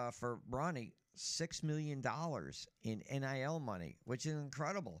of, for Bronny, $6 million in NIL money, which is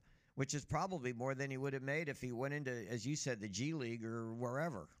incredible, which is probably more than he would have made if he went into, as you said, the G League or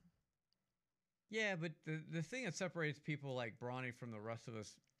wherever. Yeah, but the thing that separates people like Bronny from the rest of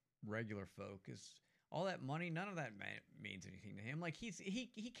us regular folk is all that money. None of that means anything to him. Like,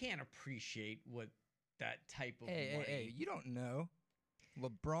 he can't appreciate what that type of money. Hey, you don't know.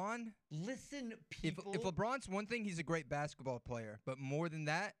 LeBron, listen, people. If LeBron's one thing, he's a great basketball player. But more than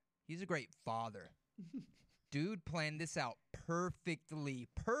that, he's a great father. Dude planned this out perfectly.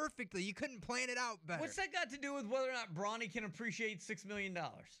 You couldn't plan it out better. What's that got to do with whether or not Bronny can appreciate $6 million?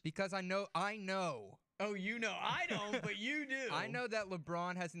 Because I know. Oh, you know. I don't, but you do. I know that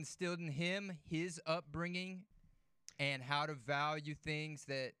LeBron has instilled in him his upbringing and how to value things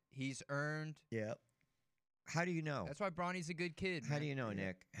that he's earned. Yep. How do you know? That's why Bronny's a good kid. How do you know,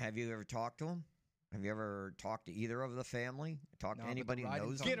 Nick? Have you ever talked to him? Have you ever talked to either of the family? Talked to anybody who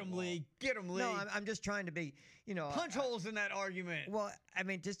knows them? Get him, Lee. Get him, Lee. No, I'm just trying to be, punch holes in that argument. Well, I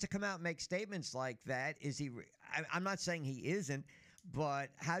mean, just to come out and make statements like that, is he? I'm not saying he isn't, but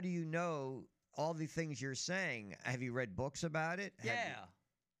how do you know all the things you're saying? Have you read books about it? Yeah.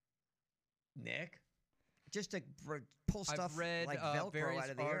 Nick? Just to pull stuff I've read like Velcro various out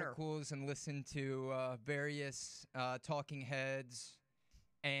of the air. articles and listened to various talking heads,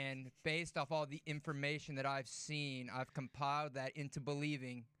 and based off all the information that I've seen, I've compiled that into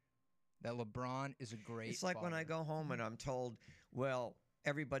believing that LeBron is a great It's like when father. I go home and I'm told, well,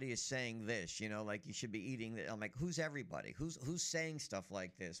 everybody is saying this, like you should be eating that. I'm like, who's everybody? Who's saying stuff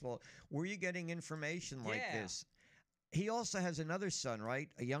like this? Well, where are you getting information like this? He also has another son, right?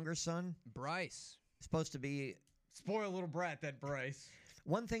 A younger son? Bryce. Supposed to be... Spoiled little brat, that Bryce.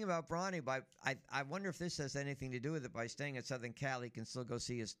 One thing about Bronny, I wonder if this has anything to do with it. By staying at Southern Cal, he can still go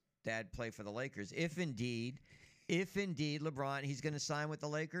see his dad play for the Lakers. If indeed LeBron, he's going to sign with the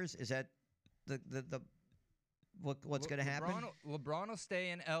Lakers, is that what's going to happen? LeBron will stay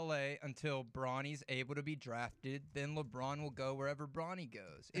in L.A. until Bronny's able to be drafted. Then LeBron will go wherever Bronny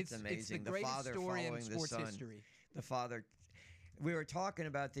goes. It's amazing. It's the greatest father story in following the sports son. history. The father. We were talking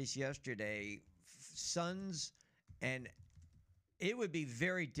about this yesterday. Sons, and it would be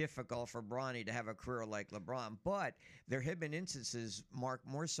very difficult for Bronny to have a career like LeBron. But there have been instances, Mark,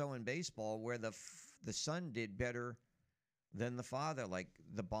 more so in baseball, where the son did better than the father. Like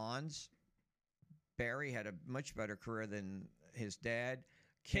the Bonds, Barry had a much better career than his dad,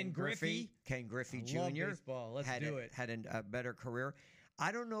 Ken Griffey. Ken Griffey Jr. Love baseball. Let's do it. Had a better career.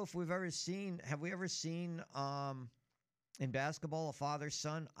 I don't know if we've ever seen. Have we ever seen in basketball a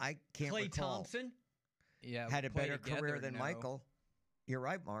father-son? I can't Klay recall. Thompson. Yeah, Had a play better together, career than no. Michael. You're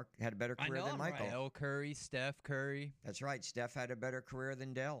right, Mark. Had a better I career know than I'm Michael. right. Dell Curry, Steph Curry. That's right. Steph had a better career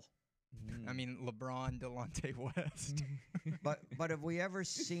than Dell. I mean, LeBron, Delonte West. But have we ever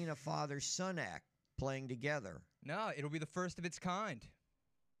seen a father-son act playing together? No, it'll be the first of its kind.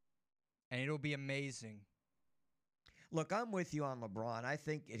 And it'll be amazing. Look, I'm with you on LeBron. I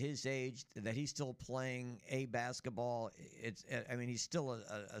think at his age that he's still playing a basketball. He's still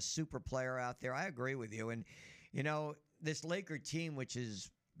a super player out there. I agree with you. And, this Laker team, which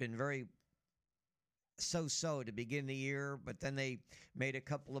has been very so-so to begin the year, but then they made a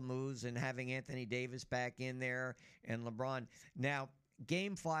couple of moves and having Anthony Davis back in there and LeBron. Now,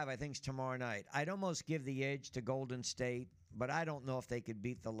 Game 5, I think, is tomorrow night. I'd almost give the edge to Golden State, but I don't know if they could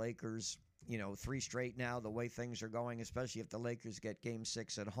beat the Lakers, 3 straight now, the way things are going, especially if the Lakers get Game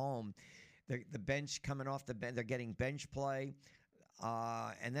 6 at home. The bench coming off the bench, they're getting bench play.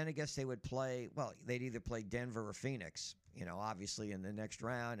 And then I guess they would play, they'd either play Denver or Phoenix, obviously in the next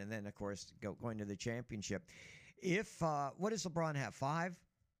round. And then, of course, going to the championship. What does LeBron have? 5?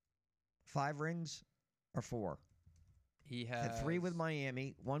 5 rings or 4? He had 3 with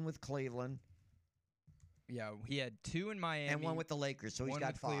Miami, 1 with Cleveland. Yeah, he had 2 in Miami. And 1 with the Lakers, so he's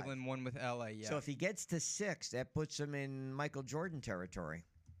got 5. 1 with Cleveland, 1 with LA, yeah. So if he gets to 6, that puts him in Michael Jordan territory.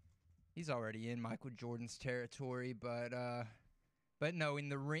 He's already in Michael Jordan's territory, but no, in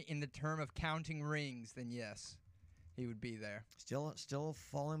the term of counting rings, then yes, he would be there. Still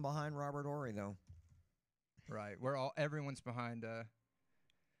falling behind Robert Horry, though. Right. Everyone's behind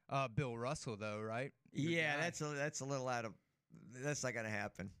Bill Russell, though, right? Yeah, that's a little out of. That's not going to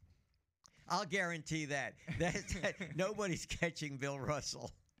happen. I'll guarantee that. Nobody's catching Bill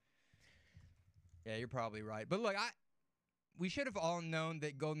Russell. Yeah, you're probably right. But look, we should have all known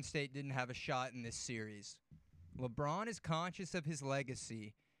that Golden State didn't have a shot in this series. LeBron is conscious of his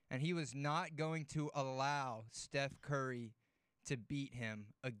legacy, and he was not going to allow Steph Curry to beat him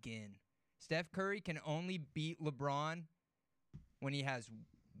again. Steph Curry can only beat LeBron when he has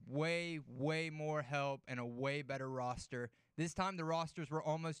way, way more help and a way better roster. This time the rosters were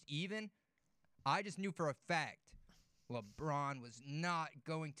almost even. I just knew for a fact LeBron was not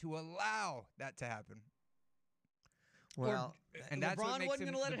going to allow that to happen. Well, and that's what LeBron makes wasn't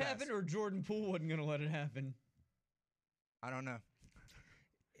him going to let the it happen, best. or Jordan Poole wasn't going to let it happen. I don't know.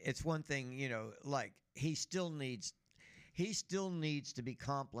 It's one thing, he still needs to be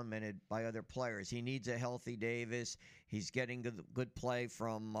complemented by other players. He needs a healthy Davis. He's getting good play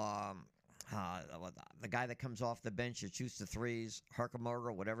from the guy that comes off the bench that shoots the threes,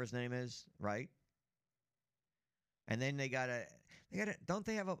 Harkamoga, whatever his name is, right? And then they got don't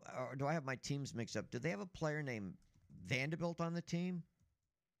they have or do I have my teams mixed up? Do they have a player named Vanderbilt on the team?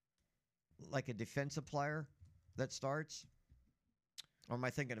 Like a defensive player that starts? Or am I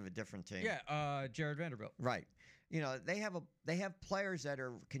thinking of a different team? Yeah, Jared Vanderbilt. Right. They have players that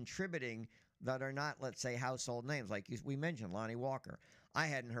are contributing that are not, let's say, household names. Like we mentioned, Lonnie Walker. I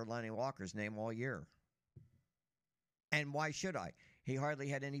hadn't heard Lonnie Walker's name all year. And why should I? He hardly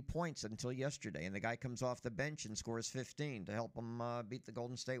had any points until yesterday, and the guy comes off the bench and scores 15 to help him beat the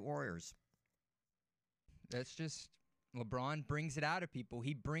Golden State Warriors. That's just LeBron brings it out of people.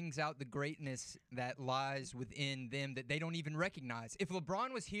 He brings out the greatness that lies within them that they don't even recognize. If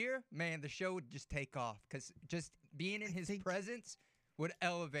LeBron was here, man, the show would just take off because just being in his presence would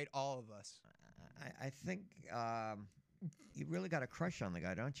elevate all of us. I think you really got a crush on the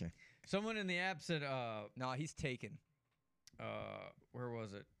guy, don't you? Someone in the app said, no, he's taken. Where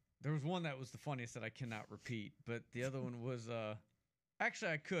was it? There was one that was the funniest that I cannot repeat, but the other one was,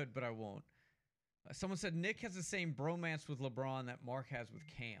 actually I could, but I won't. Someone said Nick has the same bromance with LeBron that Mark has with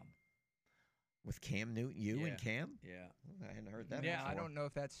Cam. With Cam Newton, and Cam? Yeah. I hadn't heard that Yeah, before. I don't know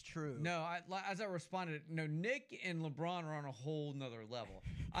if that's true. No, as I responded, no, Nick and LeBron are on a whole nother level.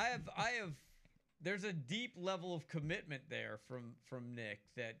 There's a deep level of commitment there from Nick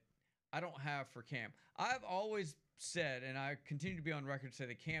that I don't have for Cam. I've always said, and I continue to be on record to say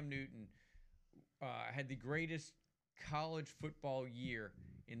that Cam Newton had the greatest college football year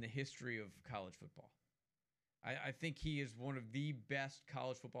in the history of college football. I think he is one of the best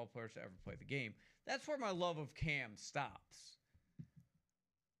college football players to ever play the game. That's where my love of Cam stops.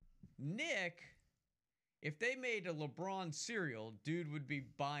 Nick, if they made a LeBron cereal, dude would be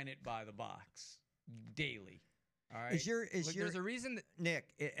buying it by the box daily. All right. There's a reason that Nick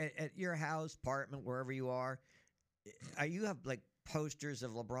at your house, apartment, wherever you are you have like posters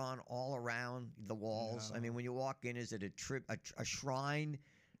of LeBron all around the walls? No. I mean, when you walk in, is it a shrine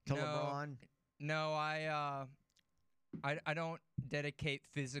to LeBron? No, I don't dedicate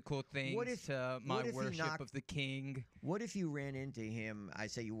physical things to my worship of the king. What if you ran into him? I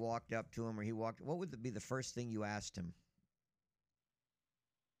say you walked up to him, or he walked. What would be the first thing you asked him?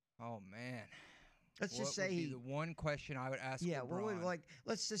 Oh man. Let's just say would be the one question I would ask. Yeah, LeBron?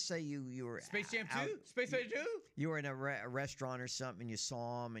 let's just say you were Space Jam out, 2? Space Jam 2? You were in a restaurant or something, and you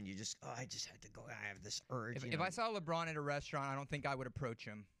saw him, and you just, I just had to go. I have this urge. If I saw LeBron at a restaurant, I don't think I would approach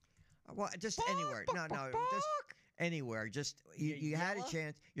him. Well, just anywhere. No, just anywhere. Just you had a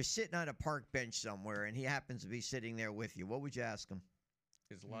chance. You're sitting on a park bench somewhere, and he happens to be sitting there with you. What would you ask him?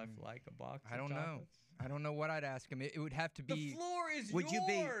 Is life like a box? I don't know. I don't know what I'd ask him. It would have to be. The floor is would yours. You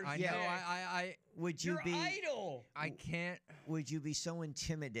be? I know. I would you You're be? idle. I can't. Would you be so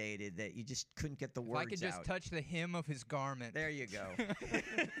intimidated that you just couldn't get the words out? If I could just touch the hem of his garment. There you go.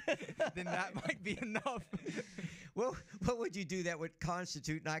 Then that might be enough. Well, what would you do that would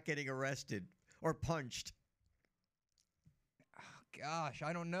constitute not getting arrested or punched? Oh, gosh,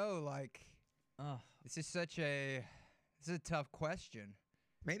 I don't know. This is a tough question.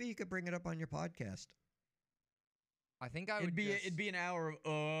 Maybe you could bring it up on your podcast. I think I would. It'd be an hour of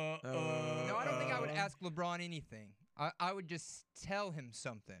No, I don't think I would ask LeBron anything. I would just tell him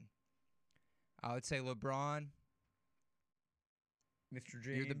something. I would say, LeBron, Mr.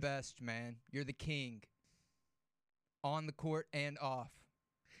 James, you're the best, man. You're the king. On the court and off.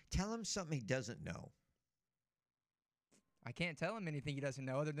 Tell him something he doesn't know. I can't tell him anything he doesn't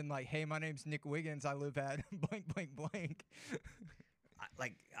know other than hey, my name's Nick Wiggins. I live at blank, blank, blank.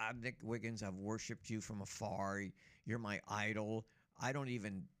 I'm Nick Wiggins. I've worshipped you from afar. You're my idol. I don't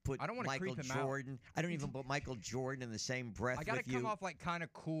even put Michael Jordan. I don't even put Michael Jordan in the same breath with you. I gotta come off kind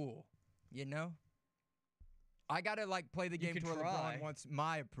of cool, you know? I gotta play the game to where LeBron wants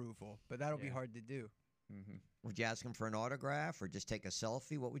my approval, but that'll be hard to do. Mm-hmm. Would you ask him for an autograph or just take a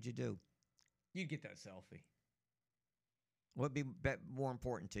selfie? What would you do? You'd get that selfie. What would be more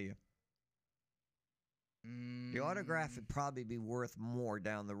important to you? The autograph would probably be worth more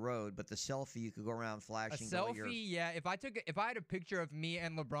down the road, but the selfie you could go around flashing. A selfie, yeah. If I had a picture of me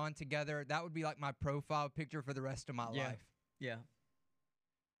and LeBron together, that would be my profile picture for the rest of my life. Yeah.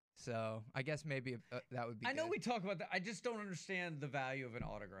 So I guess maybe that would be. I know we talk about that. I just don't understand the value of an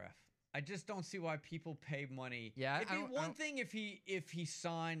autograph. I just don't see why people pay money. Yeah, it'd be one thing if he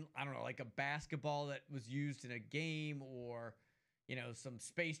signed, I don't know, a basketball that was used in a game, or some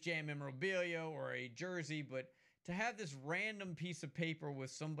Space Jam memorabilia or a jersey, but to have this random piece of paper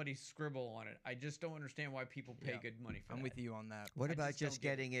with somebody's scribble on it, I just don't understand why people pay good money for that. I'm with you on that. What about just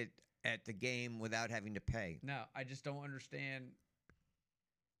getting it at the game without having to pay? No, I just don't understand.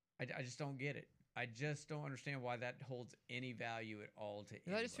 I just don't get it. I just don't understand why that holds any value at all to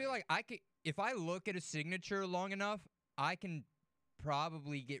anybody. I just feel like if I look at a signature long enough, I can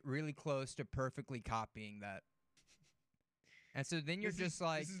probably get really close to perfectly copying that. And so then you're this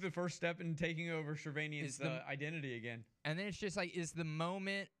is the first step in taking over Shervanian's identity again. And then it's just is the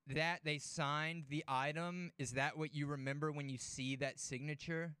moment that they signed the item, is that what you remember when you see that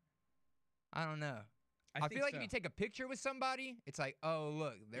signature? I don't know. I feel like if you take a picture with somebody, it's oh,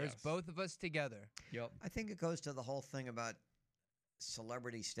 look, there's both of us together. Yep. I think it goes to the whole thing about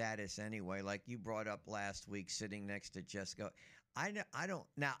celebrity status anyway. Like you brought up last week, sitting next to Jessica. I don't.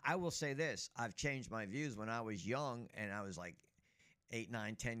 Now, I will say this. I've changed my views. When I was young and I was 8,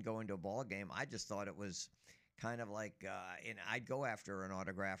 9, 10 going to a ball game, I just thought it was kind of and I'd go after an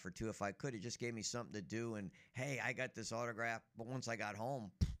autograph or two if I could. It just gave me something to do. And, hey, I got this autograph. But once I got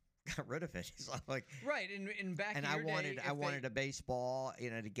home, got rid of it. So right, and back in your day, I wanted a baseball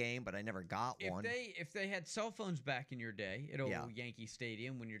at a game, but I never got one. If they had cell phones back in your day at old Yankee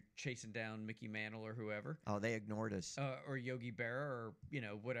Stadium when you're chasing down Mickey Mantle or whoever, they ignored us, or Yogi Berra, or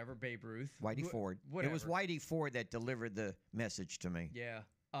whatever, Babe Ruth, Whitey Ford. Whatever. It was Whitey Ford that delivered the message to me. Yeah.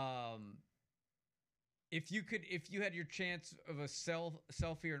 If you had your chance of a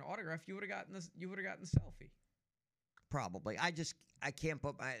selfie or an autograph, you would have gotten the selfie. Probably. I can't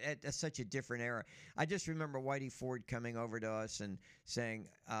put that's such a different era. I just remember Whitey Ford coming over to us and saying,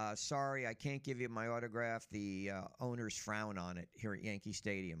 sorry, I can't give you my autograph. The owners frown on it here at Yankee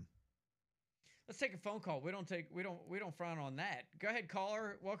Stadium. Let's take a phone call. We don't frown on that. Go ahead,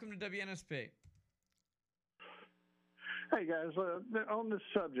 caller. Welcome to WNSP. Hey guys, on this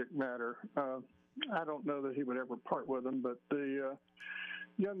subject matter, I don't know that he would ever part with them, but the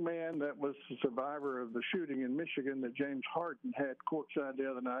young man that was the survivor of the shooting in Michigan that James Harden had courtside the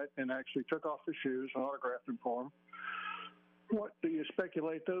other night and actually took off his shoes and autographed them for him. What do you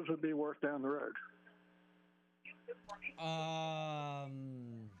speculate those would be worth down the road?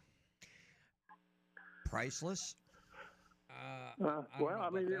 Priceless. Well, I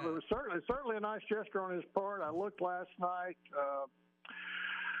mean, it was certainly a nice gesture on his part. I looked last night.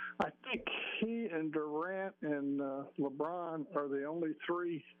 I think he and Durant and LeBron are the only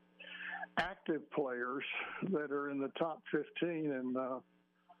three active players that are in the top 15 in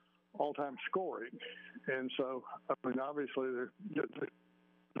all-time scoring. And so, I mean, obviously, they're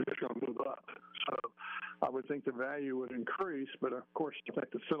just going to move up. So I would think the value would increase. But, of course, I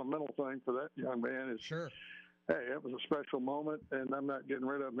think the sentimental thing for that young man is, sure, hey, it was a special moment, and I'm not getting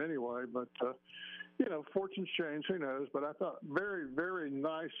rid of him anyway. But, you know, fortunes change. Who knows? But I thought very, very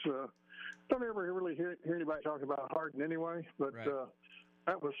nice. Don't ever really hear anybody talk about Harden anyway. But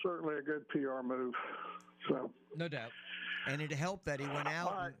that was certainly a good PR move. So no doubt. And it helped that he went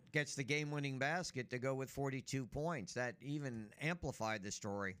out and gets the game-winning basket to go with 42 points. That even amplified the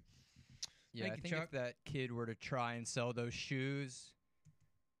story. Yeah, I think if that kid were to try and sell those shoes,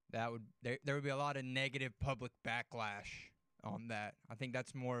 there would be a lot of negative public backlash on that. I think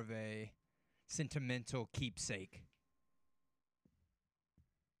that's more of a sentimental keepsake.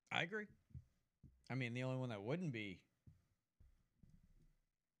 I agree. I mean, the only one that wouldn't be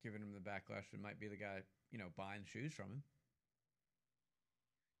giving him the backlash might be the guy, you know, buying shoes from him.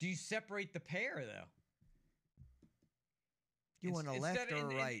 Do you separate the pair, though? You want a left or a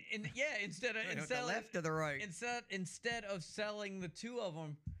right? Instead of the left or the right. Instead of selling the two of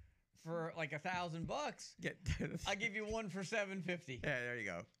them for like $1,000, I'll give you one for $750. Yeah, there you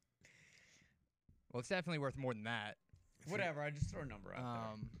go. Well, it's definitely worth more than that. Whatever, I just throw a number out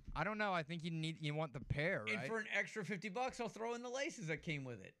there. I don't know. I think you want the pair, right? And for an extra $50, I'll throw in the laces that came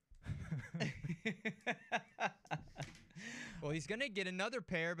with it. Well, he's going to get another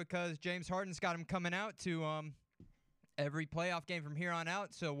pair because James Harden's got him coming out to every playoff game from here on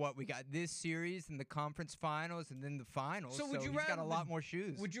out. So what? We got this series and the conference finals and then the finals. So he's got a lot more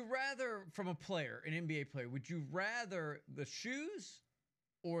shoes. Would you rather, from a player, an NBA player, would you rather the shoes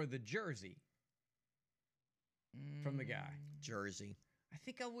or the jersey from the guy? Jersey. I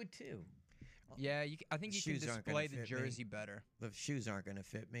think I would too. Yeah, I think you can display the jersey better. The shoes aren't going to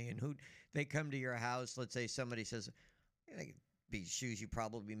fit me. And they come to your house, let's say somebody says, they could be shoes you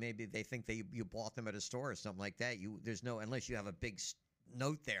probably, maybe they think you bought them at a store or something like that. There's no, unless you have a big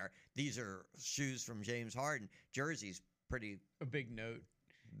note there, these are shoes from James Harden. Jersey's a big note.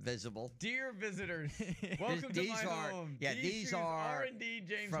 Visible. Dear visitors, welcome to my home. Yeah, these are R&D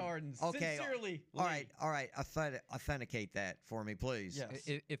James Harden. Okay. Sincerely, all right. Authenticate that for me, please.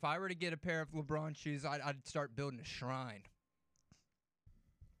 Yes. If I were to get a pair of LeBron shoes, I'd start building a shrine.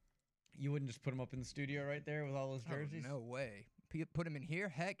 You wouldn't just put them up in the studio right there with all those jerseys? Oh, no way. Put them in here?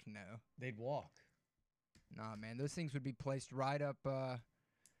 Heck no. They'd walk. Nah, man. Those things would be placed right above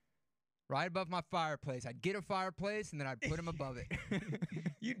my fireplace. I'd get a fireplace, and then I'd put them above it.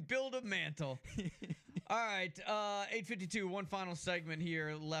 You'd build a mantle. All right, 8:52, one final segment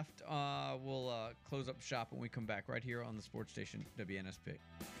here left. We'll close up shop when we come back right here on the sports station, WNSP.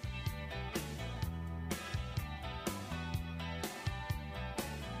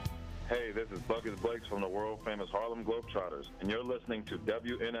 Hey, this is Buckets Blakes from the world-famous Harlem Globetrotters, and you're listening to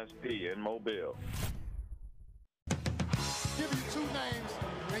WNSP in Mobile. Give you two names,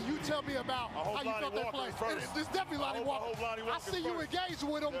 and you tell me about how you felt that play. It's definitely Lonnie Walker. I see you engaged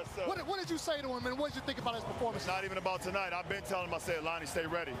with him. Yes, what did you say to him, and what did you think about his performance? It's not even about tonight. I've been telling him, I said, Lonnie, stay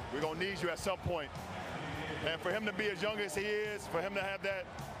ready. We're going to need you at some point. And for him to be as young as he is, for him to have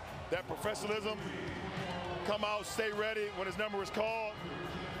that professionalism, come out, stay ready when his number is called,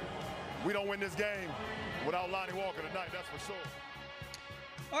 we don't win this game without Lonnie Walker tonight, that's for sure.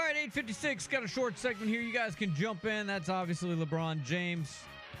 All right, 8:56, got a short segment here. You guys can jump in. That's obviously LeBron James.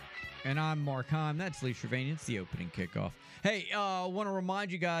 And I'm Mark Heim. That's Lee Trevanian. It's the opening kickoff. Hey, I want to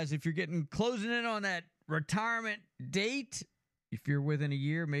remind you guys, if you're closing in on that retirement date, if you're within a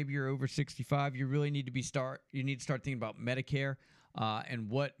year, maybe you're over 65, you really need to start thinking about Medicare and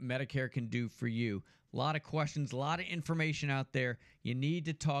what Medicare can do for you. A lot of questions, a lot of information out there. You need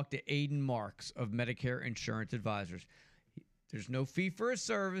to talk to Aiden Marks of Medicare Insurance Advisors. There's no fee for a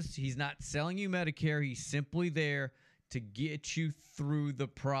service. He's not selling you Medicare. He's simply there to get you through the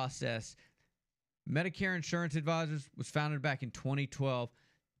process. Medicare Insurance Advisors was founded back in 2012.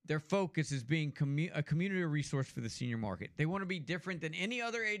 Their focus is being a community resource for the senior market. They want to be different than any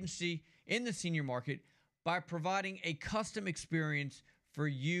other agency in the senior market by providing a custom experience for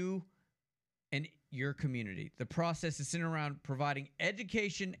you and your community. The process is centered around providing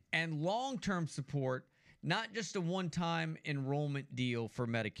education and long-term support, not just a one-time enrollment deal for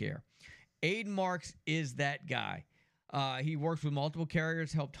Medicare. Aiden Marks is that guy. He works with multiple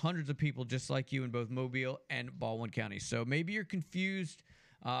carriers, helped hundreds of people just like you in both Mobile and Baldwin County. So maybe you're confused.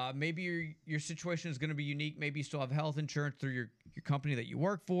 Maybe your situation is going to be unique. Maybe you still have health insurance through your company that you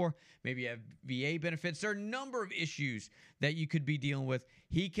work for. Maybe you have VA benefits. There are a number of issues that you could be dealing with.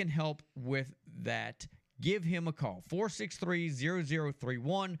 He can help with that. Give him a call,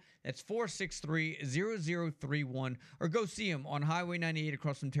 463-0031. That's 463-0031. Or go see him on Highway 98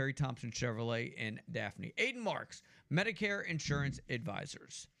 across from Terry Thompson Chevrolet in Daphne. Aiden Marks, Medicare Insurance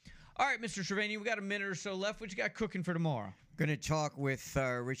Advisors. All right, Mr. Trevanian, we got a minute or so left. What you got cooking for tomorrow? Going to talk with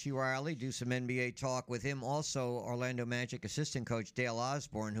Richie Riley, do some NBA talk with him. Also, Orlando Magic assistant coach Dale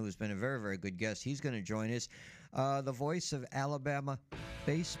Osborne, who has been a very, very good guest. He's going to join us. The voice of Alabama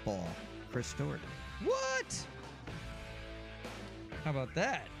baseball, Chris Stewart. What? How about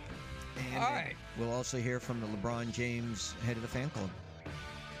that? And all right. We'll also hear from the LeBron James head of the fan club.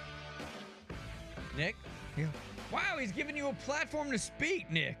 Nick? Yeah. Wow, he's giving you a platform to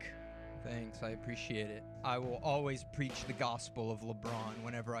speak, Nick. Thanks, I appreciate it. I will always preach the gospel of LeBron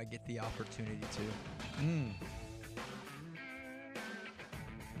whenever I get the opportunity to.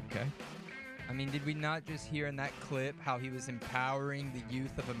 Okay. I mean, did we not just hear in that clip how he was empowering the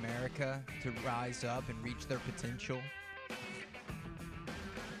youth of America to rise up and reach their potential?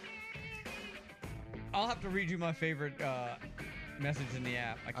 I'll have to read you my favorite message in the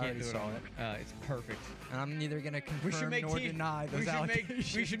app. I can't do it. It's perfect. And I'm neither going to confirm nor deny those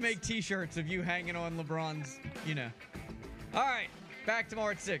allegations. We should make T-shirts of you hanging on LeBron's, All right. Back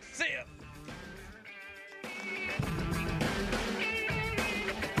tomorrow at 6. See ya.